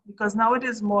accessible, because now it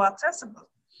is more accessible.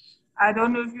 I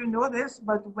don't know if you know this,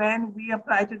 but when we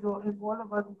applied to go, all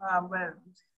of us, well,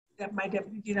 my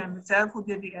deputy dean and myself who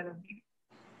did the LLB,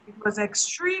 it was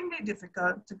extremely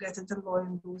difficult to get into law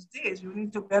in those days. You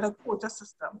need to get a quota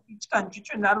system. Each country,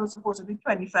 Trinidad was supposed to be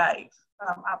 25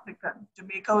 applicants,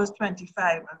 Jamaica was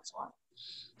 25 and so on.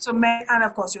 So, and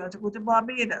of course you had to go to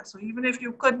Barbados. So even if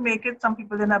you could make it, some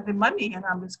people didn't have the money, and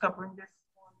I'm discovering this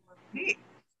one day.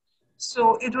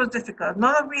 So it was difficult.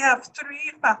 Now that we have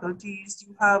 3 faculties,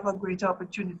 you have a great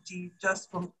opportunity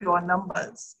just from pure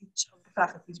numbers. Each of the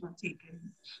faculties will take in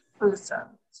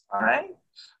persons, all right?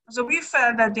 So we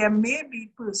felt that there may be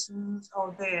persons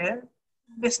out there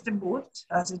who missed the boat,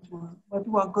 as it were, but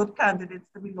who are good candidates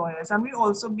to be lawyers. And we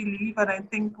also believe, and I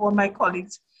think all my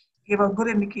colleagues gave a good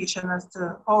indication as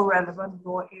to how relevant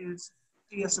law is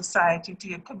to your society, to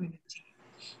your community.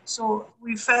 So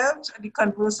we felt the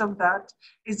converse of that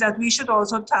is that we should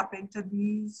also tap into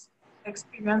these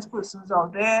experienced persons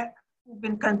out there who've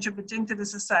been contributing to the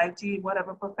society,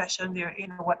 whatever profession they're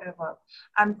in or whatever,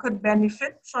 and could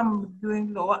benefit from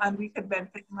doing law, and we could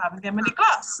benefit from having them in the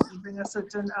class. We bring a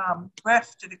certain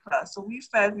breadth to the class. So we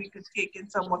felt we could take in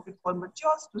some what we call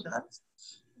mature students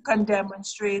who can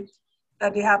demonstrate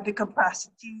that they have the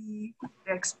capacity,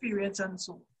 the experience, and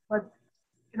so on. But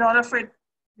in order for it,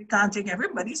 we can't take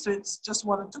everybody, so it's just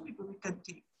 1 or 2 people we can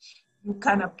take. You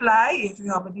can apply if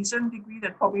you have a decent degree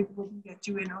that probably wouldn't get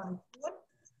you in on its own.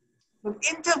 We'll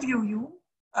interview you.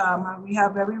 We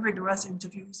have very rigorous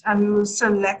interviews, and we will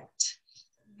select,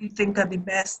 we think, are the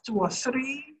best 2 or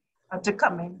 3 to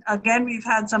come in. Again, we've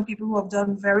had some people who have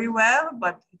done very well,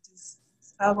 but it is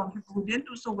some people who didn't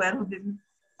do so well, who didn't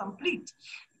complete.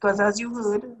 Because as you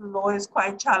heard, law is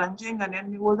quite challenging, and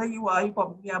then the older you are, you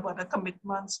probably have other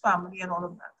commitments, family, and all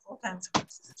of that, all kinds of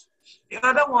things. The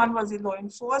other one was the law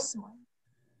enforcement.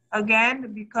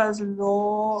 Again, because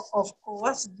law, of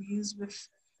course, deals with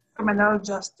criminal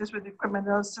justice, with the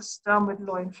criminal system, with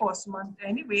law enforcement.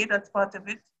 Anyway, that's part of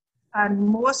it. And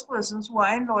most persons who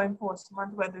are in law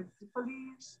enforcement, whether it's the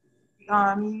police, the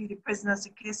army, the prisoners,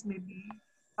 the case may be,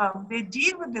 they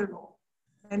deal with the law.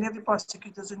 Many of the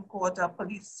prosecutors in court are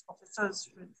police officers,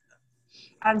 for instance.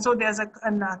 And so there's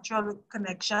a natural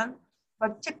connection,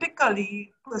 but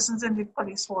typically persons in the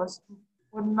police force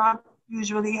would not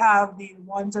usually have the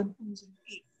 1s and 2s in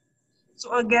case.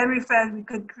 So again, we felt we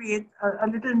could create a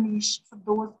little niche for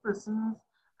those persons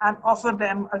and offer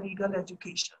them a legal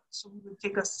education. So we would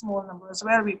take a small number as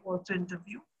well. We also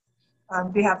interview.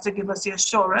 They have to give us the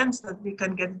assurance that we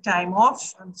can get time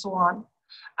off and so on.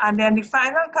 And then the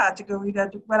final category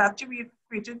that, well, actually we've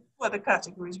created 2 other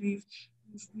categories. We've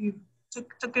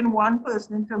took in 1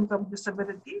 person in terms of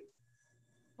disability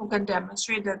who can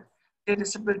demonstrate that their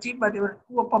disability, but who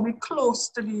were probably close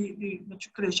to the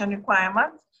matriculation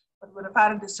requirements, but would have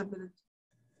had a disability.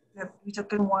 We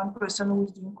took in one person who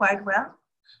was doing quite well.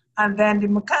 And then the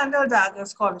McCandle Dagger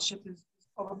Scholarship is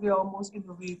probably our most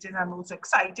innovative and most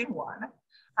exciting one.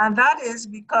 And that is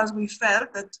because we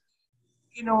felt that,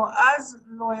 you know, as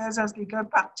lawyers, as legal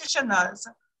practitioners,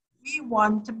 we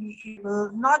want to be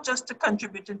able not just to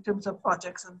contribute in terms of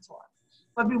projects and so on,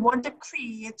 but we want to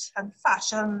create and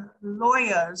fashion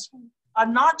lawyers who are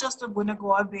not just going to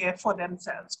go out there for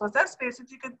themselves. Because let's face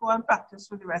it, you could go and practice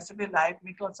for the rest of your life,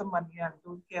 make lots of money and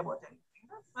don't care about anything.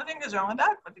 Nothing is wrong with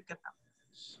that, but it can happen.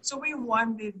 So we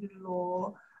want the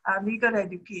law and legal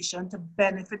education to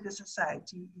benefit the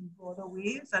society in broader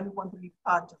ways, and we want to be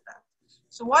part of that.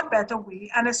 So what better way,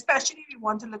 and especially we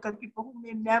want to look at people who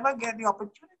may never get the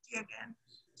opportunity again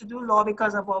to do law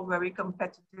because of our very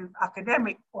competitive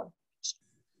academic qualification.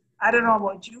 I don't know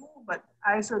about you, but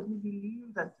I certainly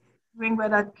believe that doing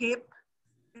well at CAPE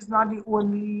is not the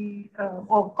only,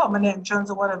 or common entrance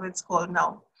or whatever it's called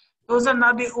now. Those are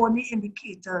not the only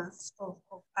indicators of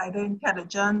either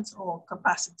intelligence or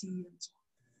capacity and so on.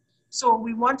 So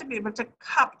we want to be able to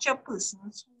capture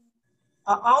persons who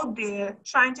are out there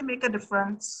trying to make a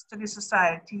difference to the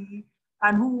society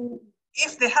and who,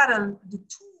 if they had the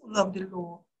tool of the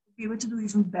law, would be able to do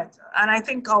even better. And I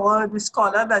think the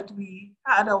scholar that we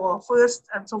had, our first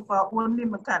and so far only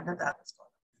McCandle Dagger scholar,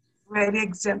 really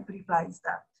exemplifies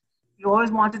that. He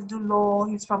always wanted to do law.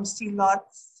 He's from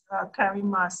CLOTS. Carrie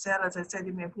Marcel, as I said,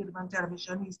 you may have heard him on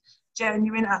television. He's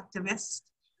genuine activist.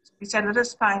 So we said, let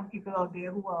us find people out there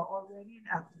who are already in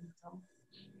activism.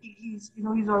 He's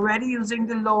already using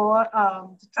the law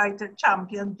to try to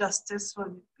champion justice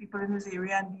for people in his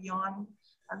area and beyond,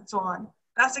 and so on.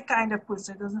 That's the kind of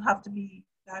person. It doesn't have to be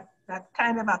that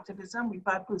kind of activism. We've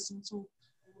had persons who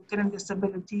work in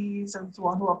disabilities and so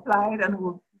on who applied and who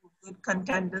were good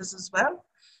contenders as well.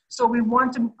 So we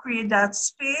want to create that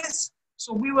space.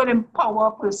 So we will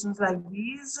empower persons like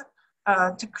these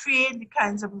to create the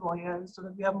kinds of lawyers so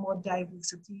that we have more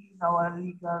diversity in our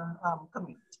legal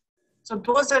community. So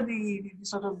those are the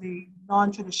sort of the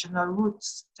non-traditional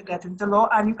routes to get into law.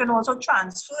 And you can also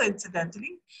transfer,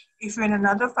 incidentally, if you're in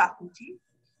another faculty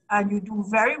and you do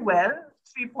very well,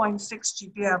 3.6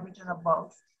 GPA average and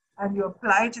above, and you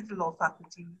apply to the law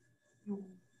faculty, you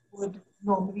would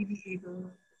normally be able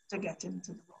to get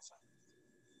into the law faculty.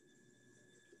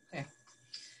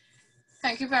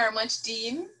 Thank you very much,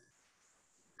 Dean.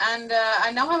 And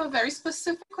I now have a very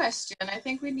specific question. I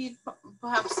think we need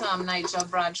perhaps Nigel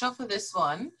Bradshaw for this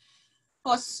one.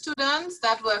 For students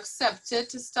that were accepted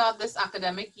to start this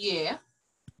academic year,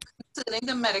 concerning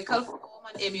the medical form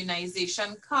and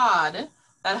immunization card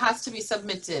that has to be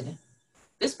submitted.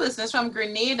 This person is from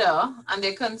Grenada, and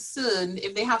they're concerned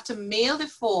if they have to mail the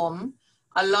form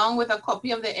along with a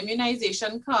copy of the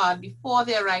immunization card before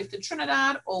they arrive to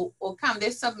Trinidad, or can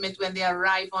they submit when they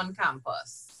arrive on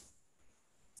campus?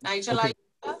 Nigel, okay.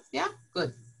 Yeah,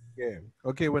 good. Yeah,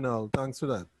 okay, Winal, thanks for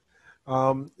that.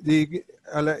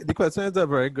 The question is a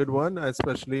very good one,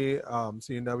 especially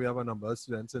seeing that we have a number of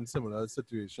students in similar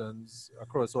situations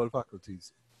across all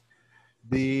faculties.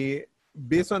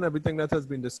 Based on everything that has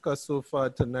been discussed so far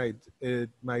tonight, it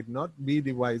might not be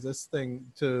the wisest thing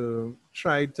to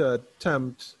try to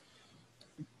attempt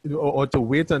or to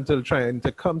wait until trying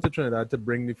to come to Trinidad to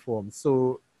bring the form.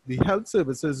 So the health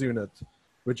services unit,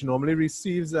 which normally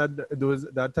receives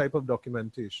that type of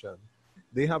documentation,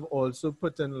 they have also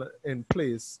put in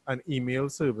place an email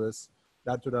service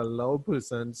that would allow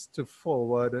persons to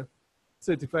forward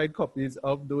certified copies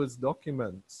of those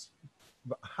documents,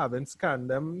 having scanned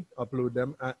them, uploaded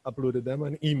them,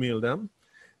 and emailed them.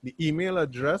 The email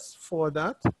address for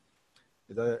that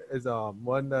is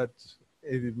one that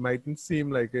it mightn't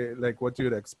seem like what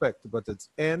you'd expect, but it's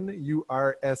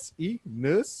NURSE,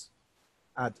 nurse,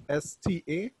 at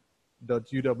sta.uwi.edu.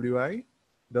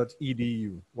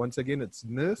 Once again, it's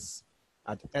nurse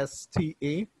at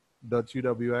sta.uwi.edu.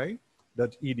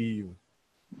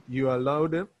 You are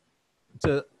allowed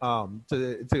to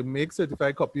make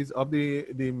certified copies of the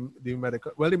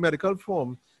medical, well, the medical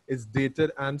form is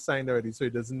dated and signed already, so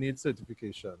it doesn't need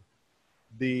certification.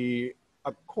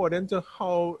 According to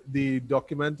how the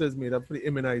document is made up for the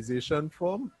immunization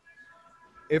form,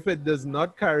 if it does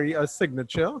not carry a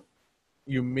signature,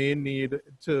 you may need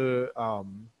to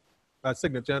a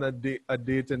signature and a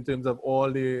date in terms of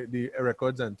all the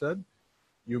records entered.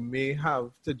 You may have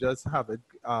to just have it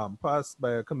passed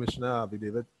by a commissioner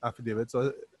affidavit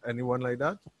or anyone like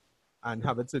that, and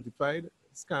have it certified,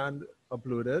 scanned,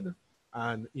 uploaded,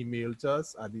 and emailed to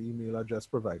us at the email address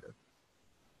provided.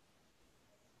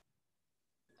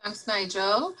 Thanks,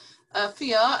 Nigel.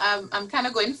 Fia, I'm kind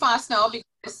of going fast now because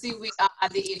I see we are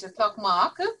at the 8 o'clock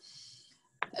mark.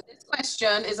 This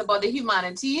question is about the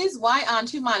humanities. Why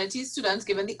aren't humanities students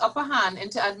given the upper hand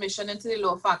into admission into the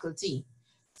law faculty?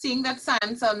 Seeing that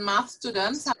science and math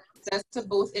students have access to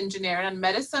both engineering and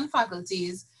medicine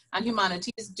faculties and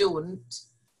humanities don't,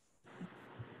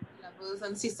 levels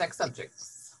and CSEC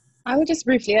subjects. I would just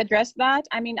briefly address that.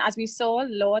 I mean, as we saw,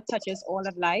 law touches all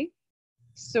of life.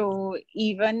 So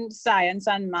even science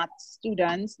and math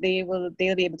students, they'll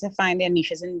be able to find their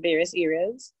niches in various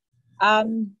areas.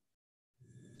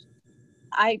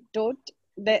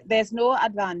 There's no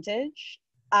advantage.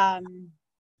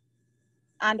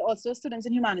 And also students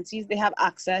in humanities, they have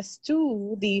access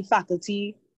to the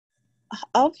faculty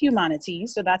of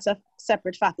humanities. So that's a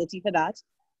separate faculty for that.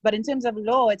 But in terms of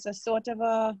law, it's a sort of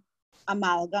a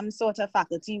amalgam sort of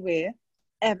faculty where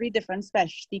every different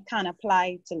specialty can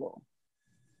apply to law.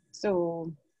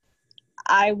 So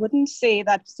I wouldn't say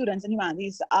that students in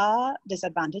humanities are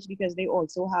disadvantaged because they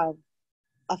also have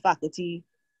a faculty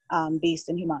based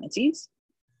in humanities,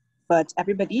 but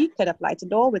everybody could apply to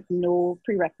law with no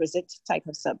prerequisite type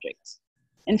of subject.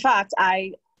 In fact,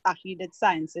 I actually did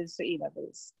sciences for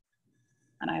A-levels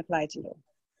and I applied to law.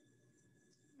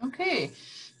 Okay,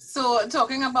 so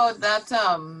talking about that,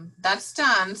 that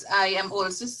stance, I am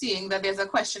also seeing that there's a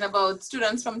question about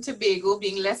students from Tobago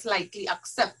being less likely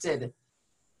accepted.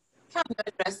 Can you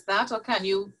address that, or can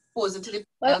you pose it to the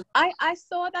Well, I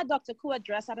saw that Dr. Koo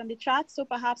addressed that on the chat, so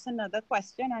perhaps another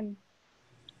question. And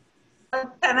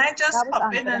can I just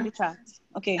pop in and the chat?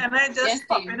 Okay. Can I just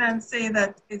pop in and say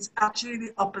that it's actually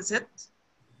the opposite?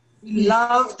 We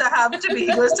love to have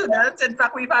Tobago students. In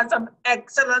fact, we've had some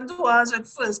excellent ones with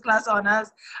first class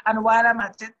honors. And while I'm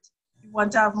at it, we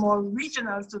want to have more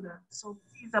regional students. So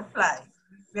please apply.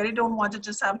 We really don't want to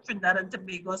just have Trinidad and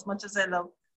Tobago as much as I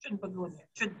love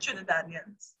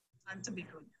Trinidadians and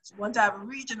Tobagonians. We want to have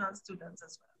regional students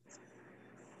as well.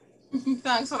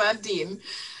 Thanks for that, Dean.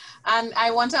 And I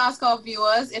want to ask our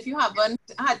viewers, if you haven't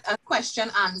had a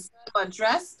question answered or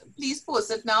addressed, please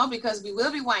post it now because we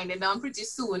will be winding down pretty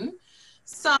soon.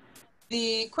 Some of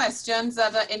the questions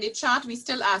that are in the chat, we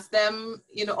still ask them,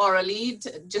 orally,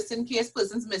 just in case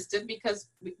persons missed it because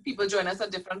people join us at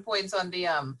different points on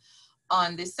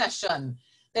the session.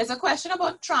 There's a question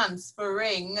about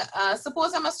transferring.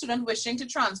 Suppose I'm a student wishing to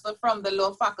transfer from the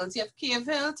law faculty of Cave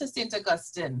Hill to St.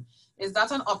 Augustine. Is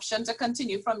that an option to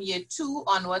continue from year 2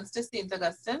 onwards to St.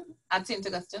 Augustine,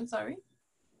 sorry?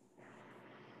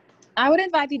 I would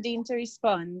invite the Dean to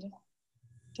respond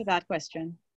to that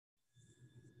question.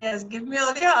 Yes, give me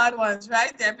all the hard ones,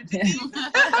 right, Deputy Dean?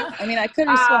 I mean, I could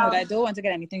respond, but I don't want to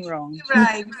get anything wrong.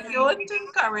 Right, we want to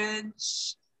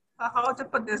encourage, how to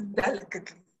put this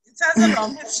delicately. It has a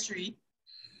long history.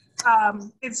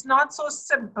 It's not so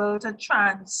simple to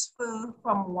transfer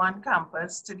from one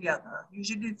campus to the other.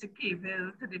 Usually it's a Cave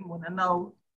Hill to the Mona.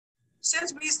 Now,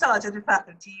 since we started the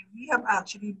faculty, we have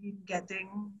actually been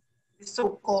getting the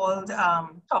so-called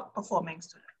top performing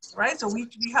students, right? So we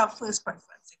have first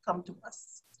preference, they come to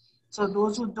us. So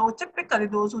those who don't, typically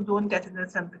those who don't get into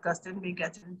St. Augustine, we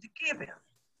get into Cave Hill.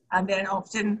 And then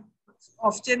often,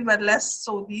 but less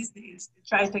so these days, they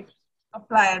try to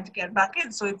apply and to get back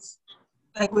in. So it's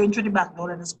like going through the back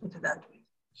door, and just put it that way.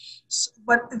 So,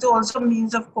 but it also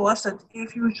means, of course, that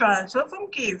if you transfer from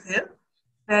Cave Hill,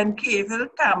 then Cave Hill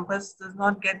campus does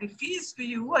not get the fees for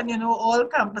you. And all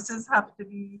campuses have to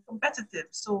be competitive.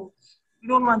 So you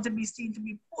don't want to be seen to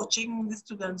be poaching the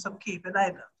students of Cave Hill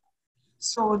either.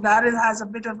 So that has a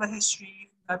bit of a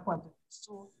history from that point of view.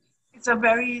 So it's a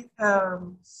very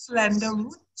slender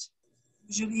route.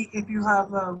 Usually if you have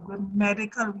good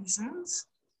medical reasons,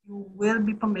 you will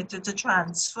be permitted to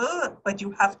transfer, but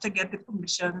you have to get the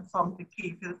permission from the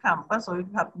Cave Hill campus, or if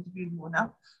you happen to be in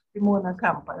the Mona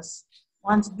campus.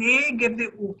 Once they give the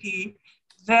okay,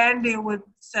 then they would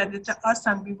send it to us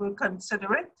and we will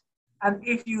consider it. And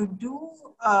if you do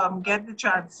get the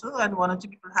transfer and one or two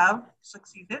people have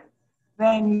succeeded,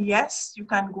 then yes, you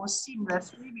can go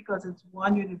seamlessly because it's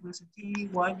one university,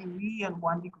 one UE, and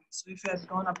one degree. So if you had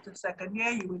gone up to second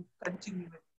year, you would continue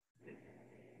it.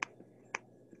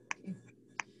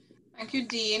 Thank you,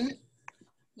 Dean.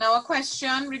 Now a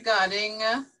question regarding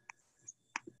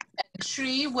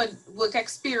entry. Would work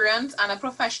experience and a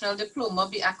professional diploma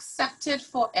be accepted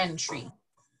for entry?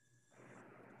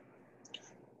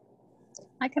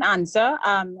 I can answer.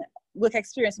 Work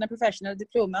experience and a professional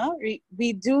diploma.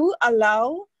 We do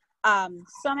allow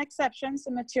some exceptions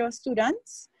to mature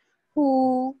students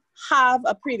who have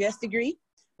a previous degree,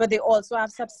 but they also have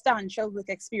substantial work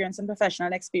experience and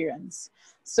professional experience.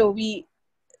 So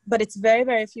but it's very,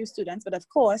 very few students. But of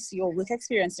course, your work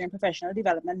experience and professional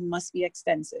development must be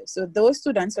extensive. So those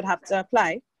students would have to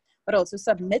apply, but also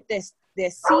submit their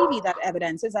CV that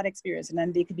evidences that experience, and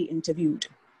then they could be interviewed.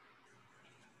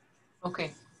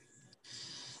 Okay.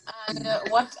 And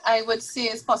what I would say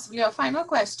is possibly a final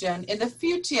question. In the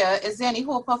future, is there any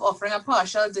hope of offering a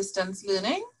partial distance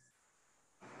learning?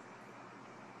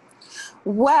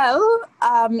 Well,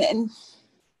 and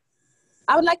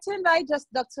I would like to invite just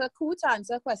Dr. Koo to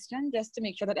answer a question, just to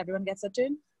make sure that everyone gets a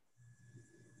turn.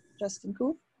 Justin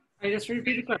Koo. Can I just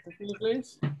repeat the question,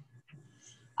 please?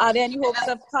 Are there any hopes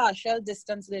of partial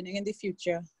distance learning in the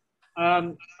future?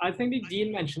 I think the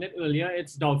dean mentioned it earlier.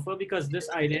 It's doubtful because this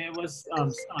idea was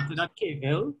started at Cave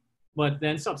Hill, but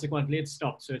then subsequently it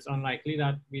stopped. So it's unlikely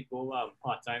that we'd go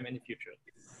part-time in the future.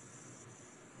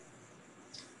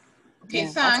 Okay, Yeah,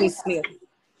 thanks.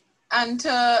 And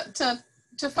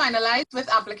to finalize with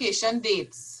application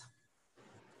dates,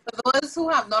 for those who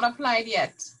have not applied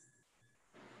yet.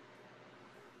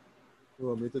 You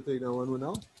want me to take that one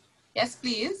now? Yes,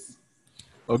 please.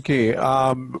 Okay,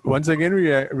 once again,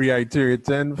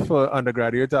 reiterating for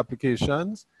undergraduate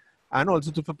applications and also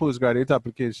for postgraduate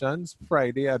applications,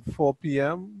 Friday at 4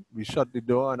 p.m., we shut the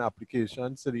door on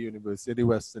applications to the University of the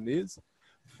West Indies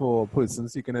for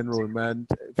persons seeking enrollment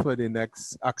for the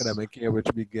next academic year, which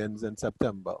begins in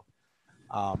September.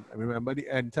 Remember, the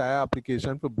entire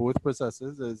application for both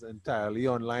processes is entirely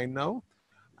online now,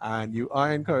 and you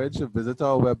are encouraged to visit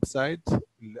our website,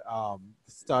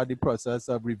 start the process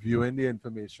of reviewing the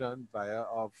information via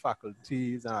our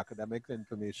faculties and academic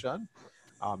information.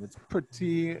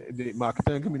 The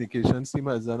marketing and communications team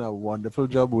has done a wonderful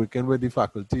job working with the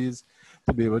faculties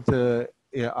to be able to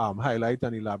highlight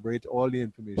and elaborate all the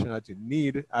information that you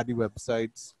need at the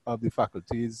websites of the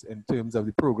faculties in terms of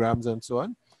the programs and so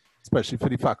on. Especially for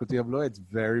the Faculty of Law, it's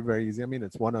very, very easy. I mean,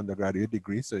 it's one undergraduate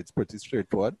degree, so it's pretty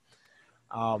straightforward.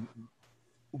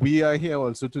 We are here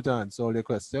also to answer all your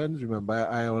questions. Remember,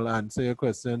 I will answer your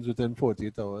questions within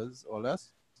 48 hours or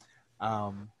less.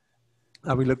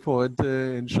 And we look forward to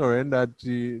ensuring that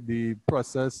the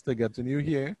process to getting you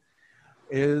here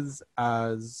is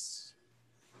as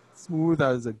smooth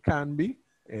as it can be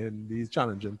in these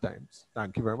challenging times.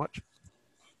 Thank you very much.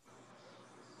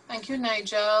 Thank you,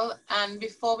 Nigel. And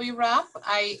before we wrap,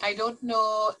 I don't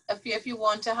know if you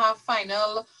want to have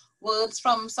final words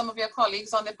from some of your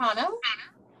colleagues on the panel.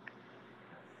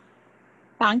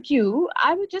 Thank you.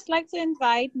 I would just like to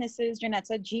invite Mrs.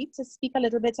 Janetta Jeet to speak a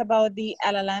little bit about the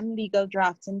LLM legal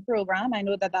drafting program. I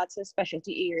know that that's her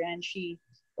specialty area and she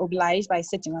obliged by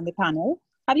sitting on the panel.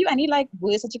 Have you any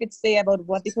words that you could say about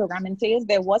what the program entails?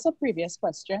 There was a previous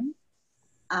question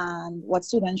and what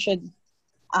students should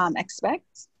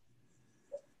expect.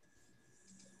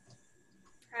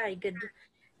 Hi, good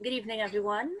evening,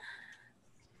 everyone.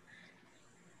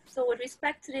 So with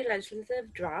respect to the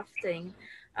legislative drafting,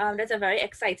 that's a very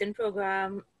exciting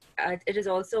program. It is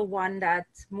also one that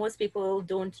most people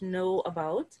don't know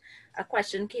about. A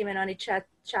question came in on the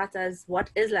chat as what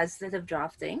is legislative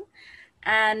drafting?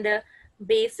 And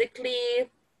basically,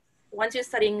 once you're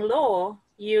studying law,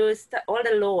 all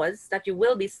the laws that you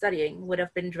will be studying would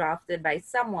have been drafted by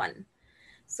someone.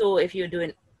 So if you're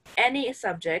doing any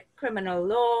subject, criminal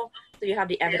law, so you have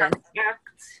the Evidence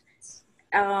Act,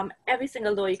 every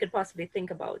single law you could possibly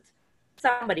think about,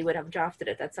 somebody would have drafted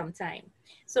it at some time.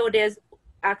 So there's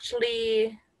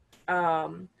actually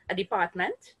a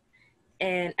department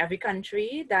in every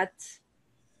country that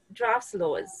drafts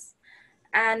laws.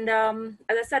 And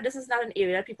as I said, this is not an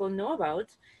area people know about.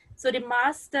 So the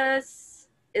master's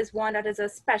is one that is a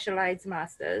specialized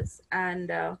master's,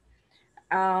 and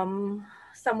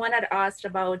someone had asked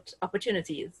about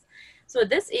opportunities. So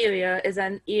this area is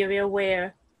an area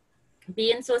where,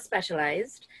 being so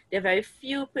specialized, there are very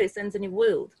few persons in the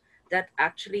world that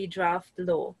actually draft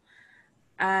law.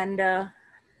 And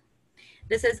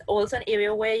this is also an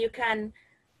area where you can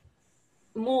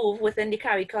move within the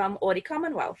CARICOM or the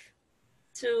Commonwealth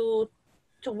to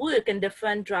work in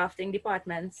different drafting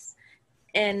departments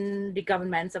in the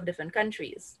governments of different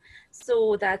countries,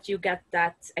 so that you get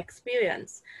that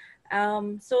experience.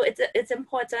 So it's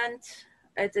important.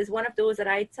 It is one of those that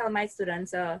I tell my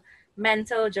students,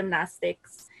 mental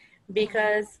gymnastics,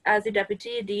 because as the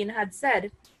Deputy Dean had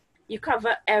said, you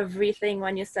cover everything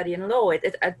when you're studying law.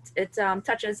 It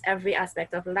touches every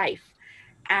aspect of life.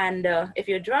 And if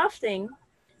you're drafting,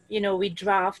 we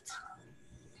draft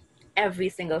every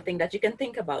single thing that you can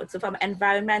think about. So from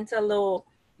environmental law,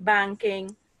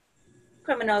 banking,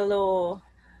 criminal law,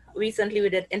 recently we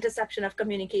did interception of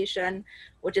communication,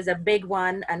 which is a big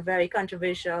one and very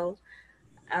controversial.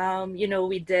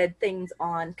 We did things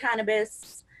on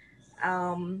cannabis,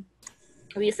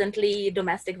 Recently,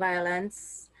 domestic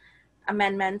violence,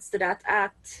 amendments to that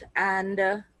act, and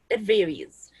it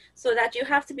varies. So that you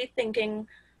have to be thinking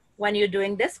when you're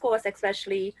doing this course,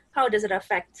 especially, how does it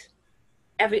affect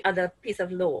every other piece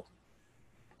of law?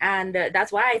 And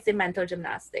that's why I say mental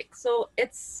gymnastics. So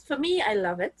it's, for me, I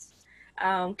love it.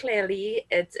 Clearly,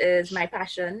 it is my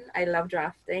passion. I love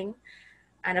drafting,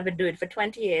 and I've been doing it for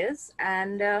 20 years.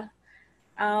 And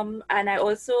I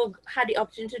also had the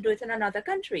opportunity to do it in another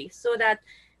country, so that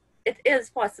it is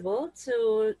possible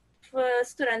for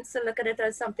students to look at it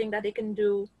as something that they can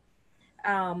do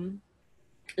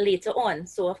later on.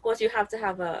 So of course you have to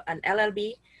have an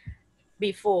LLB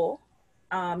before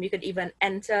you could even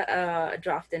enter a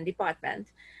drafting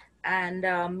department. And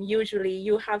usually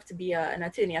you have to be an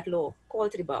attorney at law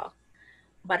called to the bar.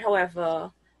 But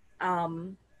however,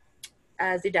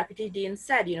 as the Deputy Dean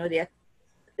said, you know, there are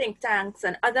think tanks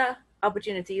and other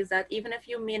opportunities that even if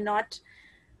you may not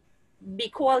be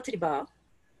called to the bar,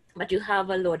 but you have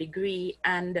a law degree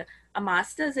and a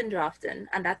master's in drafting,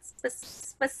 and that's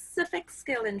specific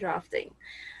skill in drafting,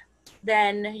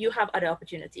 then you have other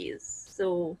opportunities.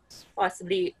 So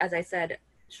possibly, as I said,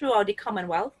 throughout the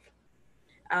Commonwealth,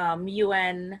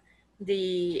 UN,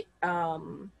 the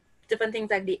different things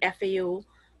like the FAO,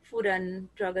 Food and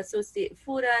Drug Association,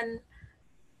 Food and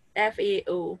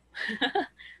FAO,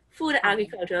 Food and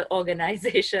Agricultural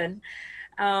Organization,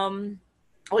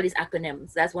 all these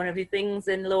acronyms. That's one of the things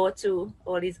in law too,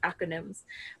 all these acronyms.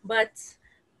 But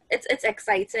it's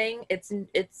exciting. It's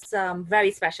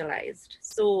very specialized.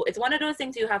 So it's one of those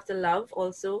things you have to love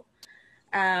also.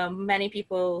 Many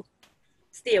people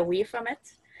stay away from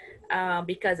it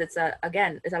because it's a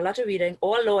lot of reading.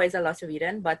 All law is a lot of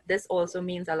reading, but this also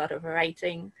means a lot of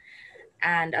writing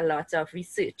and a lot of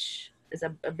research is a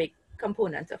big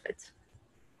component of it.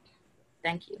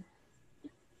 Thank you.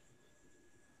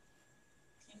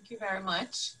 Thank you very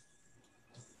much.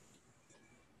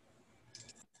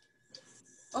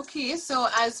 Okay, so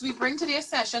as we bring today's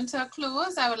session to a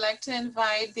close, I would like to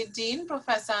invite the Dean,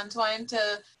 Professor Antoine,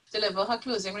 to deliver her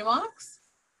closing remarks.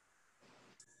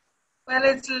 Well,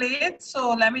 it's late,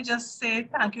 so let me just say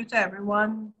thank you to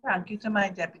everyone. Thank you to my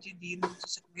Deputy Dean, who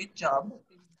does a great job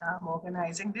in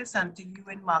organizing this, and to you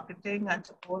in marketing, and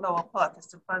to all our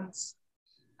participants,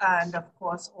 and of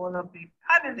course, all of the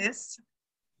panelists.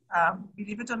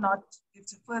 Believe it or not,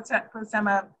 it's the first time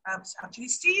I've actually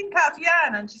seen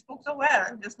Katyan, and she spoke so well.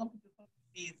 I just know people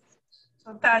face.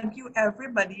 So thank you,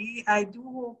 everybody. I do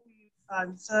hope we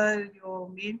answered your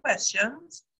main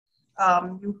questions.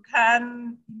 You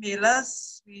can email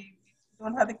us. We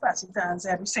don't have the capacity to answer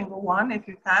every single one if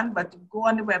you can, but go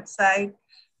on the website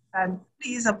and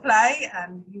please apply,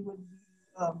 and we will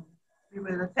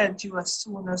attend to you as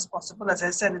soon as possible. As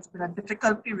I said, it's been a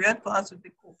difficult period for us with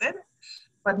the COVID,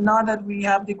 but now that we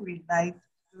have the green light,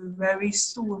 we'll very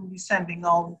soon be sending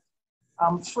out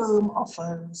firm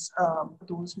offers for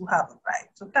those who have applied.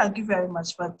 So thank you very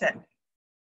much for attending.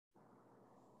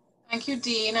 Thank you,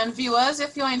 Dean. And viewers,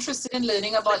 if you're interested in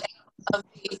learning about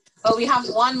we have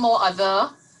one more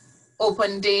other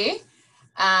open day,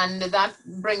 and that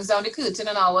brings down the curtain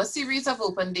on our series of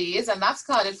open days, and that's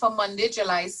started for Monday,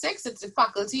 July 6th. It's the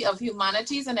Faculty of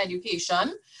Humanities and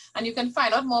Education, and you can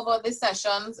find out more about these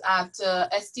sessions at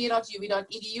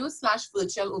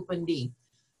sta.ub.edu/virtual open day.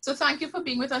 So thank you for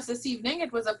being with us this evening.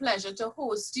 It was a pleasure to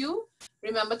host you.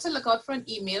 Remember to look out for an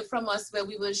email from us where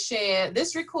we will share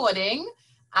this recording,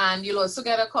 and you'll also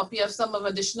get a copy of some of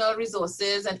additional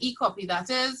resources, an e-copy that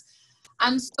is.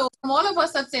 And so from all of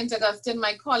us at St. Augustine,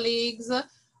 my colleagues,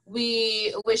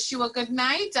 we wish you a good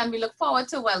night, and we look forward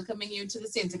to welcoming you to the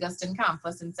St. Augustine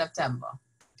campus in September.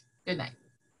 Good night.